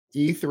had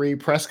E3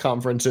 press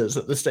conferences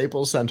at the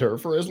Staples Center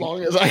for as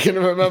long as I can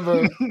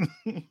remember.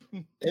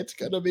 It's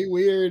going to be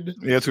weird.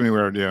 Yeah, it's going to be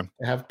weird, yeah.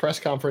 They have press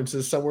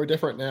conferences somewhere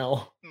different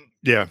now.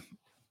 Yeah.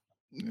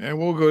 And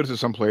we'll go to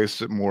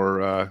someplace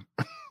more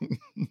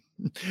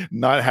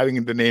not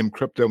having the name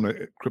crypto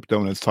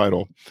in its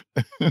title.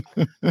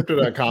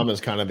 Crypto.com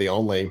is kind of the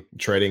only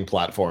trading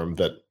platform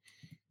that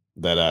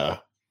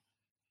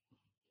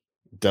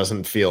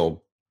doesn't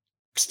feel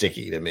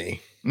sticky to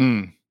me.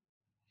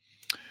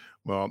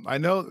 Well, I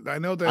know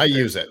that I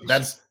use it.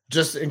 That's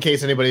just in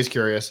case anybody's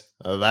curious.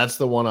 That's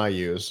the one I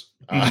use.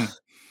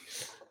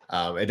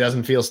 It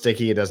doesn't feel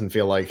sticky. It doesn't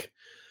feel like,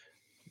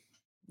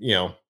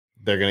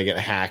 they're going to get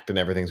hacked and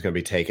everything's going to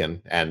be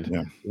taken.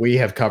 And we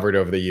have covered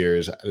over the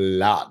years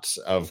lots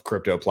of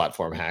crypto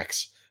platform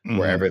hacks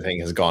where everything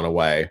has gone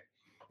away.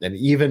 And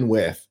even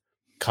with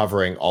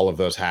covering all of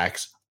those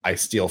hacks, I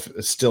still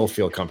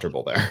feel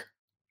comfortable there.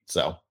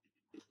 So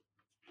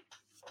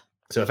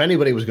if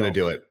anybody was going to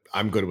do it,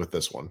 I'm good with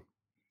this one.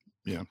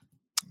 Yeah.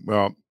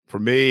 Well, for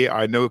me,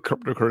 I know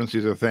cryptocurrency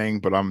is a thing,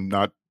 but I'm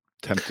not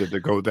tempted to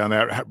go down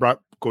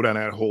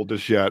that hole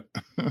just yet.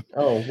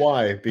 Oh,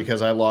 why?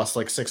 Because I lost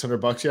like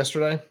 $600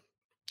 yesterday?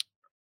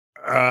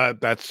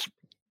 That's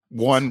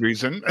one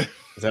reason.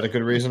 Is that a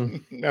good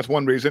reason? That's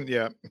one reason,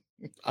 yeah.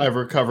 I've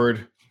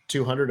recovered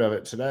 200 of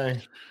it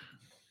today.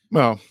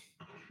 Well,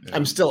 yeah.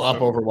 I'm still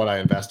up over what I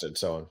invested,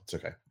 so it's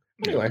okay.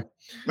 Anyway.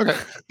 Okay.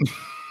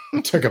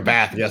 Took a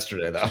bath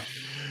yesterday, though.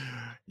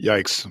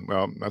 Yikes.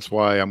 Well, that's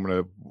why I'm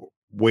going to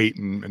wait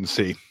and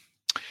see.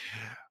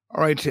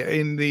 All right.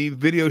 In the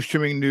video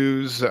streaming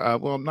news,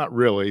 well, not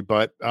really,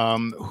 but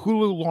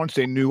Hulu launched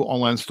a new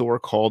online store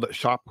called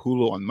Shop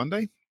Hulu on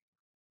Monday.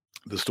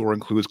 The store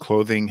includes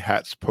clothing,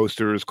 hats,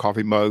 posters,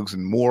 coffee mugs,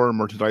 and more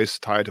merchandise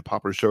tied to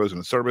popular shows in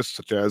the service,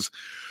 such as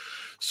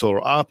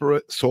Solar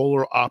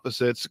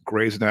Opposites,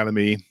 Grey's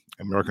Anatomy,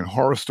 American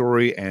Horror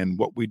Story, and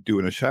What We Do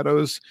in the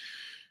Shadows.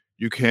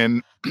 You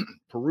can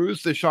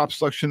peruse the shop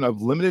selection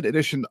of limited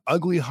edition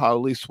ugly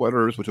Holiday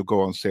sweaters, which will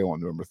go on sale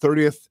on November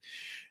 30th,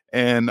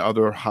 and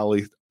other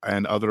Holiday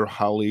and other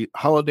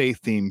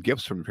holiday-themed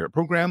gifts from your favorite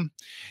program.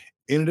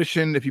 In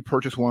addition, if you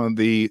purchase one of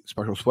the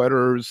special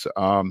sweaters,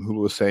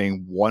 Hulu is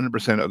saying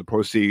 100% of the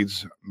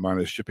proceeds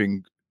minus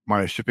shipping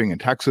and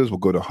taxes will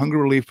go to Hunger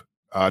Relief,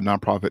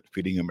 nonprofit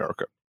Feeding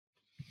America.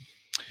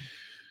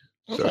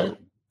 Okay. So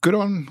good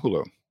on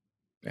Hulu.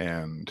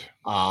 And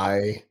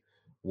I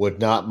would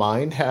not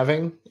mind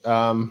having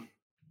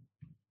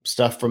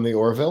stuff from the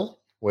Orville,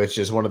 which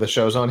is one of the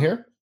shows on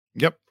here.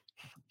 Yep.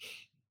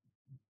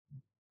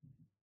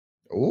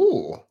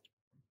 Ooh,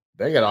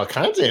 they got all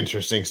kinds of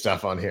interesting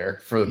stuff on here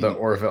for the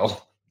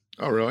Orville.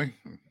 Oh, really?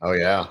 Oh,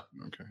 yeah.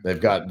 Okay. They've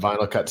got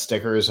vinyl cut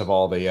stickers of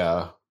all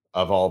the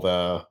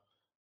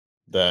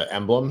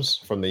emblems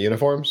from the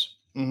uniforms.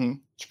 Mm-hmm.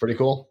 It's pretty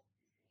cool.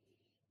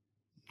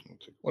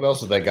 What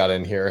else have they got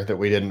in here that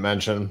we didn't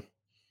mention?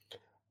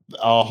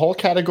 A whole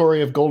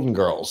category of Golden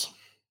Girls.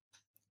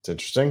 It's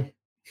interesting.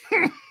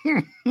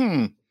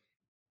 Let's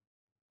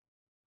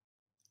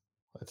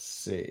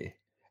see.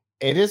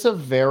 It is a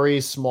very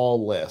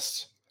small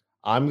list.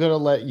 I'm going to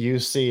let you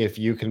see if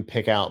you can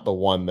pick out the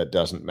one that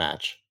doesn't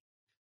match.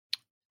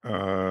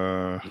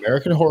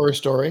 American Horror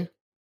Story,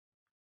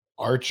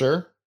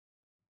 Archer,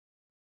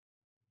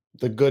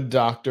 The Good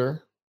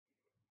Doctor,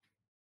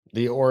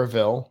 The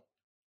Orville,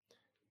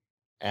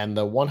 and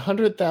the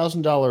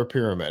 $100,000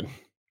 Pyramid.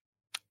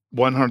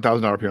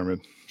 $100,000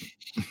 Pyramid.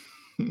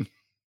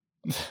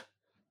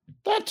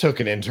 That took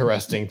an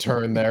interesting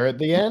turn there at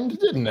the end,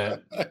 didn't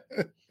it?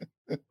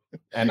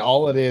 And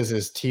all it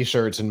is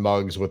t-shirts and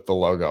mugs with the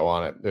logo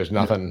on it. There's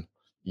nothing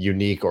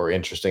unique or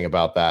interesting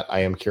about that.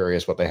 I am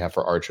curious what they have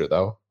for Archer,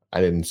 though.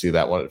 I didn't see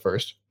that one at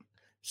first.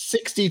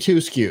 62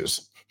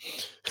 SKUs.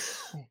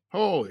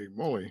 Holy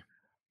moly.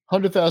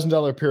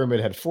 $100,000 Pyramid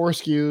had 4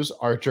 SKUs.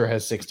 Archer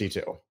has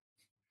 62.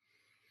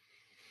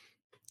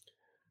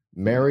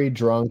 Merry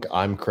Drunk,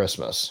 I'm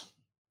Christmas.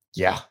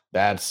 Yeah,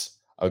 that's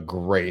a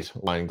great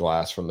wine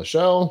glass from the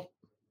show.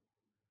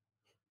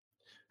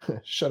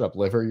 Shut up,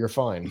 liver. You're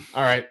fine.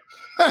 All right.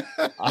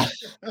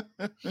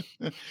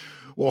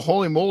 Well,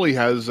 Holy Moly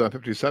has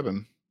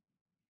 57.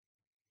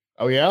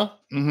 Oh, yeah?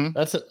 Mm-hmm.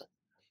 That's it.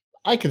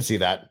 I can see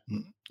that.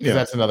 Yeah.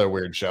 That's another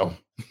weird show.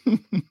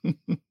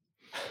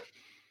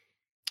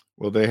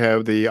 Well, they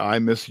have the I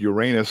Miss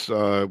Uranus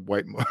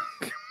white mug.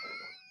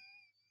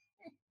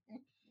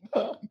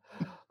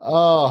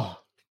 Oh,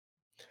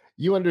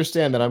 you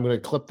understand that I'm going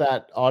to clip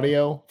that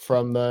audio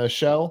from the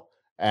show,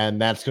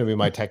 and that's going to be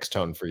my text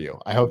tone for you.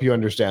 I hope you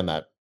understand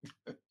that.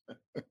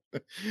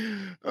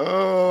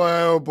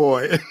 Oh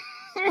boy.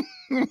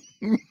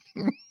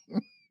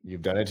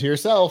 You've done it to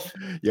yourself.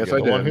 Yes, You're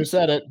I the did. one who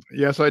said it.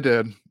 Yes, I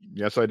did.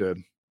 Yes, I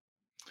did.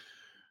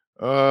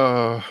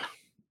 I'm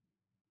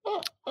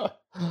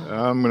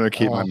going to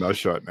keep my mouth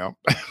shut now.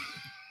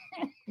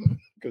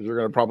 Because we're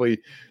going to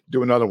probably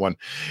do another one.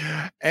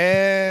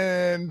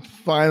 And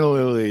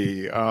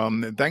finally,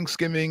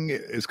 Thanksgiving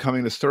is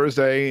coming this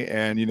Thursday.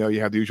 And,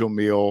 you have the usual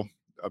meal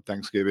of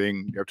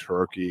Thanksgiving. You have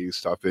turkey,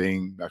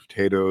 stuffing, mashed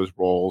potatoes,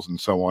 rolls, and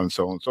so on and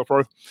so on and so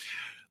forth.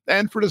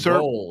 And for dessert,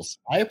 rolls.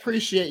 I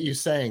appreciate you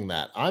saying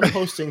that. I'm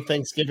hosting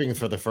Thanksgiving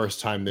for the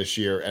first time this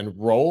year, and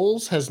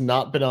rolls has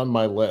not been on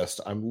my list.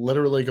 I'm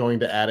literally going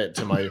to add it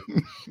to my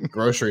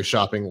grocery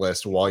shopping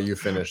list while you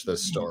finish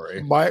this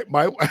story. My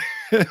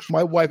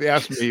wife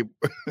asked me.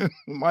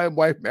 My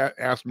wife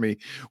asked me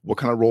what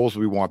kind of rolls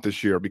we want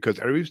this year, because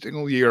every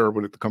single year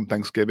when it comes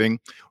Thanksgiving,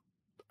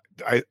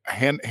 I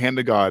hand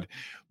to God,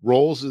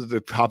 rolls is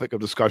the topic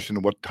of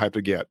discussion. What type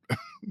to get?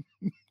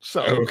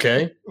 So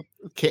okay.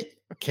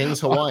 King's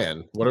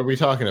Hawaiian. What are we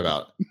talking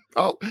about?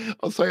 I'll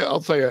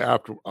tell you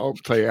after. I'll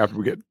tell you after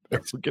we get.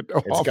 It's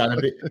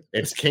gotta be.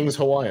 It's King's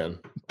Hawaiian.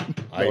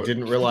 I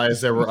didn't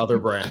realize there were other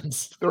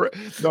brands. There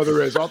is.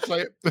 I'll tell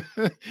you.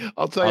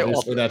 I'll tell you.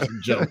 Obviously, that's a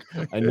joke.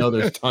 I know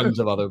there's tons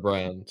of other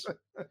brands.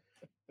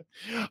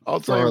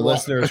 I'll For tell you our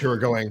listeners who are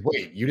going,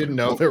 wait, you didn't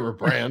know there were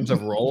brands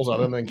of rolls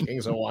other than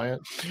King's Hawaiian?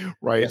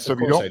 Right. Yes, So of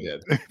course I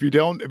did. if you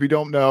don't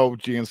know,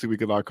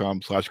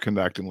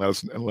 gncweekly.com/connect and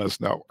let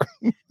us know.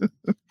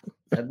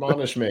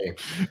 Admonish me.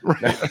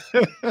 Right.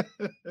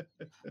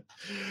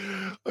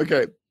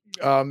 Okay.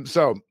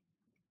 So,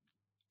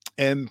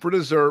 and for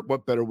dessert,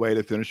 what better way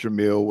to finish your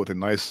meal with a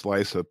nice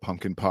slice of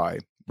pumpkin pie?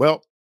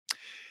 Well,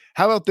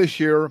 how about this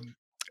year?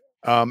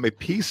 A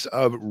piece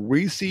of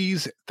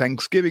Reese's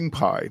Thanksgiving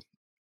pie.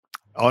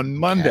 On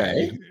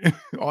Monday,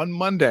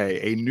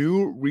 a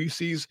new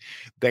Reese's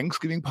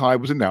Thanksgiving pie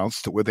was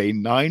announced with a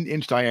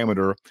 9-inch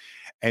diameter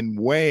and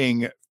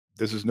weighing,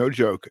 this is no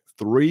joke,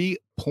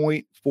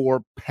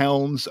 3.4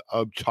 pounds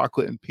of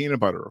chocolate and peanut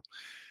butter.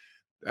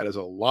 That is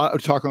a lot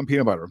of chocolate and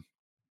peanut butter.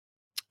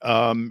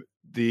 Bo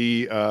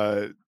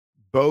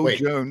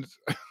Jones.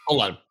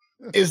 Hold on.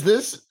 Is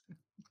this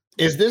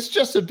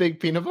just a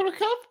big peanut butter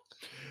cup?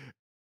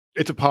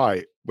 It's a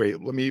pie.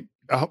 Wait, let me.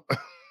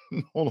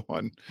 Hold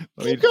on.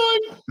 Keep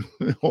going.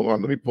 Hold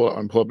on. Let me pull it.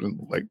 I'm pulling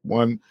like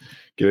one.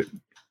 Get it.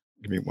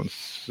 Give me one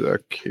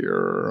sec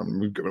here.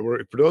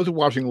 For those who are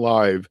watching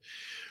live,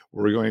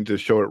 we're going to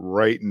show it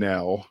right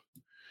now.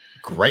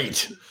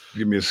 Great.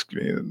 Give me a.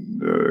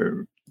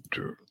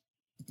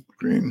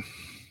 screen.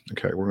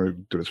 Okay, we're going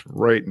to do this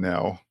right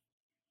now.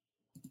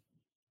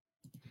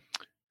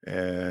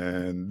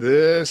 And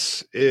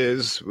this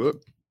is,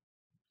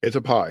 it's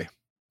a pie.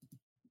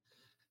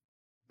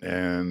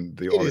 And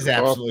the it is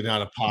absolutely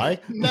not a pie.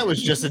 That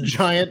was just a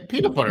giant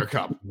peanut butter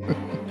cup.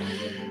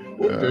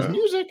 There's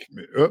music.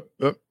 And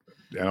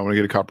I want to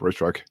get a copyright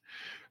strike.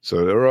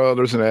 So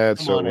there's an ad.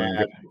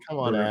 Come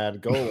on,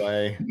 ad. Go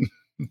away.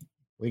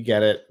 We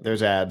get it.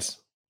 There's ads.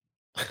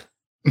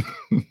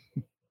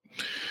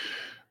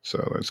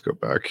 So let's go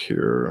back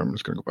here. I'm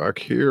just going to go back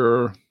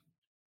here.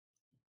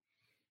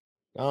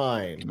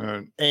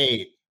 9,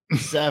 8,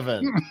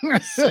 7,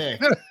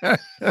 6,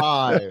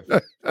 5,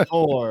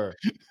 4,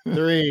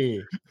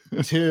 3,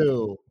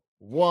 2,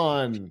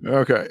 1.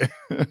 Okay.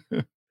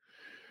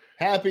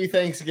 Happy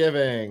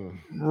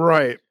Thanksgiving.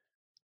 Right.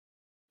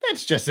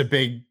 That's just a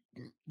big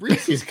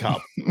Reese's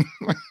cup.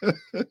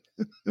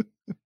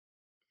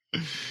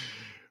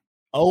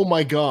 Oh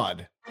my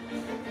God.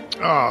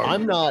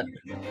 I'm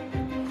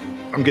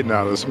getting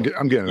out of this.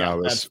 I'm getting out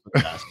of this.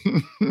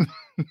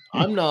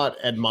 I'm not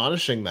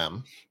admonishing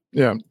them.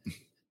 Yeah.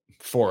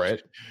 For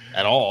it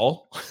at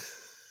all.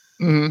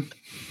 Mm-hmm.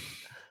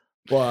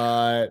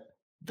 But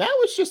that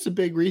was just a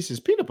big Reese's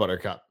peanut butter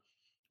cup,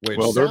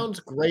 which sounds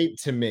great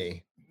to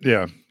me.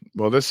 Yeah.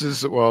 Well, they're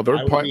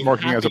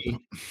marking as a.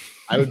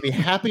 I would be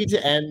happy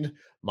to end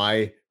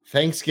my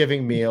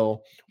Thanksgiving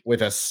meal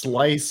with a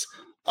slice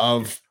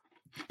of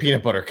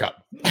peanut butter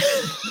cup,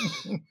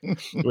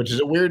 which is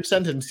a weird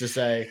sentence to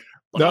say,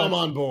 but I'm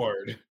on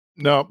board.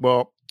 No,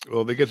 well,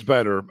 it gets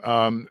better.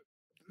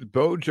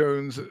 Bo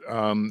Jones,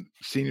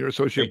 senior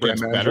associate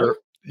brand manager. Better?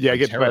 Yeah, it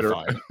gets better.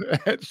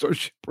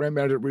 Associate brand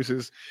manager at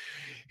Reese's.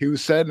 He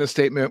said in a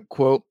statement,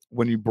 quote,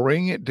 "When you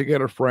bring it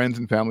together friends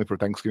and family for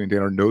Thanksgiving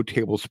dinner, no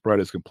table spread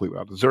is complete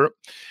without dessert.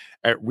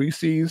 At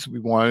Reese's, we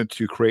wanted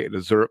to create a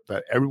dessert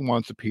that everyone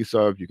wants a piece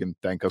of. You can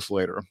thank us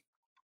later."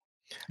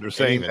 They're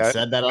saying that.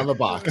 Said that on the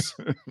box.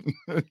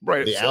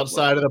 Right. The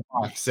outside of the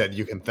box said,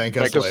 "You can thank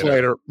us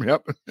later."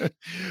 Yep.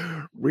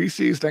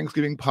 Reese's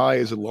Thanksgiving pie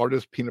is the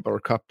largest peanut butter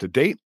cup to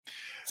date.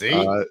 See,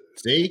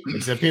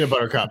 it's a peanut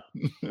butter cup.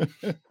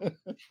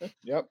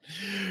 Yep.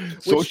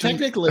 Which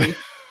technically,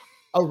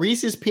 a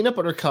Reese's peanut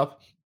butter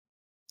cup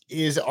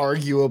is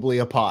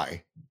arguably a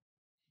pie.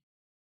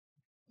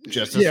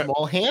 Just a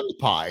small hand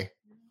pie.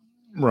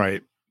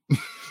 Right.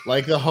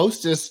 Like the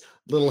Hostess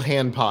little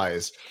hand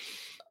pies.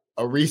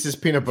 A Reese's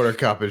peanut butter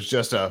cup is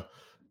just a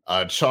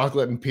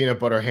chocolate and peanut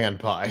butter hand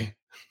pie.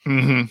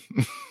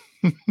 Mm-hmm.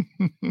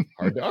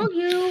 Hard to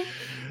argue.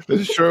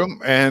 This is true.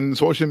 And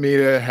social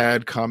media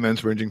had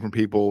comments ranging from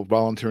people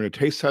volunteering a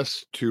taste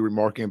test to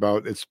remarking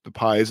about the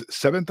pie's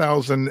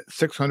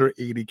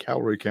 7,680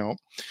 calorie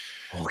count.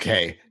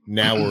 Okay,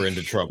 now we're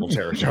into trouble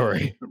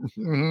territory.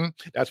 Mm-hmm.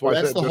 That's why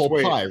that's the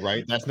whole pie,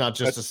 right? That's not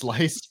just a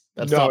slice.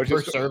 That's not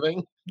per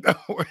serving. No,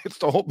 it's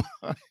the whole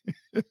pie.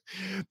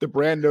 The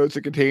brand notes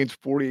it contains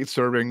 48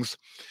 servings,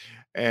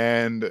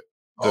 and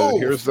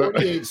here's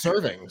 48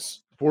 servings.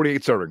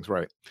 48 servings,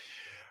 right?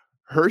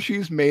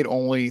 Hershey's made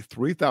only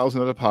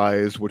 3,000 of the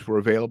pies, which were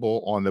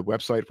available on the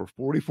website for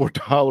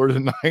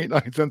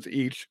 $44.99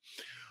 each.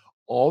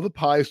 All the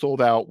pies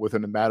sold out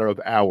within a matter of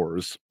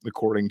hours,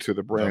 according to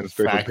the brand's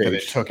Facebook page. That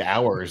it took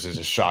hours is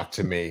a shock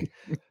to me.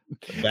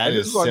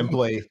 That's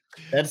simply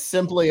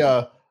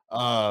an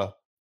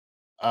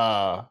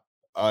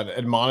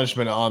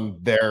admonishment on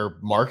their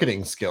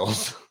marketing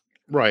skills.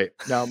 Right.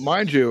 Now,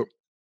 mind you,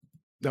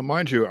 I'm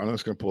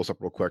just going to pull this up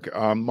real quick.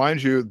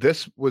 Mind you,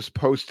 this was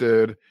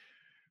posted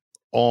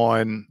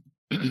on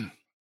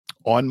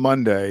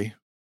Monday.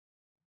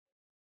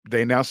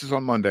 They announced this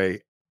on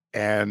Monday,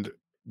 and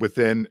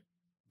within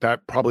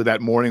that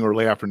morning or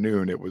late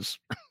afternoon, it was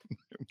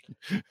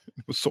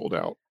sold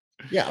out.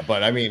 Yeah,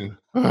 but I mean,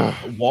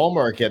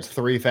 Walmart gets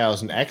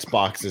 3,000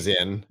 Xboxes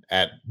in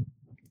at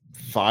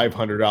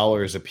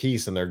 $500 a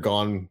piece, and they're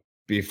gone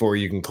before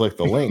you can click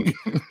the link.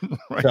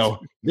 Right. So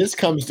this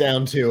comes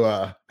down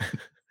to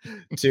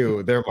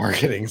their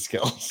marketing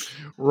skills.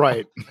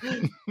 Right.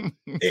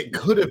 It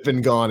could have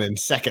been gone in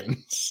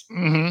seconds.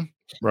 Mm-hmm.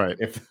 Right.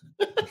 If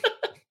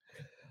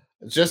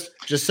just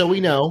so we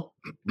know,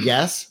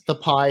 yes, the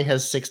pie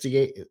has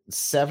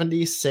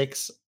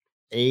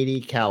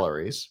 7680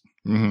 calories,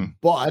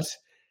 but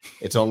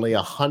it's only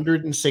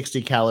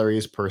 160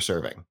 calories per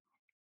serving.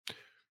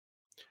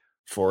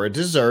 For a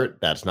dessert,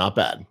 that's not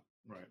bad.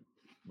 Right.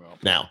 Well,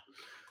 now,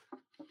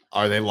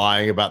 are they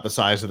lying about the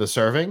size of the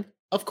serving?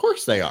 Of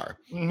course they are,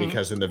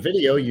 because in the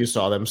video you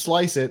saw them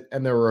slice it,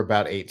 and there were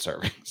about 8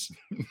 servings.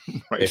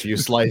 Right. If you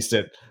sliced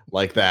it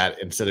like that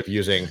instead of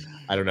using,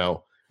 I don't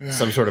know,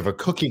 some sort of a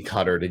cookie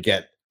cutter to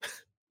get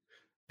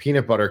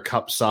peanut butter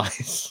cup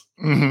size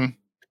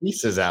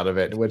pieces out of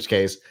it, in which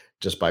case,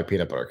 just buy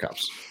peanut butter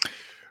cups.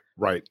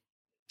 Right.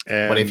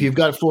 But if you've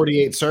got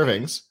 48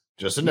 servings,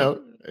 just a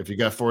note, if you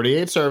got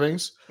 48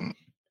 servings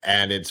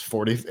and it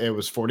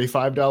was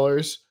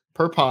 $45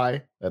 per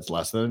pie, that's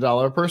less than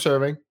 $1 per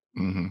serving.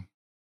 Mm-hmm.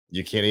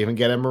 You can't even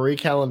get a Marie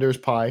Callender's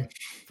pie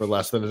for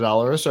less than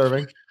 $1 a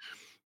serving.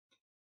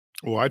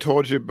 Well, I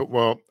told you,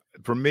 but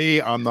For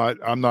me, I'm not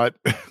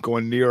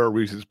going near a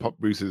Reese's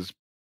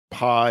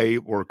pie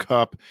or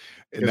cup.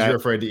 Because you're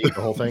afraid to eat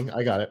the whole thing.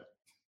 I got it.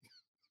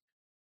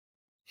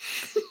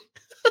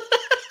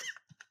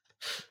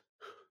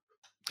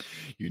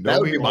 You know,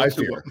 that would be my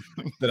fear.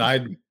 that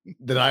I'd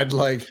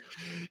like.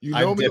 You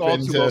know, I'd me all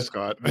too well,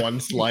 Scott. One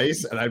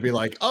slice, and I'd be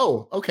like,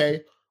 "Oh,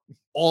 okay,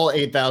 all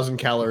 8,000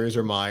 calories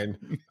are mine.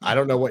 I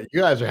don't know what you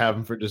guys are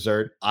having for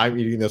dessert. I'm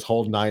eating this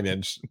whole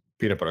 9-inch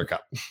peanut butter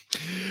cup."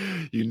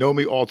 You know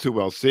me all too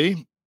well.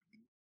 See.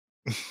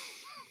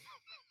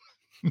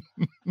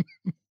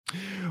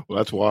 Well,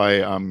 that's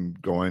why I'm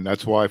going.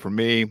 That's why for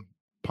me,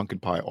 pumpkin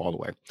pie all the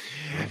way.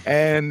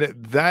 And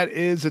that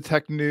is the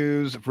tech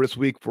news for this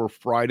week for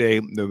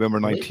Friday,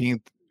 November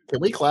 19th. Can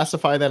we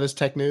classify that as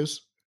tech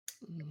news?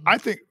 I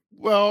think,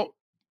 well,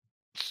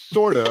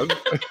 sort of.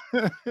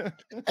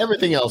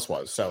 Everything else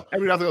was. So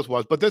everything else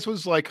was, but this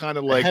was like kind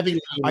of like heavy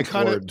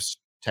towards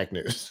tech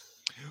news.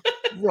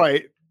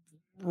 Right.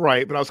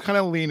 But I was kind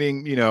of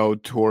leaning,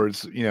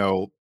 towards,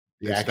 the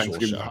actual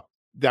show.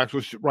 The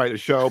actual the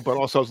show, but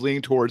also I was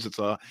leaning towards it's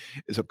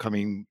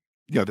upcoming,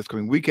 this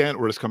coming weekend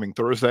or this coming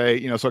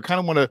Thursday, so I kind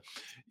of want to,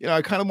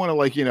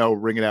 like,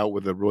 ring it out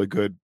with a really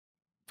good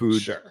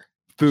food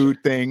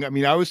thing. I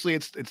mean, obviously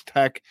it's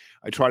tech.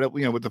 I try to,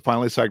 with the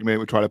finally segment,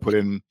 we try to put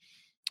in,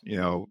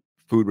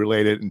 food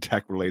related and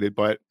tech related,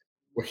 but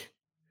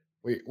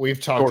we've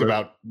talked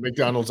about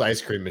McDonald's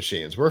ice cream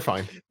machines. We're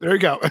fine. There you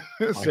go.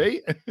 See?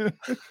 All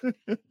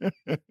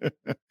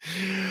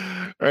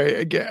right.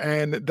 Again,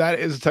 and that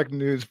is tech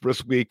news for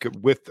this week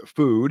with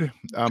food.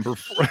 For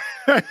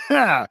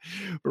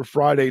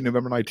Friday,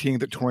 November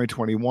 19th,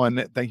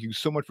 2021. Thank you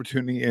so much for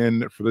tuning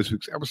in for this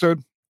week's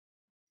episode.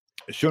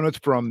 Show notes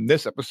from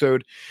this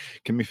episode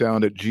can be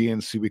found at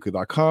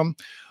gncweekly.com.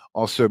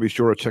 Also, be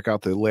sure to check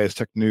out the latest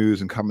tech news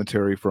and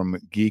commentary from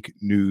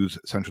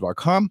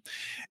geeknewscentral.com.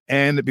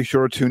 And be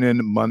sure to tune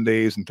in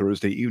Mondays and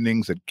Thursday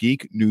evenings at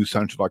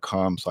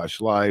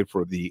geeknewscentral.com/live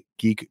for the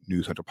Geek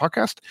News Central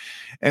podcast.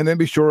 And then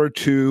be sure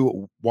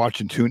to watch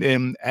and tune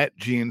in at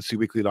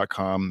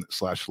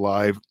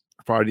gncweekly.com/live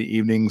Friday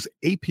evenings,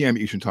 8 p.m.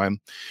 Eastern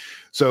Time.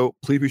 So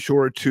please be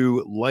sure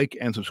to like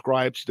and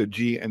subscribe to the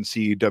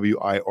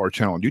GNCWIR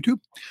channel on YouTube.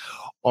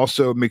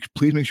 Also,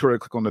 please make sure to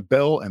click on the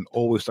bell and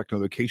always select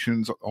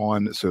notifications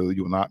on so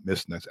you will not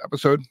miss the next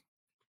episode.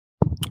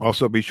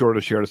 Also, be sure to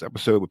share this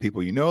episode with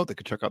people you know that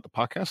can check out the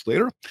podcast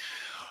later.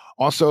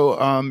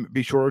 Also,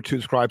 be sure to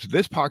subscribe to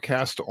this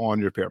podcast on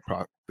your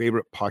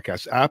favorite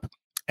podcast app.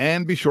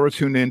 And be sure to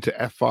tune in to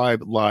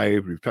F5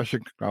 Live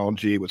Refreshing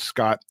Technology with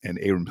Scott and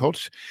Abram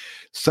Pilch,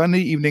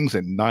 Sunday evenings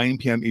at 9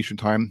 p.m. Eastern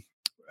Time.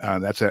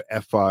 That's at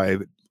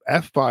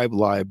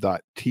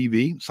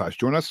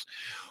f5live.tv/join us.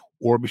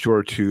 Or be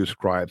sure to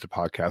subscribe to the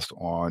podcast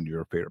on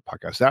your favorite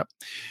podcast app.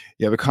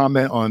 You have a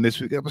comment on this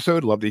week's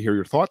episode, love to hear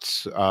your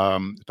thoughts,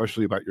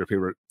 especially about your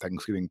favorite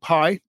Thanksgiving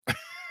pie.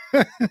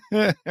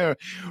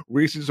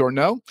 Reese's or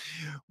no.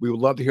 We would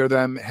love to hear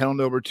them. Head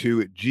on over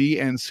to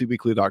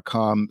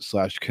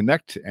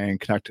gncweekly.com/connect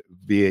and connect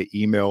via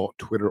email,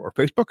 Twitter, or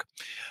Facebook.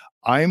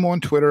 I'm on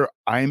Twitter.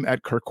 I'm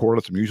at Kirk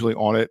Corliss. I'm usually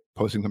on it,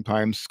 posting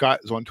sometimes. Scott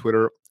is on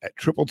Twitter at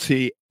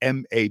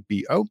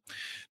TMABO.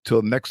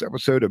 Till the next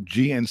episode of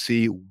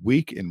GNC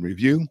Week in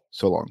Review.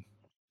 So long.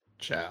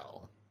 Ciao.